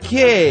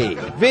 Okay.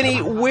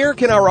 Vinny, where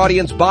can our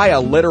audience buy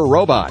a Litter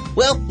Robot?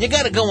 Well, you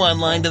gotta go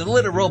online to the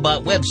Litter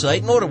Robot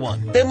website and order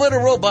one. Them Litter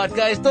Robot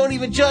guys don't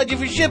even charge you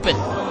for shipping.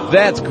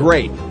 That's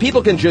great.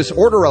 People can just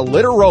order a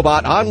Litter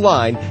Robot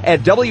online at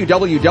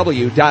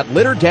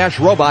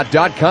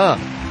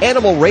www.litter-robot.com.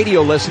 Animal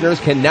Radio listeners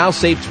can now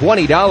save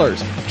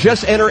 $20.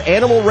 Just enter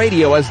Animal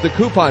Radio as the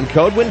coupon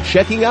code when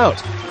checking out.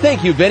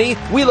 Thank you, Vinny.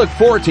 We look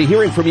forward to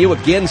hearing from you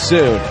again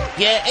soon.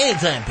 Yeah,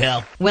 anytime,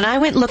 pal. When I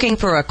went looking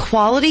for a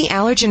quality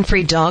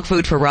allergen-free dog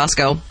food for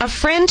Roscoe, a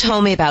friend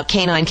told me about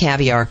Canine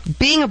Caviar.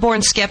 Being a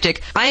born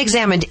skeptic, I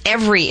examined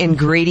every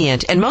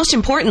ingredient and, most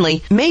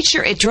importantly, made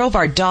sure it drove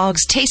our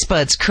dog's taste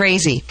buds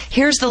crazy.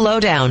 Here's the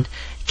lowdown.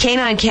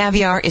 Canine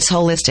Caviar is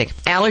holistic,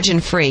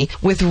 allergen-free,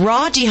 with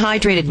raw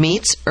dehydrated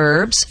meats,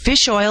 herbs,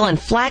 fish oil, and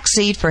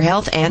flaxseed for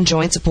health and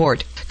joint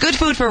support. Good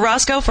food for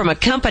Roscoe from a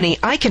company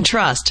I can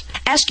trust.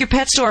 Ask your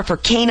pet store for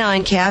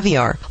Canine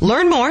Caviar.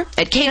 Learn more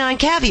at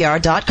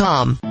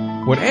caninecaviar.com.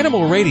 When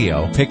Animal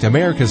Radio picked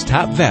America's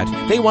top vet,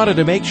 they wanted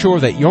to make sure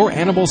that your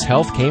animal's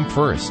health came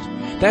first.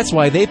 That's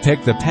why they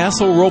picked the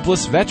Paso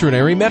Robles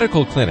Veterinary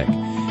Medical Clinic.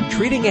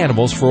 Treating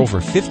animals for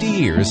over 50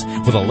 years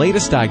with the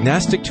latest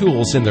diagnostic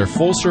tools in their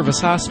full-service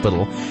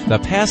hospital, the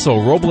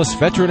Paso Robles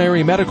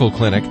Veterinary Medical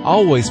Clinic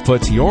always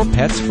puts your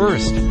pets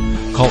first.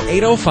 Call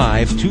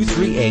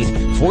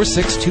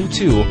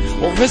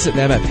 805-238-4622 or visit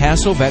them at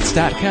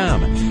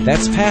PasoVets.com.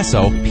 That's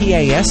Paso,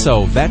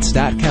 P-A-S-O,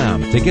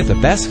 Vets.com to get the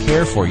best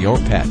care for your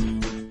pet.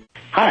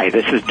 Hi,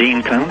 this is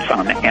Dean Koontz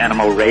on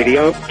Animal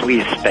Radio.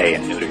 Please spay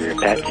and neuter your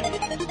pets.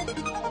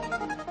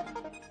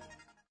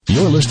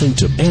 You're listening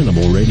to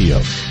Animal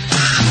Radio.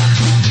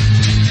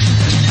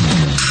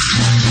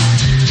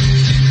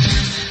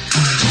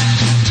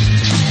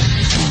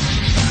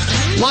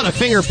 A lot of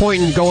finger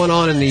pointing going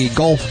on in the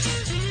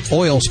Gulf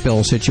oil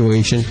spill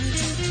situation.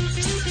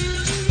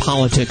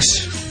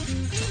 Politics,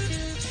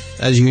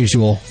 as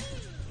usual.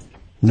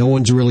 No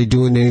one's really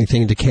doing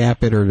anything to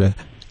cap it or to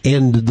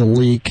end the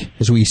leak,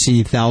 as we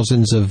see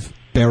thousands of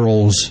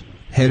barrels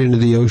head into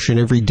the ocean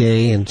every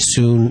day and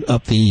soon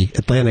up the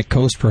Atlantic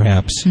coast,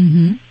 perhaps.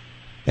 Mm-hmm.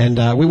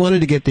 And we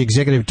wanted to get the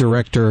executive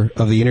director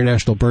of the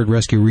International Bird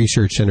Rescue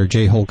Research Center,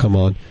 Jay Holcomb,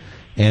 on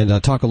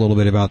and talk a little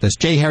bit about this.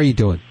 Jay, how are you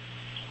doing?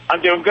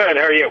 I'm doing good.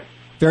 How are you?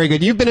 Very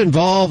good. You've been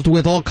involved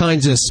with all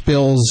kinds of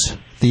spills,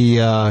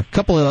 the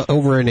couple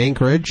over in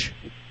Anchorage,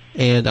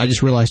 and I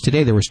just realized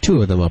today there was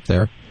 2 of them up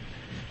there.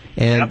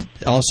 And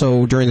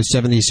also during the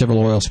 70s, several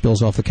oil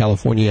spills off the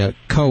California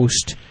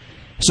coast.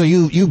 So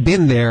you've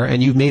been there,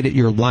 and you've made it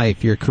your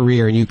life, your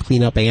career, and you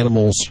clean up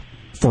animals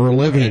for a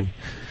living.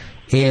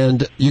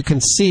 And you can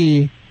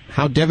see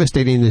how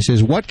devastating this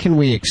is. What can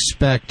we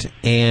expect?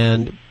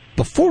 And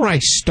before I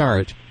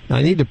start,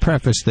 I need to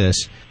preface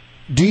this.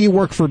 Do you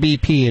work for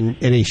BP in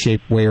any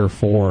shape, way, or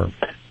form?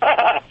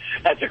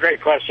 That's a great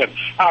question.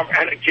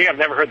 And gee, I've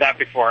never heard that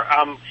before.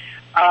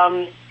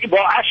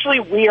 Well, actually,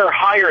 we are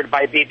hired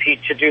by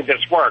BP to do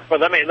this work.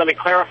 But let me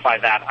clarify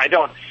that.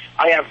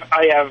 I have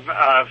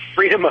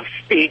freedom of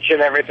speech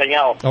and everything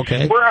else.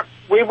 Okay.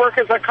 We work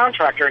as a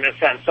contractor in a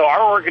sense. So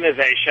our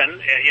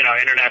organization,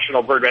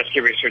 International Bird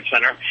Rescue Research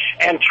Center,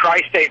 and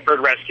Tri-State Bird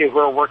Rescue, who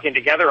are working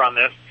together on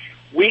this,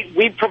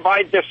 we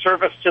provide this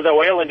service to the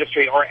oil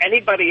industry or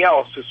anybody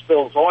else who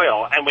spills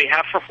oil, and we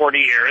have for 40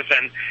 years.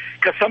 And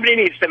because somebody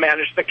needs to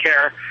manage the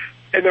care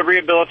and the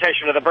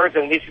rehabilitation of the birds,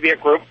 and it needs to be a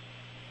group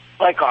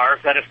like ours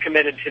that is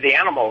committed to the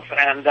animals.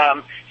 And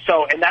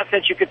so in that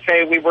sense, you could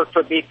say we work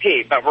for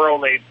BP, but we're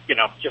only,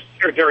 just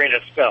during a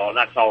spill, and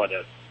that's all it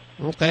is.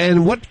 Okay,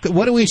 and what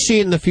do we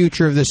see in the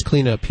future of this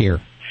cleanup here?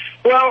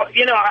 Well,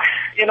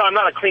 I'm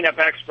not a cleanup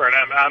expert.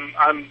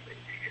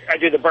 I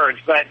do the birds,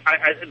 but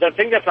the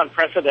thing that's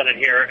unprecedented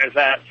here is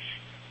that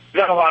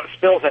we've got a lot of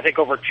spills. I think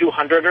over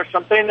 200 or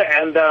something,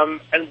 and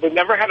we've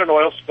never had an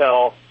oil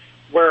spill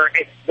where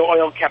the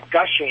oil kept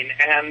gushing,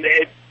 and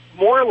it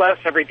more or less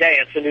every day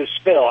it's a new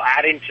spill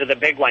adding to the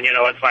big one.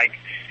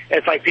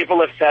 It's like people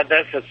have said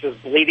this. It's this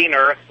bleeding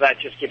earth that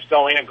just keeps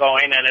going and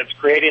going, and it's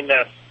creating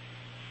this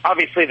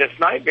obviously this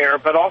nightmare,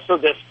 but also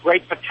this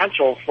great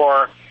potential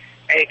for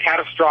a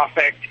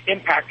catastrophic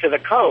impact to the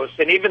coast.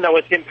 And even though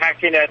it's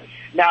impacting it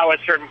now at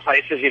certain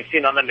places, you've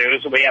seen on the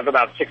news, we have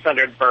about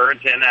 600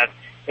 birds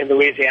in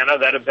Louisiana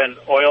that have been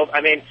oiled.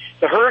 I mean,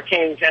 the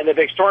hurricanes and the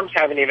big storms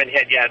haven't even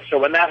hit yet. So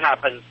when that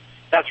happens,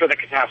 that's where the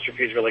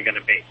catastrophe is really going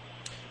to be.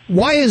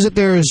 Why is it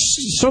there's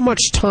so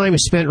much time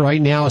spent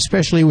right now,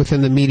 especially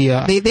within the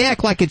media? They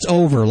act like it's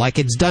over, like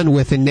it's done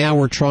with, and now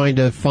we're trying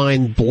to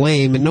find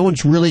blame, and no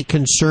one's really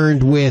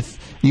concerned with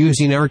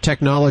using our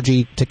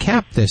technology to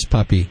cap this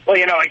puppy. Well,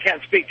 I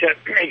can't speak to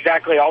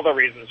exactly all the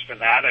reasons for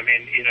that. I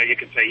mean, you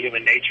could say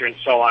human nature and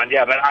so on.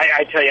 Yeah, but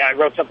I tell you, I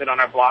wrote something on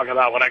our blog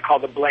about what I call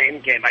the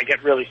blame game. I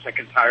get really sick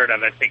and tired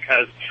of it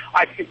because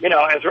as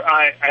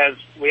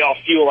we all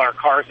fuel our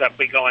cars up,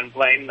 we go and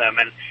blame them.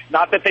 And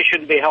not that they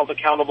shouldn't be held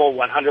accountable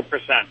 100%.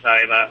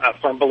 I'm a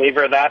firm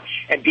believer of that.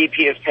 And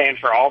BP is paying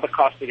for all the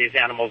cost of these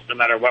animals no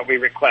matter what we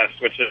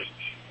request, which is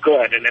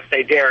good. And if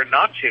they dare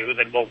not to,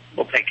 then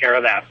we'll take care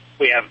of that.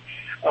 We have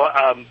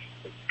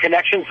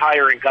connections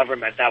higher in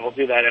government that will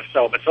do that if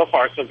so, but so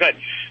far so good.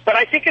 But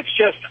I think it's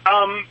just,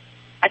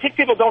 I think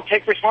people don't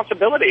take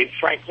responsibility,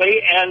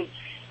 frankly, and,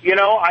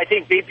 I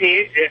think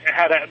BP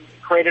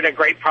created a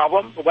great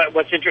problem.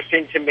 What's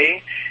interesting to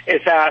me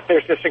is that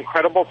there's this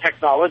incredible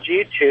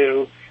technology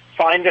to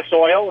find this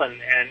oil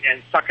and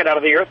suck it out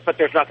of the earth, but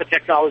there's not the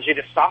technology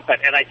to stop it,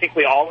 and I think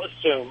we all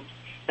assumed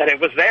that it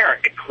was there.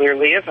 It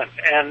clearly isn't,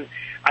 and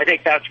I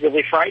think that's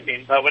really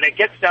frightening. But when it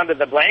gets down to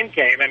the blame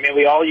game, I mean,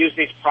 we all use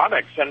these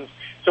products, and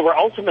so we're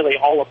ultimately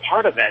all a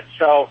part of it.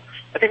 So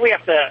I think we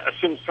have to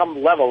assume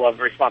some level of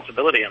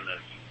responsibility in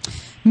this.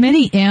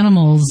 Many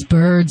animals,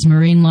 birds,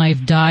 marine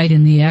life died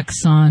in the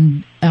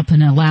Exxon up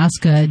in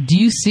Alaska. Do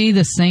you see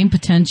the same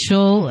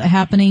potential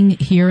happening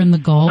here in the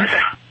Gulf?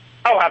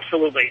 Oh,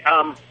 absolutely.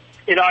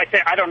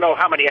 I don't know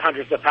how many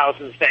hundreds of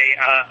thousands they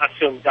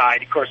assumed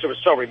died. Of course, it was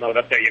so remote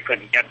up there you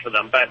couldn't get to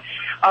them. But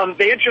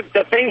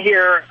the thing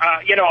here,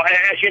 as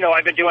you know,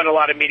 I've been doing a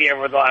lot of media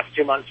over the last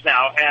 2 months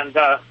now, and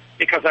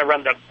because I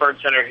run the bird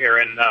center here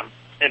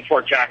in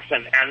Fort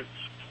Jackson,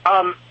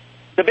 and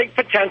the big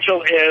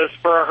potential is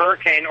for a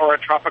hurricane or a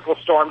tropical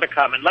storm to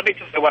come. And let me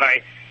tell you what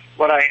I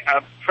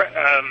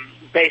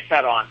base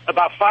that on.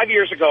 About 5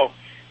 years ago,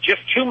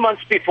 just 2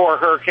 months before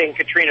Hurricane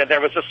Katrina, there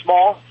was a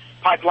small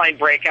pipeline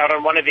breakout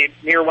on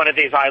near one of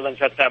these islands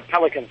that the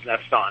pelicans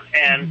nest on,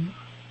 and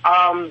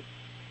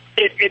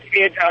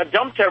it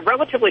dumped a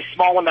relatively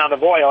small amount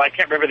of oil. I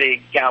can't remember the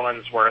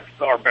gallons worth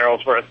or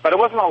barrels worth, but it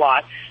wasn't a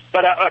lot.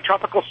 But a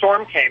tropical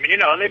storm came,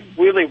 and and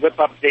they really whip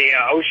up the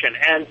ocean,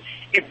 and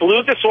it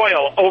blew this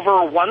oil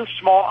over one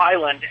small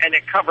island, and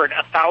it covered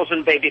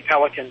 1,000 baby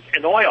pelicans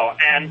in oil.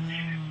 And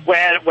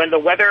when the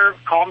weather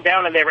calmed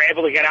down and they were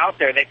able to get out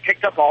there, they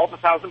picked up all the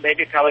 1,000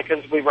 baby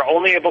pelicans. We were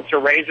only able to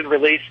raise and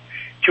release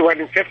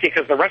 250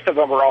 because the rest of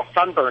them were all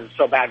sunburned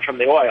so bad from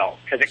the oil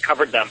because it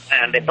covered them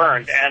and they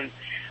burned. And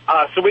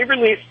so we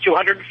released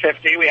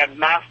 250. We had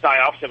mass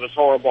die-offs. It was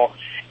horrible.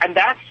 And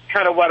that's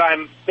kind of what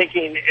I'm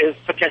thinking is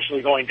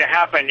potentially going to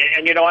happen.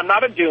 And I'm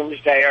not a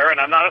doomsdayer and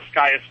I'm not a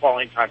sky is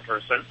falling type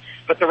person.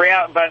 But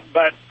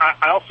but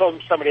I also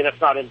am somebody that's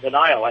not in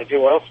denial. I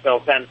do oil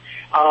spills, and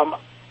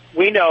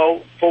we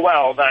know full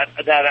well that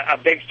a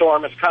big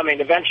storm is coming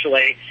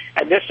eventually,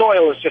 and this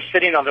oil is just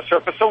sitting on the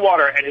surface of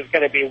water and is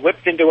going to be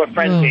whipped into a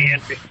frenzy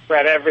and be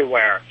spread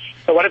everywhere.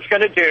 So what it's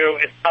going to do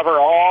is cover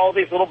all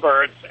these little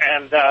birds,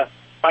 and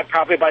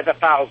probably by the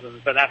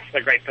thousands, and that's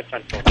the great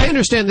potential. I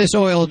understand this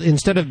oil,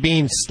 instead of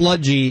being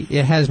sludgy,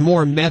 it has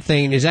more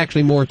methane, is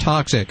actually more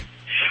toxic.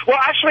 Well,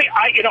 actually,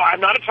 I'm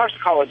not a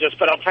toxicologist,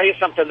 but I'll tell you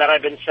something that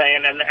I've been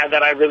saying and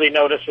that I really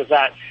noticed is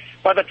that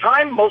by the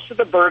time most of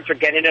the birds are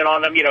getting it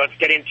on them, it's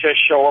getting to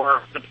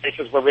shore, the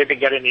places where we've been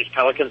getting these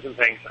pelicans and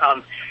things,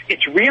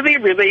 it's really,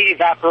 really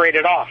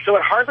evaporated off. So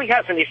it hardly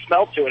has any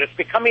smell to it. It's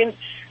becoming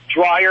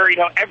drier.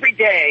 Every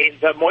day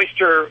the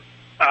moisture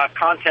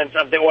content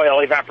of the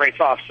oil evaporates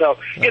off. So,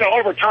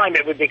 over time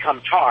it would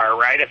become tar,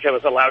 right, if it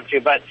was allowed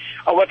to. But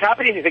what's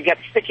happening is it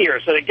gets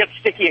stickier. So it gets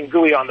sticky and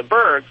gooey on the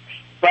birds,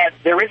 but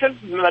there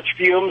isn't much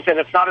fumes and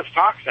it's not as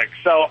toxic.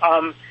 So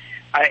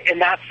in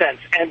that sense,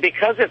 and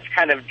because it's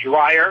kind of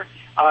drier,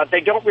 they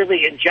don't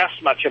really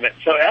ingest much of it.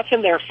 So that's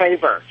in their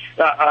favor.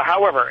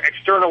 However,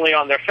 externally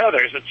on their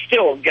feathers, it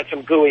still gets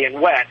them gooey and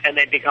wet, and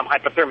they become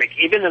hypothermic.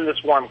 Even in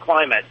this warm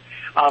climate,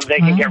 they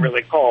can get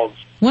really cold.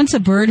 Once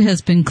a bird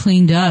has been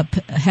cleaned up,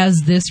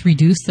 has this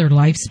reduced their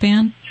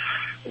lifespan?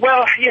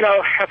 Well,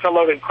 that's a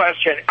loaded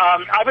question.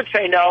 I would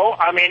say no.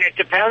 I mean, it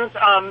depends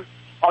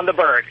on the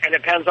bird, and it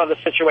depends on the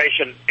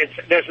situation.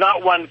 There's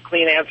not one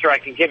clean answer I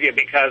can give you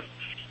because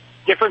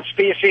different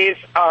species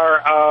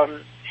are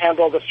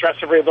handle the stress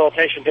of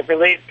rehabilitation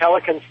differently.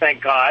 Pelicans,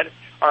 thank God,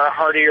 are a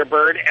hardier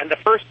bird, and the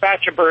first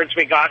batch of birds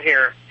we got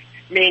here,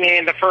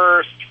 meaning the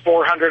first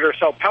 400 or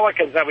so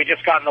pelicans that we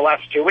just got in the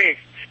last 2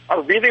 weeks,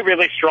 are really,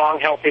 really strong,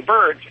 healthy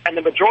birds, and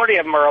the majority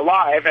of them are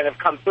alive and have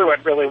come through it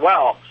really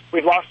well.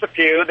 We've lost a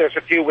few. There's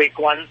a few weak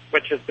ones,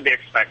 which is to be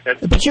expected.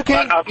 But you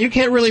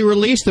can't really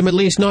release them, at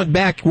least not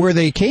back where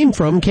they came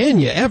from, can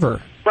you,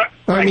 ever? Right.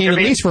 I mean, at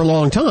least for a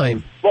long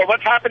time. Well,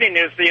 what's happening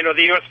is, the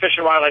U.S. Fish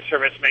and Wildlife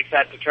Service makes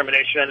that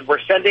determination.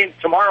 And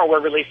tomorrow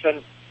we're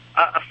releasing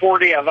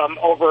 40 of them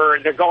over.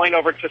 They're going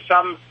over to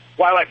some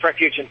wildlife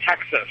refuge in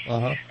Texas.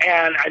 Uh-huh.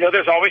 And I know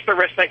there's always the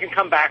risk they can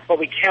come back, but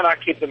we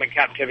cannot keep them in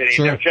captivity.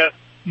 Sure. They're just,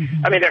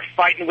 they're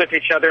fighting with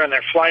each other and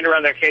they're flying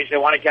around their cage. They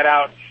want to get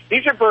out.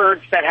 These are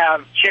birds that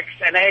have chicks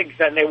and eggs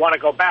and they want to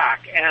go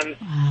back. And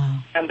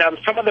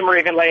some of them are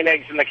even laying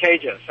eggs in the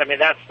cages. I mean,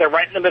 they're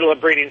right in the middle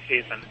of breeding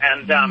season.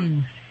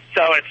 And,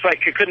 so it's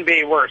like it couldn't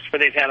be worse for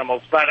these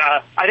animals. But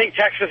I think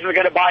Texas is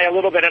going to buy a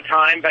little bit of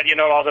time, but, it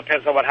all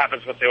depends on what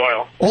happens with the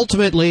oil.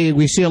 Ultimately,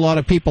 we see a lot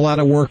of people out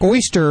of work.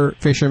 Oyster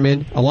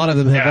fishermen, a lot of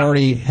them have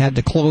already had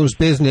to close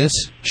business,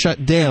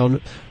 shut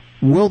down.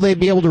 Will they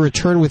be able to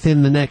return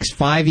within the next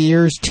 5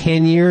 years,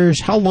 10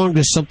 years? How long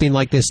does something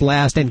like this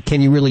last? And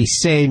can you really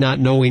say, not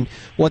knowing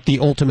what the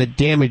ultimate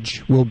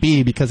damage will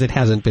be because it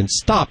hasn't been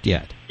stopped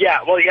yet? Yeah,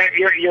 well,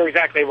 you're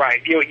exactly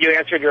right. You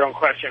answered your own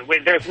question.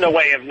 There's no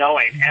way of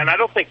knowing, and I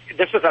don't think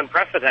this is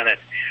unprecedented.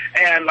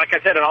 And like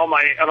I said, in all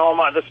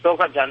the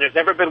spills I've done, there's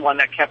never been one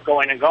that kept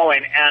going and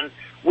going. And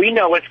we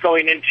know it's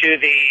going into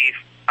the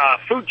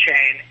food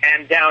chain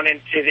and down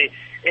into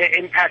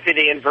impacting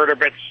the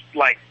invertebrates,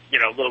 like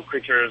little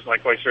creatures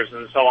like oysters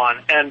and so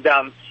on. And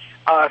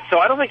so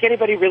I don't think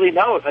anybody really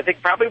knows. I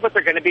think probably what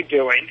they're going to be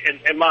doing,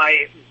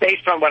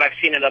 based on what I've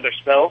seen in other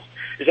spills,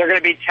 is they're going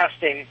to be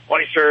testing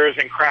oysters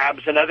and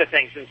crabs and other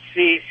things and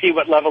see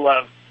what level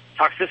of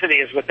toxicity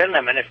is within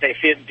them. And if they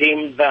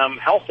deem them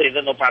healthy,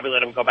 then they'll probably let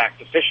them go back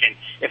to fishing.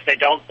 If they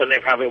don't, then they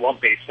probably won't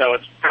be. So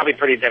it's probably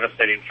pretty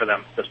devastating for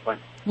them at this point.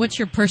 What's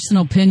your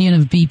personal opinion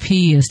of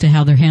BP as to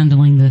how they're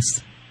handling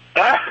this?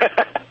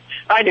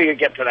 I knew you'd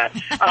get to that.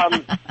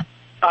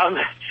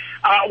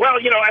 Well,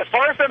 as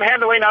far as them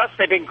handling us,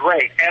 they've been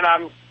great. And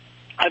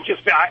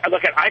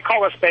I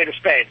call a spade a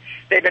spade.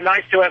 They've been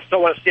nice to us,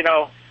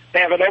 they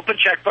have an open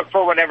checkbook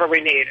for whatever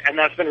we need, and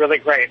that's been really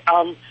great.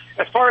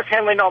 As far as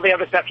handling all the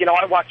other stuff,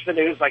 I watch the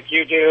news like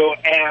you do,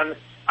 and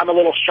I'm a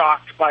little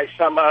shocked by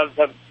some of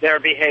their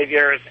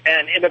behaviors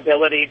and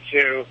inability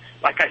to,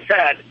 like I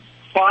said,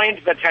 find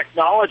the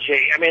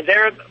technology. I mean,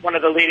 they're one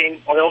of the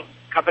leading oil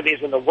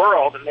companies in the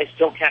world, and they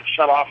still can't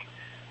shut off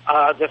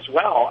this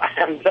well.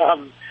 And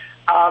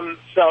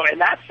so in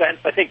that sense,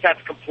 I think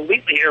that's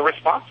completely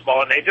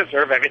irresponsible, and they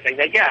deserve everything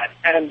they get.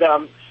 And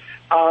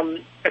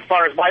as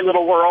far as my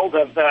little world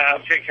of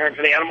caring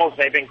for the animals,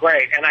 they've been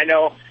great. And I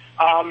know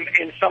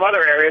in some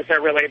other areas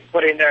they're really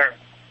putting their,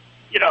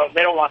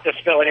 they don't want this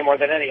spill any more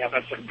than any of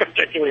us.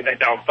 Particularly they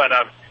don't. But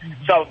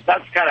so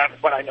that's kind of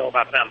what I know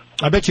about them.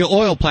 I bet you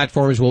oil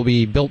platforms will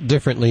be built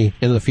differently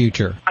in the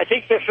future. I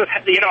think this is,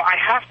 I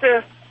have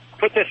to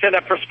put this in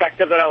a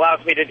perspective that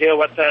allows me to deal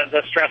with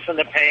the stress and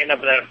the pain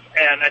of this.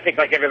 And I think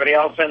like everybody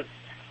else, and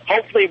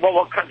hopefully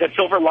the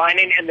silver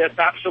lining in this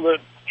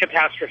absolute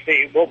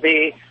catastrophe will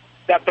be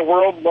that the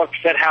world looks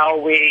at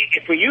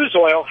if we use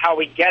oil, how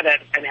we get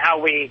it and how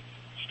we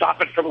stop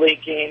it from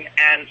leaking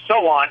and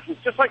so on.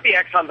 Just like the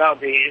Exxon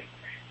Valdez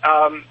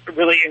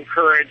really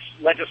encouraged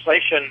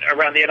legislation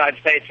around the United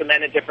States and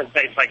then in different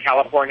states like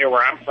California,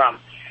 where I'm from.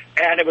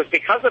 And it was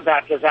because of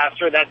that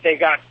disaster that they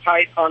got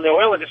tight on the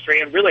oil industry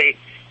and really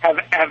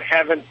have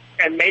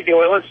made the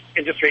oil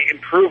industry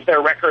improve their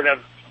record of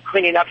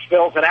cleaning up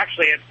spills, and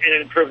actually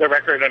it improved their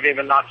record of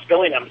even not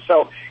spilling them.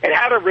 So it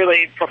had a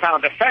really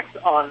profound effect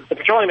on the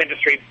petroleum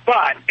industry,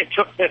 but it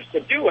took this to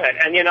do it.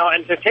 And,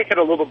 and to take it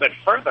a little bit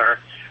further,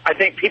 I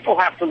think people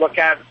have to look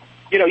at,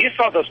 you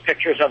saw those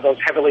pictures of those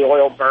heavily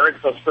oiled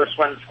birds, those first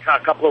ones a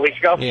couple of weeks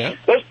ago. Yeah.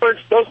 Those birds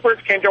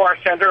came to our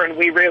center and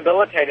we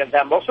rehabilitated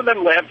them. Most of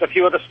them lived, a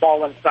few of the small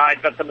ones died,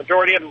 but the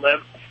majority of them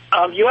lived.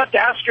 You have to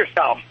ask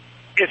yourself,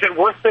 is it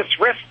worth this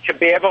risk to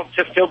be able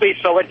to still be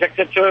so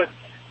addicted to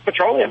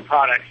petroleum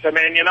products? I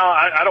mean,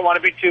 I don't want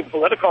to be too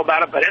political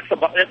about it, but it's to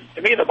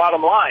me the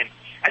bottom line.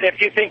 And if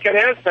you think it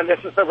is, then this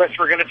is the risk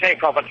we're going to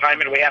take all the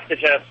time, and we have to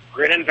just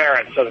grin and bear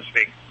it, so to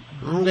speak.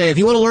 Okay, if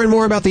you want to learn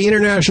more about the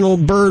International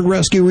Bird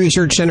Rescue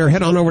Research Center,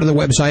 head on over to the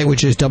website,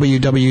 which is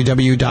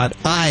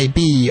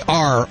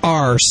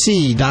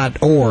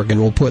www.ibrrc.org, and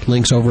we'll put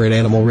links over at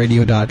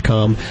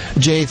animalradio.com.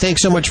 Jay,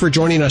 thanks so much for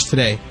joining us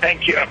today.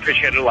 Thank you. I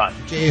appreciate it a lot.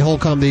 Jay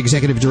Holcomb, the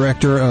Executive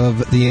Director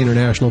of the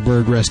International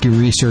Bird Rescue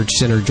Research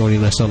Center,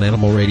 joining us on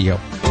Animal Radio.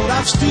 But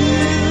I've still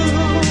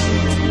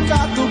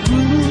got the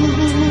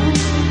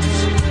blues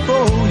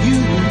for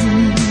you.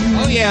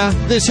 Oh yeah,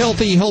 this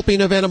healthy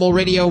helping of Animal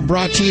Radio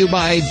brought to you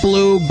by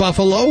Blue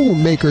Buffalo,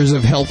 makers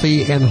of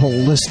healthy and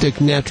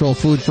holistic natural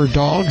food for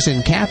dogs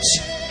and cats.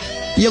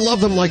 You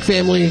love them like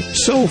family,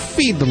 so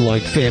feed them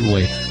like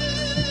family.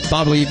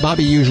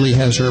 Bobby usually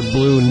has her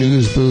blue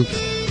news booth.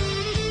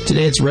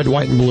 Today it's red,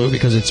 white, and blue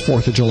because it's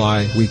 4th of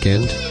July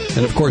weekend.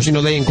 And of course,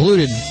 they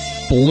included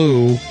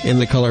blue in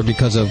the color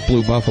because of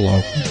Blue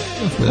Buffalo.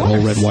 The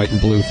whole red, white, and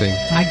blue thing.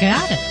 I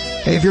got it.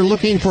 Hey, if you're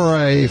looking for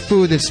a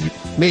food that's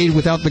made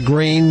without the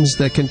grains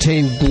that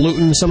contain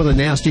gluten, some of the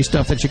nasty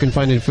stuff that you can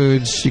find in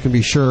foods, you can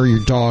be sure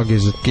your dog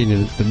is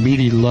getting the meat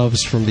he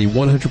loves from the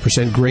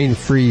 100%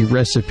 grain-free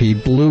recipe,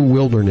 Blue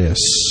Wilderness.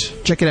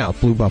 Check it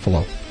out, Blue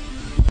Buffalo.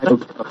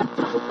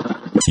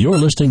 You're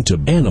listening to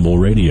Animal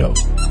Radio.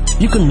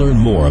 You can learn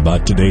more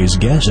about today's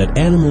guest at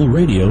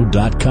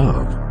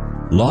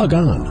animalradio.com. Log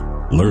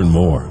on. Learn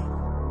more.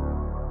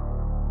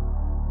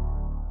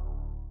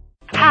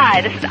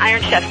 Hi, this is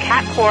Iron Chef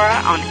Kat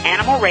Cora on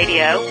Animal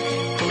Radio.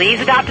 Please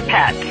adopt a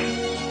pet.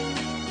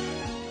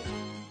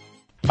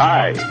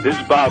 Hi, this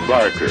is Bob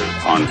Barker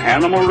on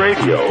Animal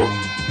Radio,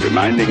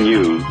 reminding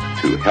you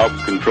to help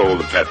control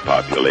the pet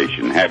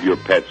population. Have your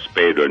pets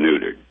spayed or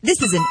neutered.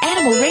 This is an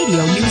Animal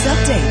Radio News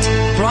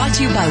Update, brought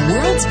to you by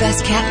World's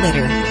Best Cat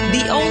Litter,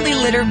 the only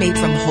litter made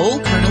from whole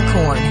kernel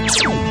corn.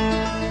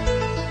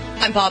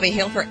 I'm Bobby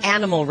Hill for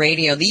Animal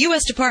Radio. The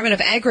U.S. Department of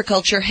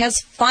Agriculture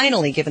has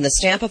finally given the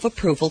stamp of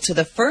approval to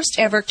the first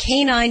ever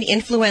canine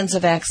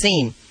influenza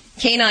vaccine.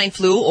 Canine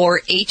flu,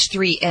 or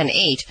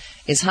H3N8,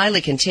 is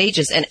highly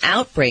contagious, and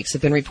outbreaks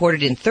have been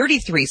reported in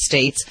 33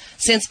 states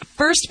since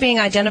first being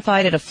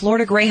identified at a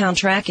Florida Greyhound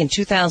track in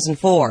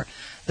 2004.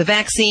 The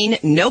vaccine,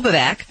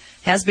 Novavax,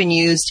 has been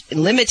used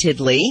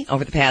limitedly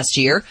over the past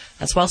year.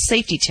 That's while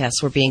safety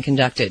tests were being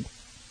conducted.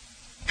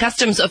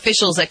 Customs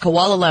officials at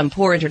Kuala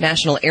Lumpur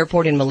International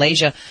Airport in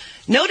Malaysia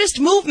noticed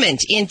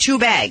movement in 2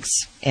 bags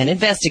and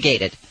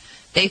investigated.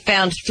 They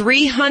found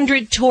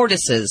 300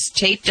 tortoises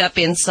taped up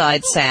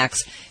inside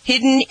sacks,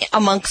 hidden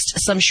amongst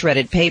some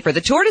shredded paper.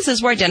 The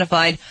tortoises were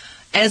identified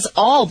as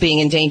all being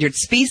endangered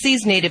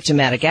species native to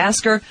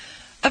Madagascar.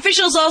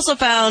 Officials also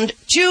found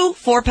 2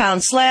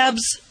 4-pound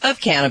slabs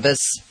of cannabis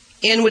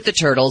in with the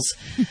turtles.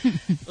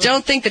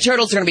 Don't think the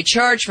turtles are going to be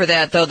charged for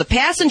that, though. The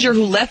passenger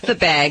who left the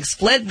bags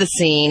fled the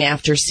scene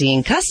after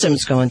seeing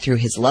customs going through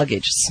his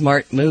luggage.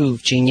 Smart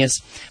move, genius.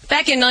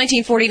 Back in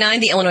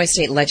 1949, the Illinois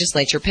State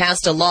Legislature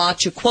passed a law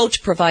to,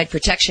 quote, provide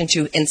protection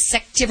to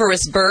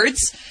insectivorous birds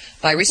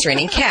by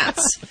restraining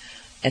cats.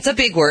 That's a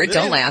big word.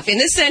 Don't laugh. In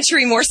this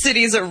century, more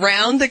cities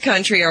around the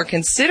country are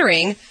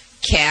considering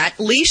cat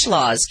leash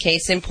laws.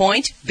 Case in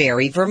point,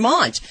 Barrie,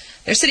 Vermont.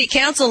 Their city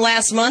council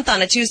last month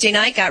on a Tuesday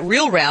night got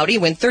real rowdy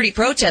when 30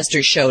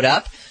 protesters showed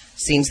up.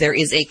 Seems there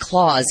is a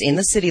clause in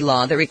the city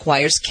law that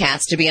requires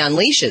cats to be on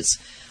leashes.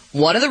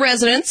 One of the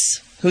residents,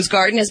 whose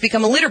garden has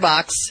become a litter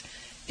box,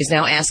 is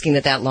now asking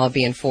that law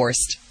be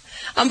enforced.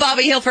 I'm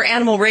Bobby Hill for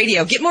Animal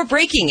Radio. Get more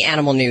breaking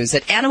animal news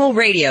at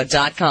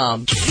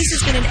animalradio.com. This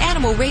has been an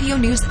Animal Radio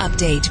News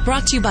Update,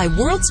 brought to you by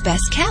World's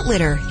Best Cat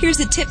Litter. Here's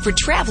a tip for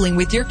traveling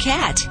with your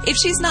cat. If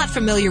she's not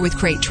familiar with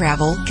crate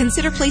travel,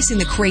 consider placing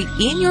the crate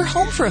in your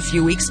home for a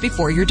few weeks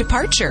before your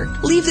departure.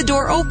 Leave the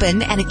door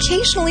open and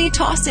occasionally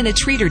toss in a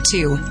treat or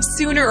 2.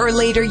 Sooner or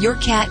later, your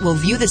cat will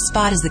view the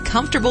spot as a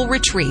comfortable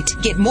retreat.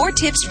 Get more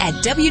tips at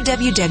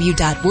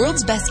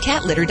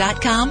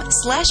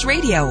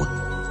www.worldsbestcatlitter.com/radio.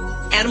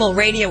 Animal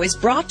Radio is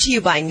brought to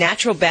you by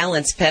Natural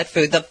Balance Pet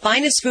Food, the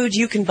finest food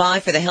you can buy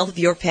for the health of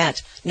your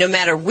pet. No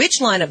matter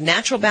which line of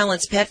Natural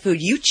Balance Pet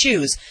Food you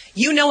choose,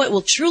 you know it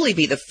will truly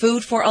be the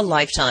food for a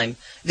lifetime.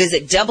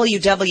 Visit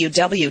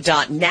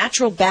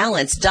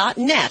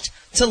www.naturalbalance.net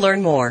to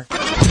learn more.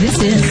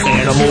 This is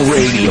Animal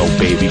Radio,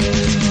 baby.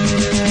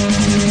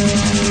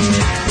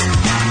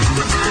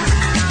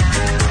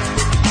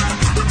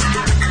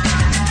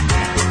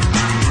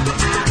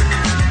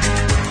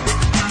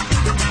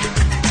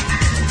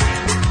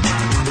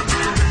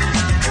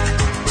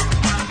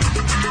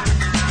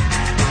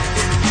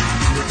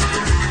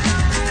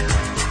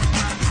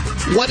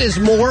 What is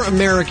more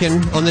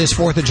American on this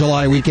 4th of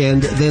July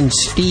weekend than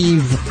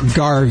Steve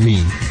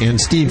Garvey? And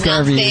Steve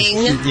Garvey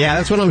is, yeah,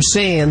 that's what I'm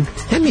saying.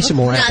 Hand me some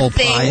more apple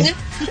pie.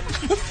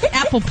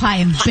 Apple pie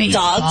and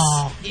baseball.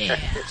 Dogs. Yeah.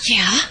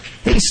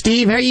 Hey,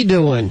 Steve, how you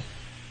doing?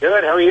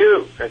 Good. How are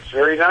you? That's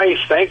very nice.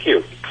 Thank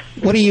you.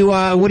 What are you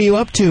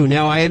up to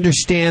now? I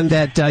understand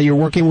that you're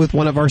working with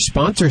one of our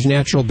sponsors,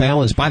 Natural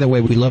Balance. By the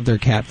way, we love their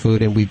cat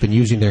food, and we've been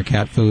using their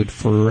cat food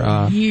for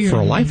a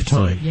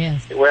lifetime.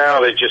 Yes.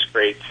 Well, they're just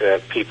great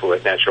people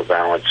at Natural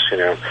Balance. You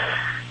know,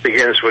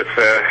 begins with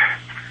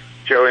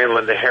Joey and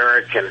Linda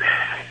Herrick, and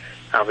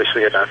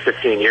obviously about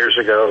 15 years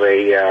ago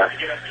they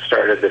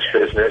started this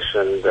business,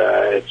 and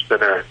it's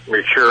been a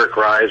meteoric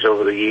rise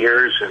over the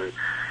years, and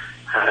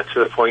to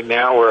the point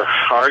now where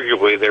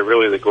arguably they're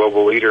really the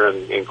global leader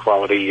in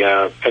quality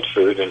pet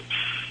food. And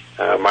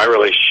my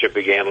relationship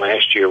began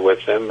last year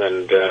with them,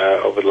 and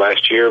over the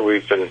last year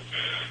we've been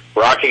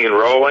rocking and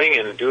rolling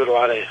and doing a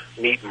lot of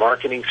neat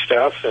marketing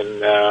stuff,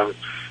 and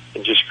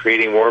just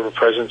creating more of a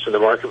presence in the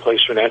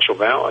marketplace for Natural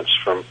Balance.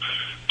 From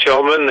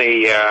Tillman,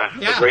 the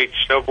great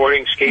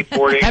snowboarding,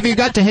 skateboarding. Have you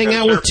got to hang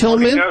out with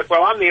Tillman?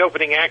 Well, I'm the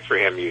opening act for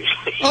him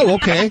usually. Oh,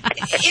 okay. Isn't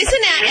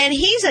that? And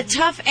he's a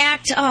tough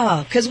act.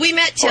 Oh, because we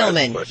met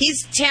Tillman.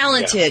 He's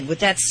talented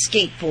with that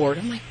skateboard.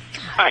 Oh my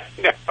God. I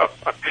know.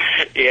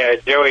 Yeah,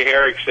 Joey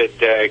Herrick said,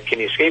 "Can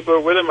you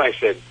skateboard with him?" I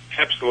said,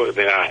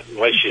 "Absolutely not,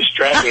 unless you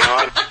strap me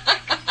on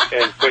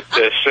and put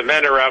the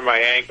cement around my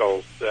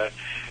ankles." But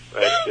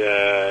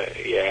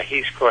yeah,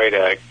 he's quite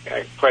a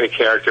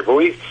character.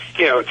 But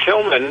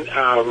Tillman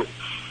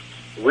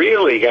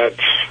really got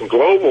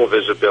global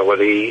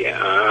visibility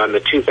on the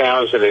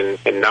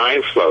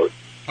 2009 float,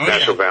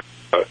 Natural Balance.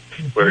 Boat,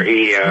 where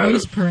he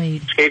Rose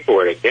Parade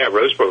skateboarding. Yeah,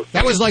 Rose Boat.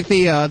 That was like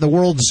the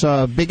world's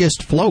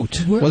biggest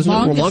float, wasn't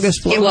it? The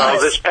longest float. Well,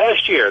 this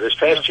past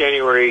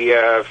January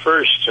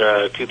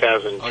 1st,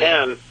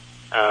 2010,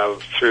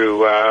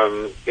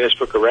 through Guinness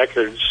Book of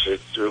Records,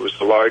 it was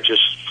the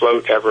largest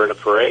float ever in a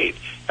parade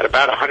at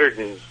about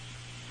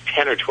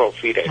 110 or 12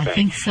 feet, I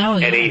think. So.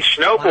 And he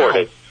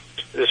snowboarded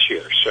this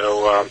year.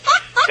 So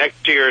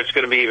next year it's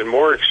going to be even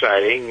more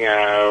exciting.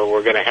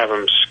 We're going to have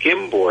him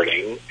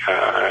skimboarding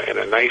and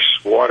a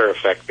nice water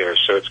effect there.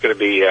 So it's going to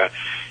be,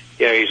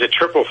 he's a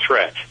triple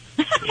threat.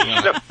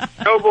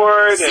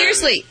 Snowboard.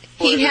 Seriously,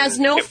 he has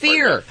no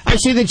fear. I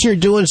see that you're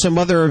doing some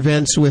other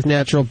events with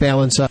Natural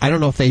Balance. I don't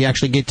know if they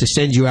actually get to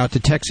send you out to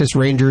Texas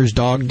Rangers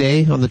Dog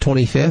Day on the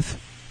 25th.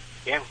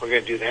 Yeah, we're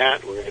going to do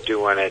that. We're going to do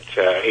one at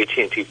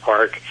AT&T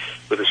Park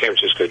with the San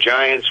Francisco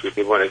Giants. We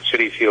did one at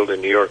Citi Field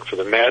in New York for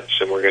the Mets,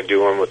 and we're going to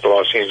do one with the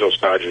Los Angeles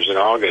Dodgers in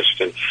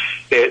August. And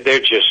they're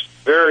just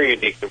very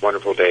unique and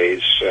wonderful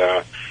days.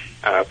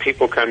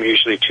 People come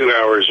usually 2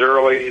 hours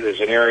early.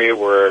 There's an area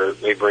where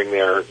they bring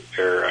their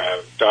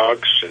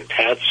dogs and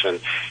pets,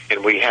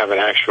 and we have an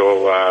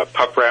actual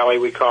pup rally,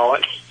 we call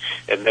it.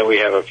 And then we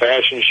have a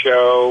fashion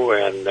show,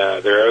 and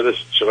there are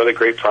some other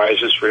great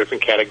prizes for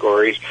different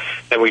categories.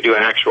 Then we do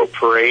an actual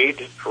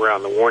parade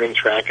around the warning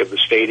track of the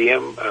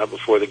stadium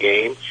before the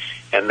game.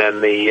 And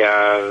then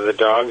the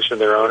dogs and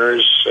their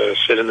owners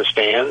sit in the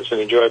stands and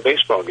enjoy a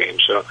baseball game.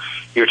 So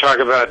you're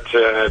talking about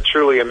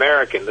truly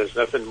American. There's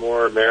nothing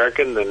more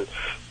American than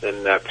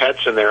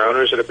pets and their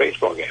owners at a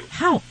baseball game.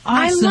 How awesome.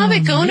 I love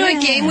it. Going to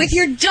a game with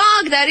your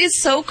dog. That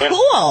is so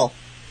cool.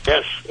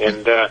 Yes,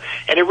 and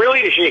it really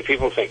is unique.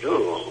 People think,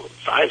 ooh,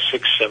 500,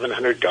 600,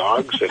 700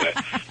 dogs at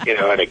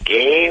a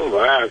game.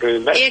 Wow, it's gonna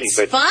be messy.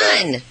 It's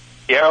fun.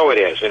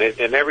 It is,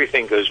 and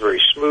everything goes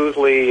very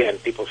smoothly.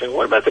 And people think,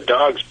 what about the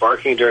dogs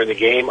barking during the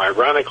game?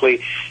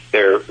 Ironically,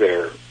 they're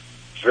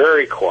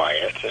very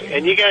quiet,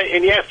 and you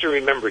have to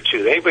remember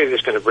too. Anybody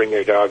that's going to bring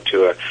their dog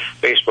to a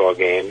baseball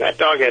game, that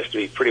dog has to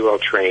be pretty well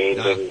trained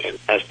and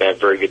has to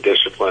have very good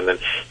discipline. And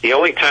the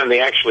only time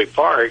they actually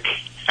bark,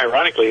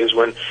 ironically, is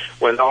when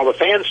all the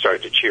fans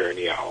start to cheer and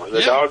yell, and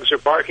the dogs are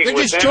barking. They're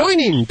just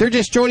joining. They're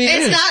just joining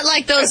in. It's not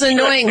like those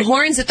annoying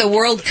horns at the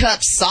World Cup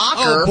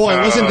soccer. Oh boy,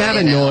 wasn't that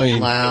annoying?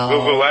 Wow.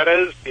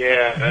 Vuvuzelas?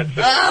 Yeah.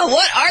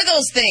 What are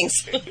those things?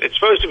 It's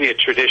supposed to be a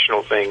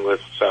traditional thing with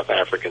South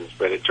Africans,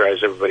 but it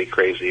drives everybody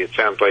crazy. It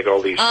sounds like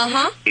all these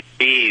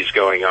bees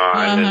going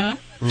on.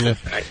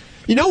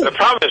 The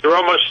problem is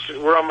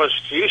we're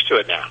almost used to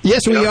it now.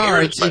 Yes, we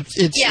are.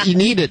 You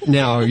need it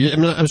now.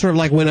 I'm sort of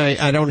like when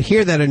I don't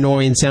hear that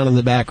annoying sound in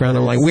the background.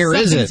 I'm like, where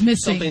is it?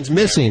 Something's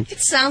missing. It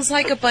sounds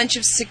like a bunch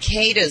of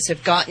cicadas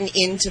have gotten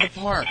into the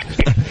park.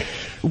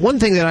 One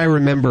thing that I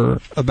remember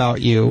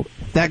about you,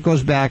 that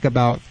goes back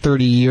about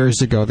 30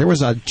 years ago. There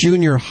was a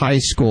junior high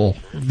school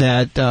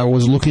that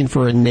was looking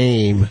for a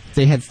name.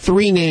 They had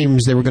 3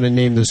 names they were going to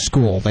name the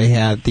school. They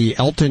had the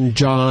Elton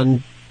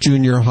John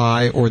Junior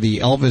High, or the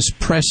Elvis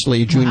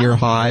Presley Junior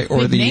High,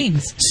 or the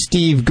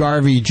Steve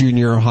Garvey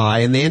Junior High,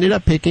 and they ended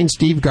up picking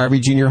Steve Garvey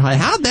Junior High.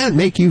 How'd that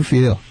make you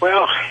feel?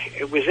 Well,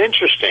 it was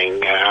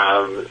interesting.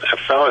 A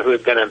fellow who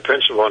had been a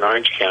principal in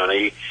Orange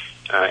County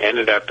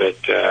ended up at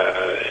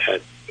I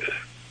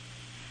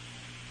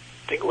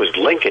think it was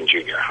Lincoln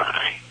Junior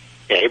High.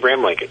 Yeah,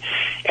 Abraham Lincoln.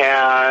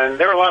 And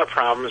there were a lot of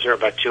problems. There were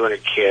about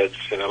 200 kids,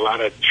 and a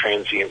lot of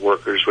transient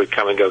workers would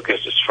come and go because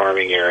it's a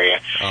farming area.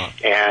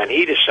 And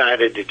he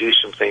decided to do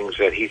some things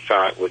that he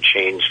thought would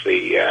change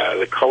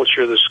the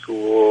culture of the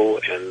school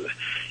and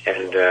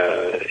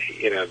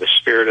the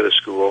spirit of the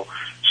school.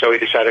 So he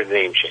decided a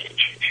name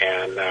change.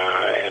 And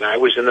I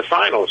was in the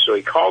finals, so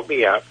he called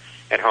me up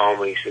at home,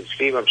 and he said,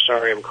 Steve, I'm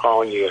sorry I'm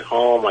calling you at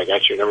home. I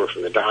got your number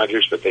from the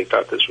Dodgers, but they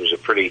thought this was a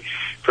pretty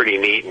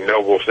neat and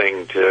noble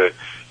thing to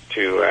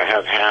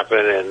have happen,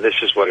 and this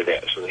is what it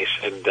is. And they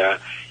said,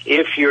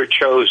 if you're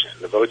chosen,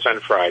 the vote's on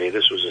Friday,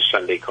 this was a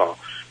Sunday call,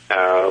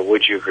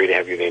 would you agree to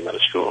have your name on the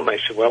school? And I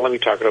said, well, let me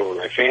talk it over with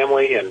my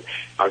family, and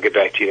I'll get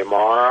back to you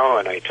tomorrow.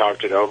 And I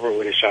talked it over, and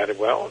we decided,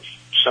 well, if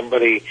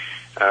somebody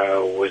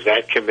was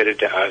that committed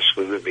to us,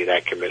 we would be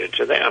that committed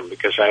to them,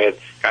 because I had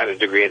got a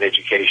degree in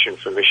education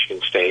from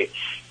Michigan State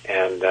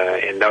and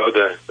know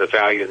the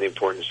value and the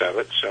importance of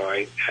it. So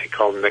I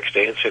called the next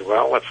day and said,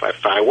 well,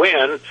 if I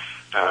win,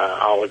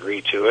 I'll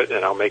agree to it,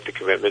 and I'll make the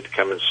commitment to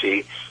come and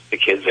see the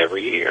kids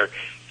every year.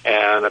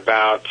 And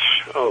about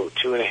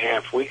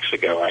 2.5 weeks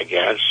ago, I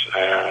guess,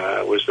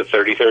 was the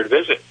 33rd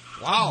visit.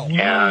 Wow!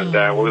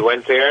 And we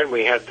went there, and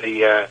we had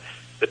the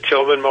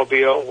Tillman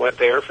Mobile went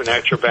there for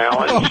Natural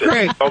Balance. Oh,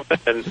 great!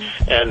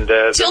 And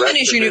Tillman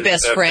is your new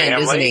best friend,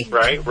 family, isn't he?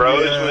 Right.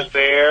 Rose was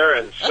there,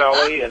 and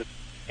Sully,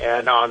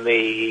 and on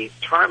the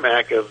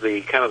tarmac of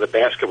the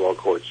basketball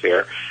courts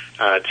there,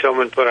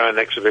 Tillman put on an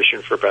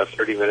exhibition for about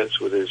 30 minutes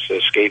with his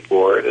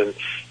skateboard,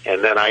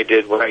 and then I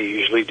did what I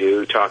usually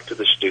do, talk to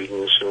the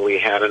students, and we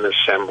had an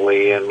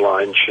assembly and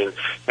lunch, and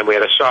we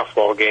had a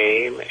softball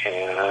game,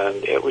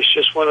 and it was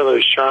just one of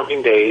those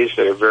charming days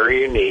that are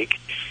very unique,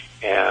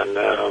 and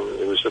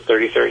it was the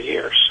 33rd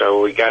year.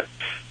 So we got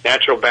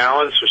Natural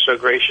Balance was so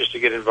gracious to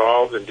get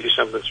involved and do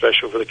something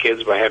special for the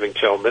kids by having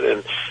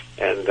Tillman,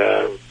 and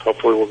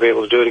hopefully we'll be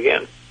able to do it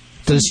again.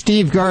 Does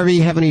Steve Garvey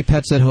have any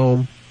pets at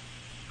home?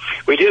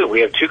 We do.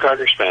 We have 2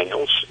 Cocker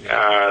Spaniels.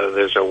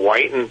 There's a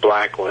white and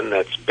black one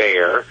that's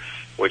Bear,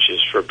 which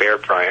is for Bear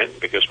Bryant,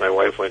 because my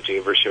wife went to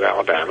University of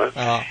Alabama.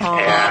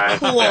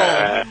 Cool.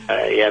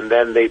 And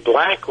then the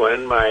black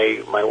one,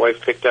 my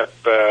wife picked up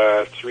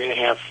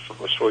 3.5,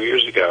 almost 4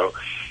 years ago,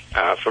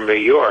 from New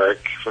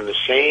York, from the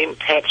same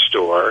pet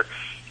store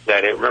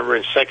that I remember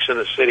in Sex and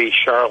the City,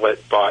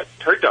 Charlotte bought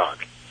her dog.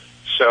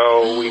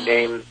 So we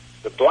named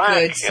the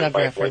black and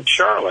white one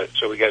Charlotte.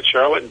 So we got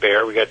Charlotte and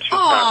Bear. We got 2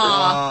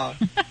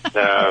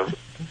 Cockers.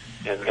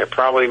 And they're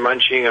probably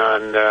munching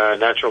on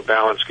Natural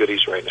Balance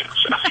goodies right now.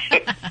 So.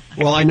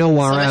 Well, I know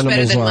our so much animals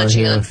better than are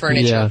munching here. on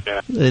furniture.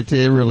 Yeah. It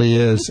really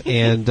is.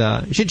 And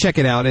you should check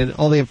it out. And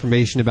all the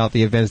information about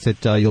the events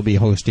that you'll be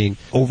hosting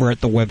over at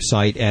the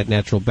website at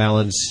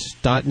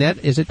naturalbalance.net.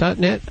 Is it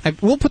 .net?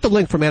 We'll put the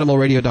link from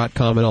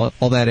animalradio.com and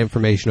all that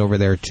information over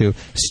there, too.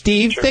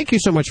 Steve, thank you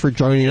so much for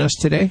joining us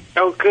today.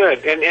 Oh,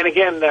 good. And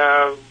again,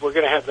 we're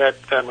going to have that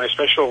my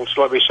special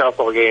celebrity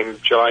softball game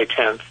July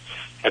 10th.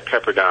 At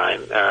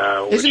Pepperdine.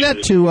 Isn't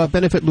that to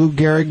benefit Lou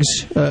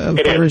Gehrig's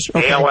virus?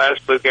 ALS,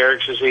 Lou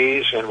Gehrig's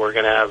disease, and we're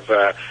going to have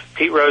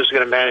Pete Rose is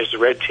going to manage the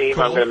red team.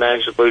 I'm going to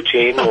manage the blue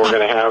team. And we're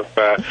going to have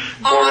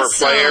former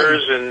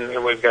players,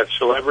 and we've got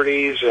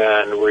celebrities,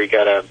 and we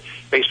got a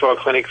baseball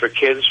clinic for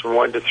kids from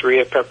 1 to 3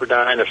 at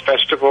Pepperdine, a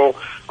festival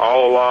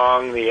all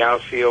along the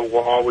outfield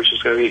wall, which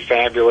is going to be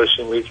fabulous,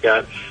 and we've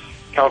got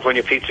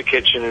California Pizza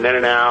Kitchen and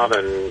In-N-Out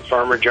and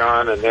Farmer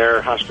John and their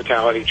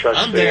hospitality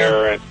trust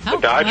there. And the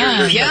Dodgers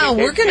are yeah,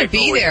 we're going to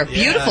be there.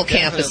 Beautiful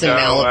campus in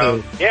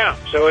Malibu.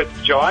 So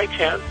it's July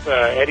 10th.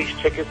 Eddie's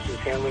Tickets is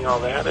handling all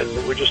that, and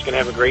we're just going to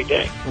have a great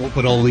day. We'll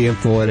put all the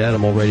info at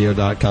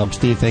animalradio.com.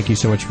 Steve, thank you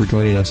so much for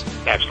joining us.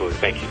 Absolutely.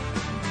 Thank you.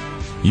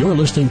 You're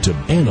listening to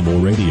Animal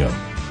Radio.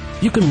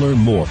 You can learn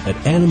more at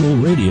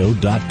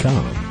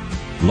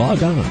animalradio.com.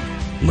 Log on.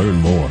 Learn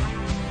more.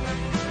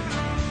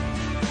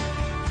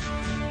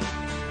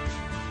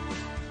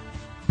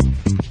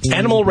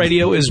 Animal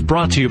Radio is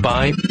brought to you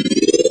by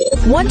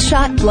One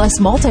Shot Plus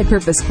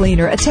Multi-Purpose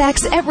Cleaner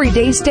attacks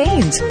everyday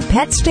stains,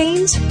 pet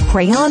stains,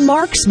 crayon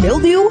marks,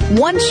 mildew.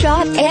 One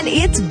shot and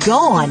it's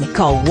gone.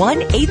 Call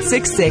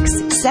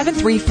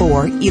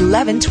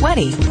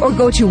 1-866-734-1120 or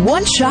go to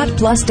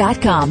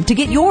oneshotplus.com to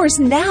get yours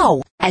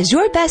now. As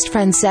your best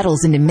friend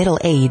settles into middle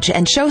age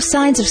and shows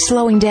signs of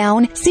slowing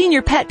down,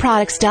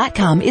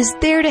 SeniorPetProducts.com is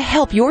there to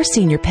help your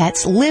senior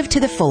pets live to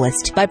the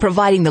fullest by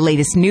providing the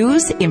latest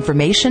news,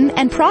 information,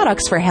 and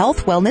products for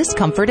health, wellness,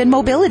 comfort, and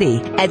mobility.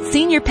 At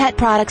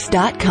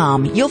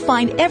SeniorPetProducts.com, you'll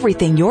find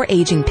everything your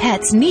aging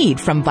pets need,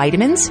 from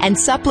vitamins and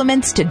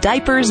supplements to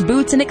diapers,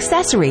 boots, and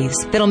accessories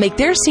that'll make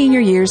their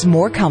senior years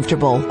more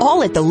comfortable,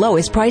 all at the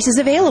lowest prices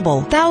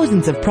available.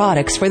 Thousands of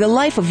products for the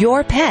life of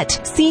your pet.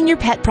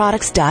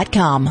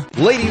 SeniorPetProducts.com.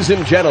 Ladies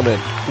and gentlemen,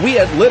 we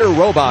at Litter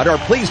Robot are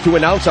pleased to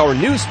announce our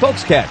new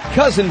spokescat,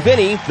 Cousin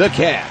Vinny the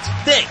Cat.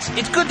 Thanks.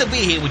 It's good to be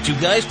here with you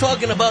guys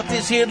talking about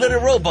this here litter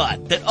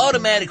robot that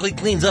automatically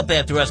cleans up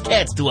after us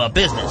cats do our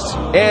business.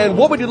 And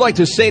what would you like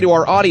to say to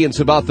our audience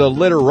about the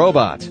Litter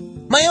Robot?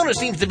 My owner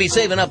seems to be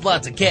saving up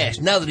lots of cash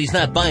now that he's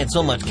not buying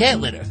so much cat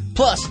litter.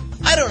 Plus,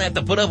 I don't have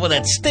to put up with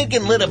that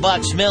stinking litter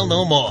box smell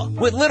no more.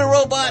 With Litter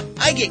Robot,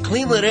 I get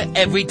clean litter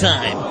every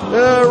time.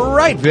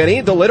 Right,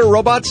 Vinny. The Litter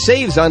Robot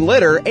saves on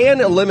litter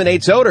and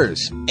eliminates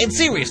odors. And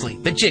seriously,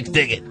 the chicks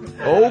dig it.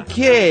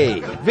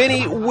 Okay.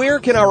 Vinny, where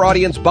can our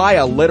audience buy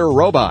a Litter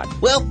Robot?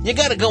 Well, you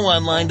gotta go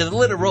online to the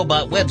Litter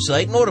Robot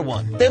website and order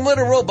one. Them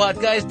Litter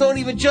Robot guys don't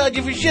even charge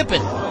you for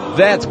shipping.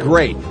 That's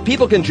great.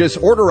 People can just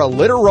order a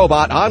Litter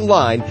Robot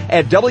online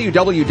at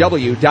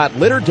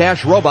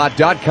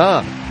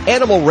www.litter-robot.com.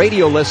 Animal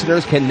Radio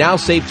listeners can now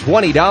save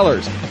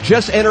 $20.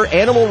 Just enter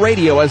Animal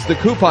Radio as the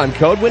coupon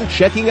code when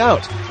checking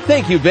out.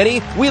 Thank you,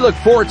 Vinny. We look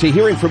forward to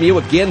hearing from you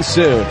again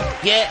soon.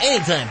 Yeah,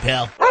 anytime,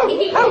 pal.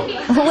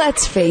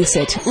 Let's face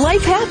it,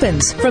 life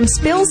happens. From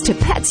spills to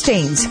pet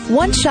stains,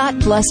 One Shot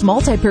Plus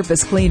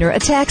Multi-Purpose Cleaner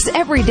attacks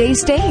everyday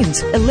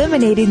stains,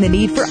 eliminating the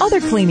need for other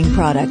cleaning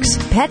products.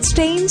 Pet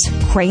stains,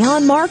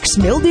 crayon marks,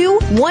 mildew,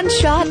 one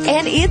shot,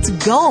 and it's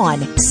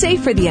gone.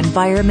 Safe for the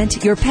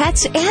environment, your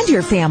pets, and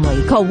your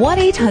family. Call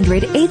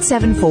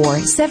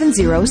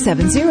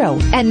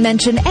 1-800-874-7070 and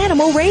mention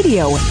Animal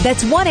Radio.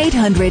 That's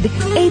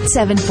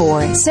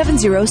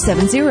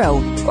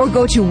 1-800-874-7070 or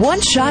go to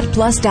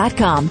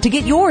oneshotplus.com to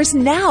get yours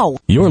now.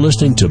 You're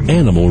listening to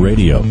Animal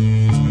Radio.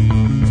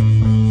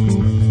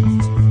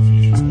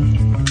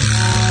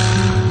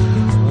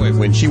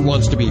 When she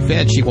wants to be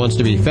fed, she wants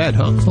to be fed,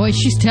 huh? Boy,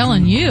 she's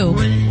telling you.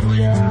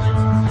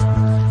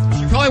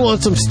 She probably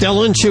wants some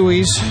Stella and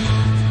Chewies.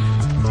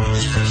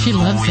 She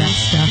loves that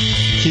stuff.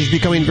 She's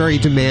becoming very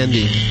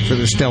demanding for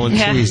the Stella and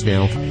Chewies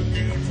now.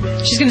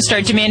 She's going to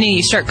start demanding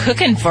you start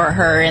cooking for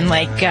her and,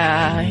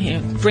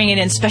 bringing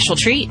in special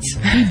treats.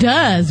 He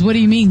does. What do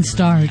you mean,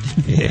 start?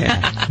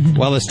 Yeah.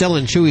 Well, the Stella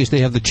and Chewy's, they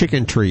have the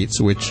chicken treats,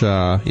 which,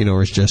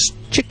 is just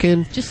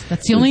chicken.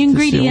 That's the only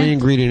ingredient. It's the only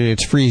ingredient, and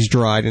it's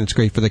freeze-dried, and it's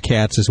great for the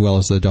cats as well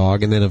as the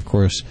dog. And then, of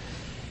course,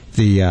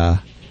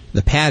 the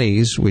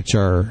patties, which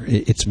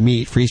it's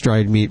meat,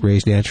 freeze-dried meat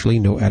raised naturally,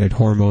 no added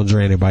hormones or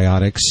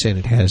antibiotics, and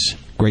it has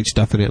great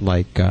stuff in it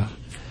like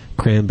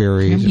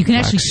cranberries. You can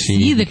actually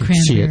see the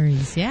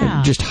cranberries,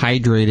 yeah. Just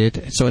hydrate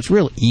it. So it's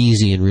real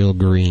easy and real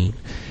green.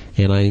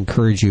 And I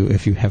encourage you,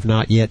 if you have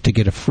not yet, to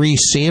get a free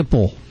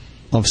sample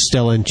of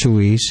Stella and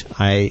Chewy's.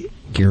 I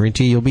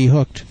guarantee you'll be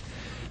hooked.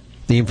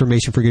 The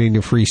information for getting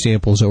the free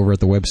samples over at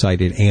the website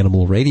at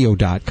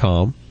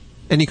animalradio.com.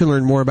 And you can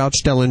learn more about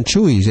Stella and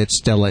Chewy's at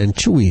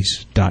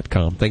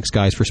stellaandchewy's.com. Thanks,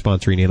 guys, for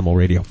sponsoring Animal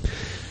Radio.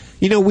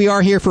 We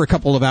are here for a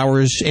couple of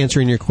hours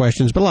answering your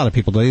questions, but a lot of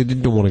people they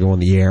don't want to go on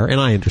the air, and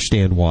I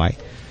understand why.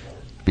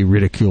 Be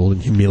ridiculed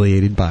and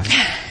humiliated by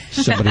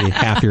somebody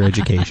half your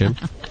education.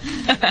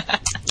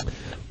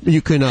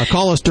 You can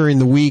call us during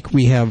the week.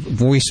 We have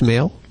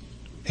voicemail,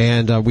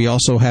 and we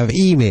also have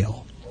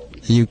email.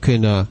 You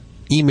can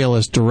email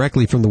us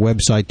directly from the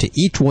website to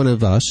each one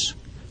of us.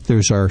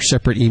 There's our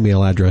separate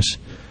email address.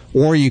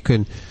 Or we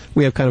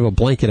have kind of a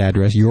blanket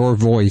address,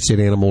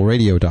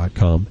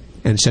 yourvoice@animalradio.com,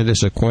 and send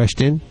us a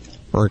question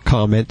or a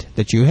comment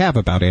that you have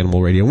about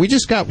Animal Radio. We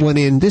just got one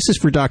in. This is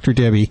for Dr.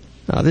 Debbie.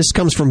 This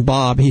comes from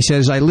Bob. He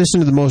says, I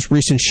listened to the most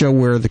recent show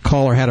where the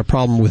caller had a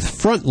problem with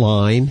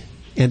Frontline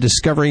and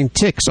discovering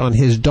ticks on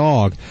his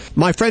dog.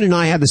 My friend and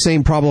I had the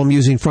same problem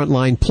using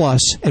Frontline Plus,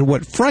 and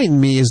what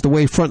frightened me is the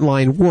way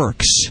Frontline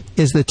works,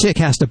 is the tick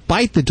has to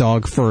bite the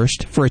dog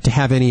first for it to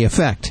have any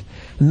effect.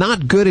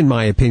 Not good, in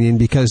my opinion,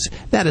 because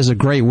that is a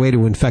great way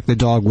to infect the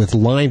dog with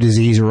Lyme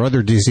disease or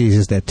other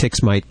diseases that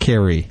ticks might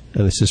carry.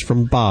 And this is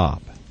from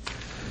Bob.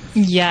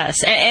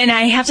 Yes, and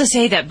I have to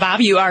say that, Bob,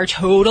 you are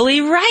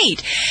totally right.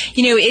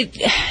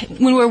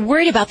 When we're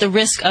worried about the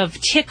risk of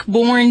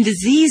tick-borne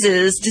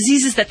diseases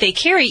that they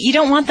carry, you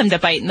don't want them to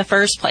bite in the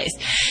first place.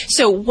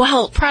 So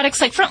while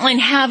products like Frontline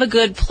have a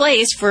good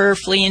place for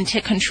flea and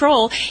tick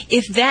control,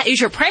 if that is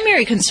your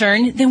primary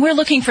concern, then we're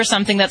looking for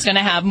something that's going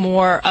to have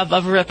more of a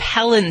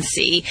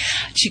repellency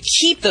to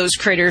keep those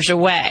critters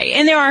away.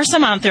 And there are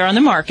some out there on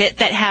the market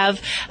that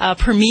have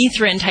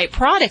permethrin-type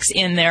products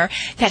in there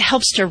that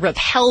helps to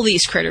repel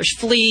these critters.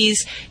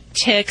 Fleas,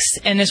 ticks,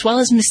 and as well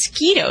as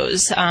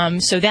mosquitoes.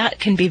 So that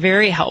can be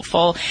very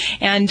helpful.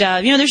 And,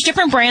 there's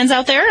different brands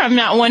out there. I'm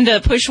not one to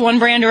push one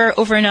brand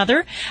over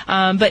another.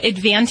 But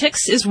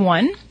Advantix is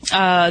one.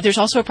 There's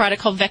also a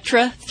product called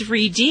Vectra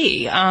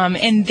 3D.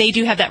 And they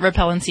do have that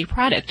repellency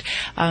product.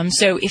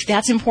 So if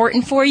that's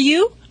important for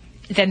you,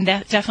 then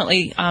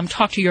definitely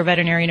talk to your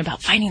veterinarian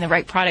about finding the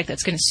right product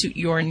that's going to suit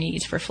your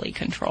needs for flea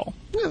control.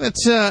 Yeah,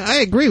 I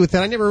agree with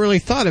that. I never really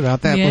thought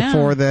about that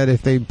before, that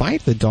if they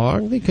bite the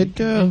dog, they could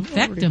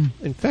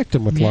infect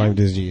him with Lyme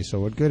disease. So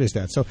what good is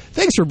that? So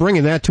thanks for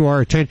bringing that to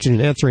our attention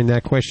and answering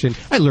that question.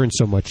 I learned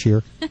so much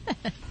here.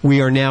 We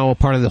are now a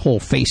part of the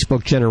whole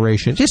Facebook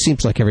generation. It just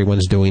seems like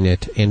everyone's doing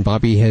it, and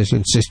Bobby has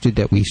insisted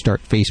that we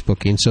start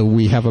Facebooking. So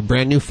we have a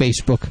brand new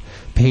Facebook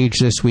page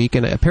this week,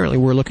 and apparently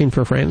we're looking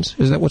for friends.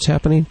 Is that what's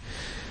happening?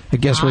 I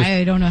guess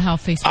I don't know how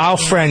Facebook I'll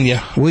works. friend you.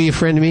 Will you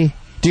friend me?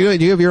 Do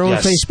you have your own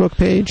Facebook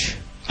page?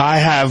 I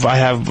have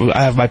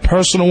my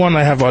personal one.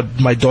 I have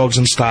my Dogs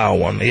in Style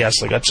one.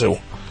 Yes, I got two.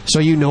 So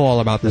you know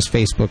all about this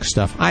Facebook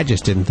stuff. I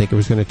just didn't think it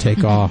was going to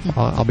take off.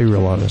 I'll be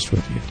real honest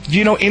with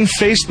you. In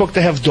Facebook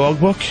they have Dog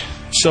Book.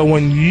 So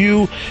when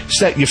you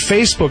set your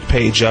Facebook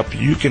page up,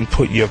 you can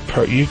put your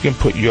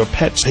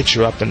pets, hit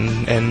you up,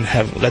 and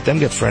let them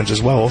get friends as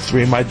well. All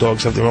three of my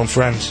dogs have their own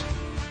friends.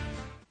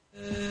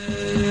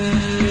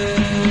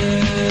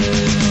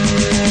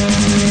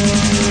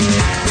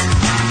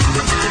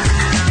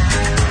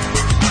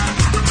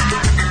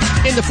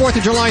 In the 4th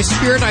of July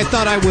spirit, I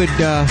thought I would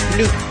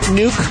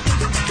nuke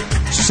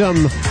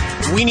some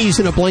weenies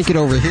in a blanket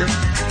over here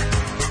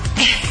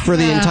for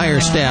the entire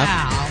staff.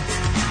 Wow.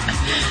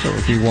 So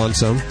if you want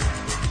some.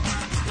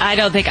 I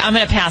don't think I'm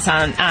going to pass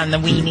on the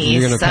weenies.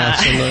 You're going to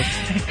pass on the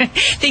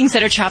things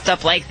that are chopped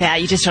up like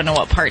that. You just don't know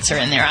what parts are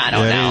in there. I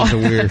don't know.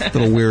 It is a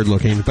little weird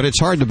looking, but it's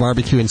hard to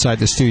barbecue inside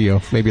the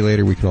studio. Maybe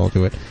later we can all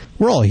do it.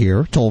 We're all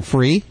here, toll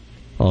free,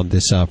 on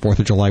this 4th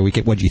of July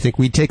weekend. What do you think?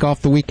 We'd take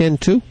off the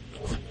weekend too?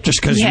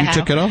 Just because you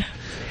took it off?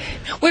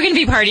 We're going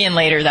to be partying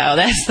later, though.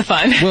 That's the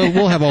fun. Well,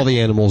 we'll have all the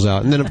animals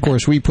out. And then, of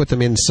course, we put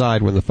them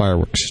inside when the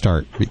fireworks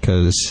start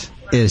because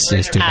it's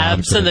just too bad.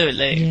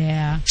 Absolutely.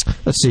 Yeah.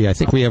 Let's see. I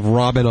think we have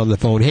Robin on the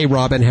phone. Hey,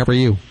 Robin, how are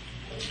you?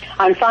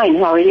 I'm fine.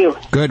 How are you?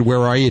 Good. Where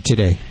are you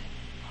today?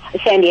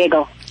 San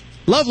Diego.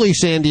 Lovely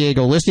San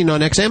Diego. Listening on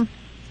XM?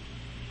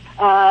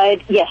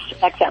 Yes,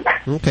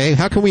 XM. Okay.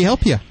 How can we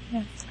help you?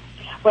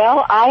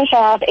 Well, I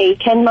have a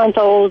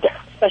 10-month-old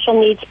special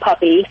needs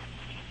puppy.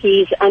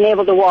 He's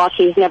unable to walk.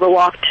 He's never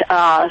walked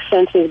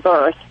since his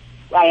birth.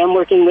 I am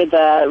working with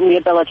the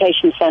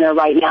rehabilitation center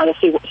right now to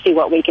see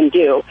what we can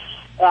do.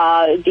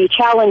 The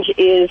challenge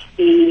is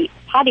the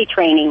potty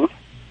training.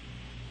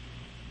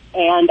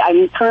 And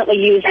I'm currently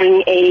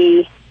using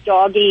a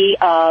doggy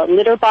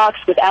litter box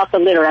without the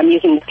litter. I'm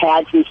using the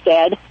pads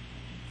instead.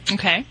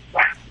 Okay.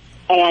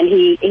 And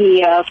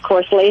he of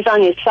course, lays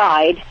on his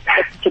side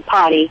to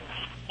potty.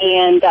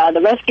 And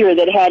the rescuer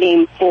that had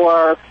him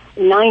for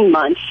 9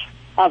 months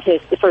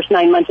the first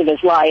 9 months of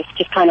his life,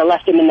 just kind of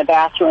left him in the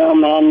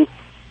bathroom,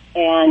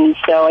 and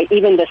so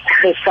even this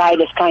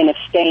side is kind of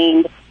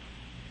stained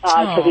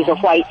because he's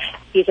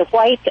a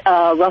white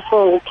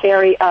Russell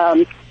Terrier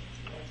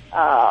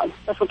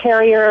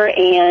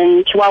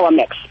and Chihuahua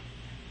mix.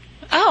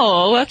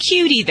 Oh, a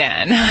cutie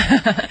then.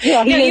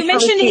 Yeah,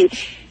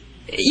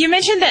 you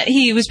mentioned that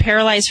he was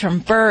paralyzed from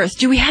birth.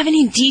 Do we have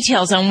any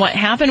details on what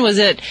happened? Was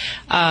it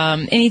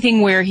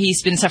anything where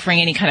he's been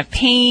suffering any kind of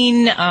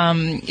pain?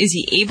 Is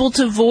he able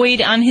to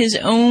void on his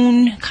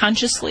own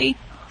consciously?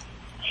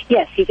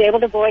 Yes, he's able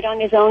to void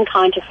on his own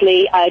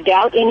consciously. I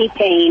doubt any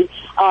pain.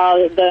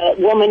 The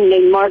woman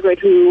named Margaret,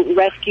 who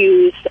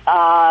rescues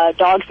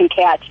dogs and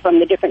cats from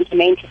the different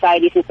humane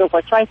societies and so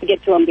forth, tries to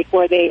get to them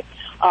before they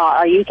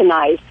are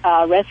euthanized,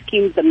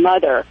 rescued the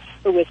mother,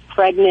 who was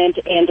pregnant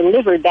and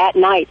delivered that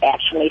night,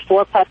 actually,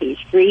 4 puppies,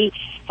 3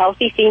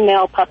 healthy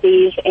female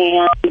puppies,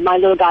 and my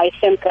little guy,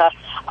 Simca,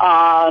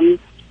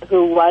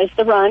 who was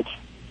the runt.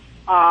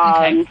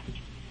 Okay.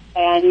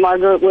 And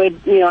Margaret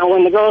would,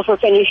 when the girls were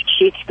finished,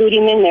 she'd scoot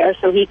him in there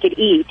so he could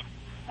eat.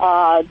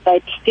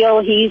 But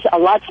still, he's a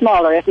lot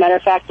smaller. As a matter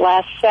of fact,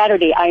 last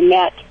Saturday, I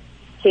met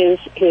his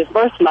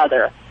birth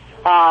mother.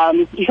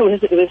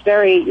 It was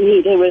very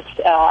neat.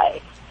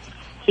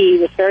 He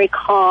was very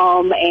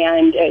calm,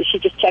 and she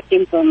just checked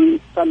him from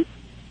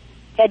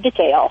head to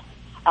tail.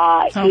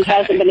 He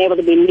hasn't been able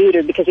to be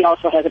neutered because he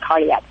also has a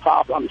cardiac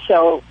problem.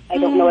 So I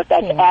don't know if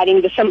that's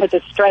adding to some of the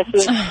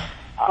stresses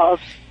of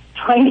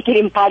trying to get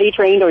him potty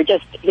trained or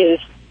just his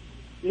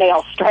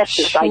male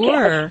stresses, I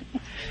guess.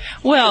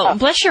 Well,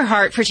 bless your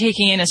heart for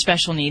taking in a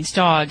special needs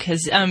dog,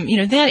 because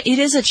that it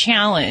is a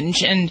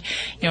challenge, and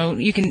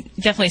you can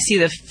definitely see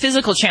the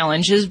physical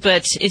challenges.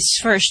 But as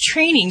far as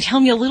training, tell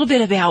me a little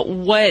bit about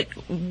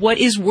what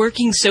is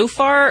working so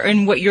far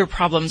and what your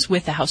problems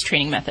with the house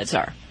training methods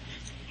are.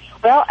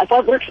 Well,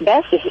 what works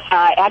best is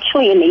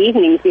actually in the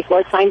evenings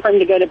before it's time for him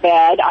to go to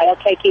bed. I'll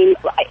take him,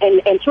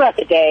 and throughout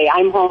the day,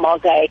 I'm home all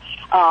day.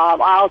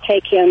 I'll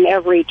take him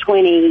every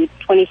 20,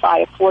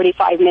 25,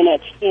 45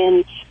 minutes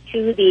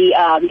into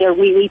their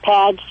wee-wee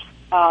pads.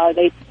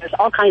 There's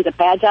all kinds of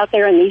pads out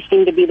there, and these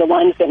seem to be the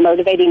ones that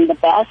motivate him the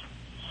best.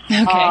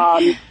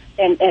 Okay.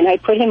 And I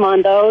put him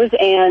on those,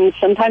 and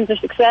sometimes they're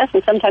success,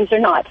 and sometimes they're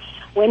not.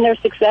 When there's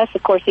success,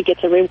 of course, he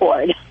gets a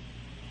reward.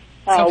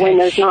 When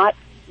there's not,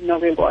 no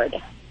reward.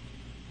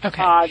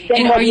 Okay.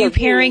 And are you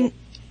pairing?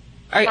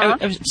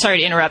 I'm sorry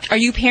to interrupt. Are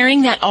you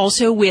pairing that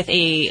also with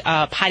a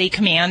potty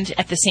command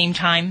at the same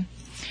time?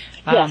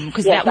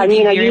 Because that would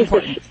be very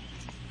important.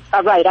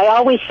 Right. I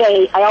always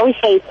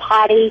say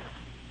potty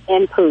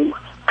and poo.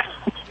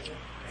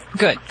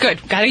 Good.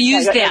 Got to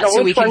use that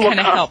so we can kind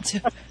of help.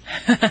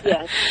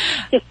 Yes.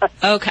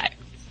 Okay.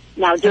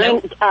 Now, I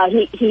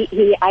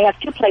have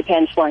 2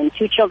 playpens for him,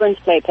 2 children's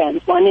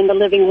playpens. One in the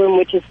living room,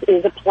 which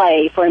is a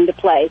play for him to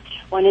play.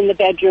 One in the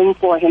bedroom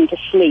for him to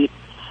sleep.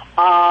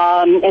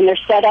 And they're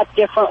set up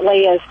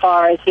differently as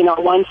far as,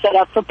 one set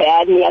up for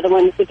bed and the other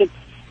one with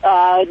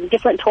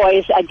different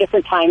toys at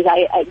different times.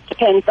 It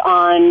depends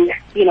on,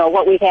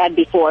 what we've had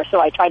before, so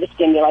I try to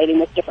stimulate him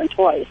with different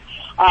toys.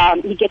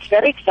 He gets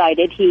very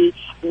excited. He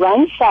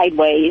runs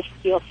sideways.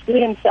 He'll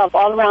scoot himself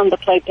all around the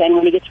playpen.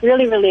 When he gets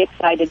really, really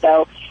excited,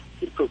 though,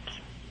 he poops.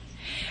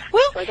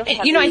 Well,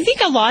 I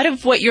think a lot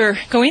of what you're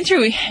going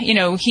through,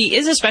 he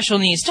is a special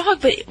needs dog,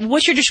 but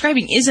what you're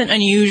describing isn't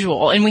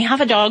unusual. And we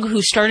have a dog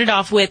who started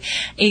off with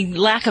a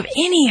lack of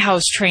any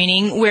house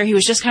training, where he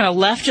was just kind of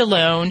left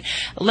alone,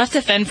 left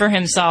to fend for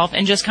himself,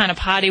 and just kind of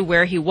potty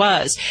where he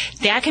was.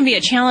 That can be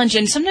a challenge,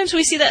 and sometimes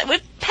we see that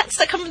with pets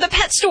that come from the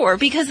pet store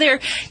because they're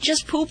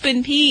just poop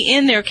and pee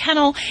in their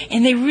kennel,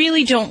 and they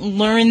really don't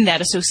learn that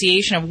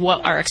association of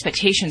what our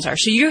expectations are.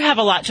 So you have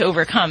a lot to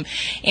overcome.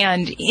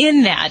 And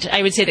in that,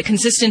 I would say that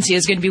consistency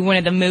is going to be one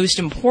of the most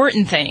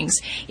important things.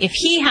 If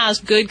he has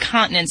good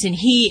continence and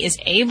he is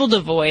able to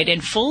void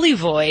and fully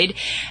void,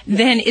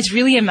 then it's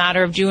really a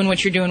matter of doing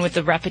what you're doing with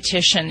the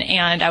repetition.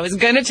 And I was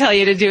going to tell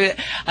you to do it,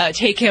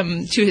 take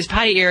him to his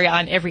potty area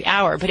on every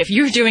hour. But if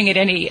you're doing it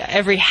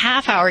every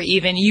half hour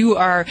even, you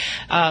are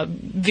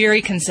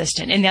very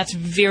consistent. And that's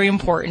very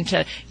important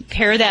to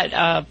pair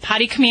that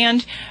potty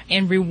command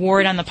and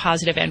reward on the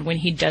positive end when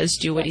he does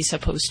do what he's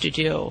supposed to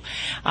do.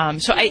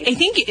 So I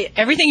think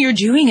everything you're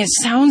doing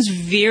sounds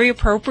very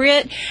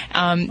appropriate.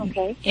 And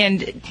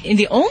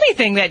the only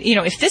thing that,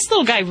 if this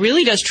little guy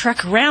really does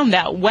truck around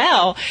that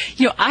well,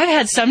 I've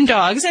had some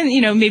dogs, and,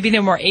 maybe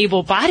they're more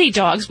able-bodied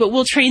dogs, but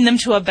we'll train them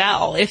to a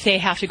bell if they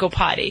have to go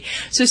potty.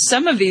 So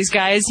some of these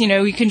guys,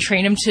 you can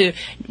train him to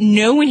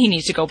know when he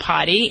needs to go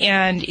potty.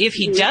 And if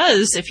he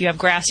does, if you have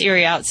grass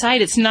area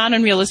outside, it's not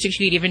unrealistic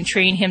you could even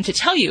train him to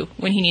tell you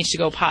when he needs to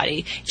go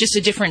potty. Just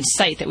a different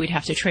site that we'd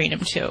have to train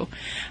him to.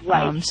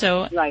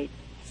 Right. Right.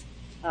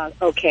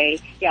 Okay.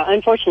 Yeah,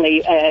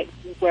 unfortunately,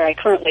 where I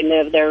currently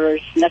live,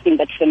 there's nothing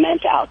but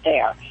cement out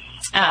there.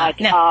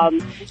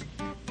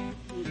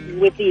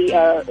 With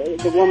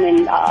the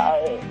woman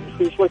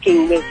who's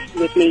working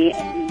with me,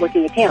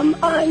 working with him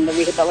on the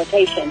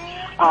rehabilitation,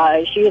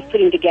 she was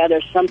putting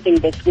together something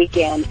this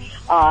weekend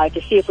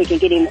to see if we can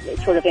get him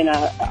sort of in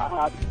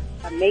a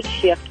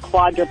makeshift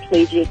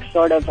quadriplegic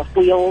sort of a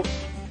wheel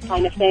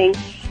kind of thing,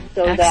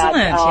 so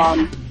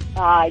Excellent,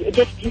 that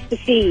just to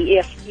see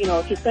if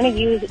he's going to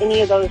use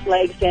any of those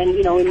legs, then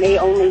we may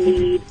only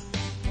need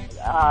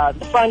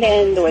the front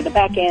end or the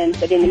back end,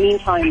 but in the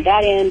meantime,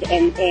 that end,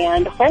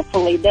 and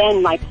hopefully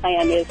then my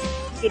plan is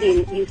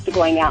getting used to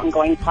going out and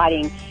going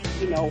potting,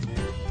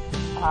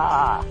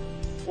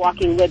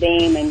 walking with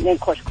him, and then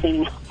of course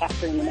cleaning up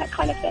after him and that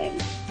kind of thing.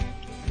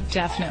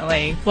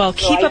 Definitely. Well,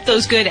 keep up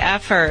those good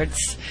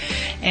efforts.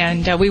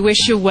 And we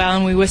wish you well,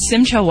 and we wish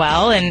Simcha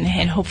well,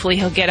 and hopefully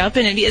he'll get up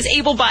and be as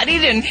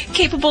able-bodied and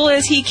capable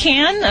as he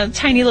can, a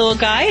tiny little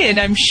guy, and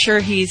I'm sure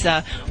he's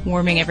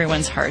warming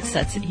everyone's hearts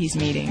that he's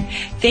meeting.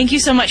 Thank you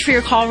so much for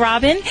your call,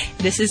 Robin.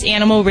 This is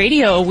Animal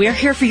Radio. We're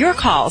here for your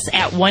calls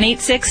at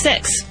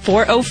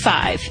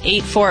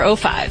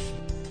 1-866-405-8405.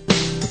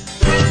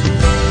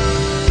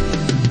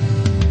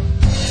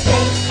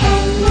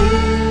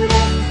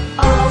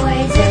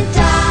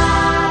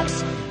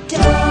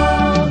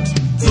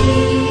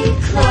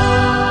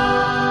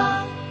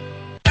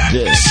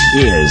 This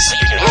is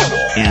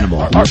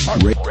Animal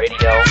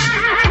Radio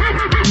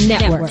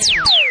Network.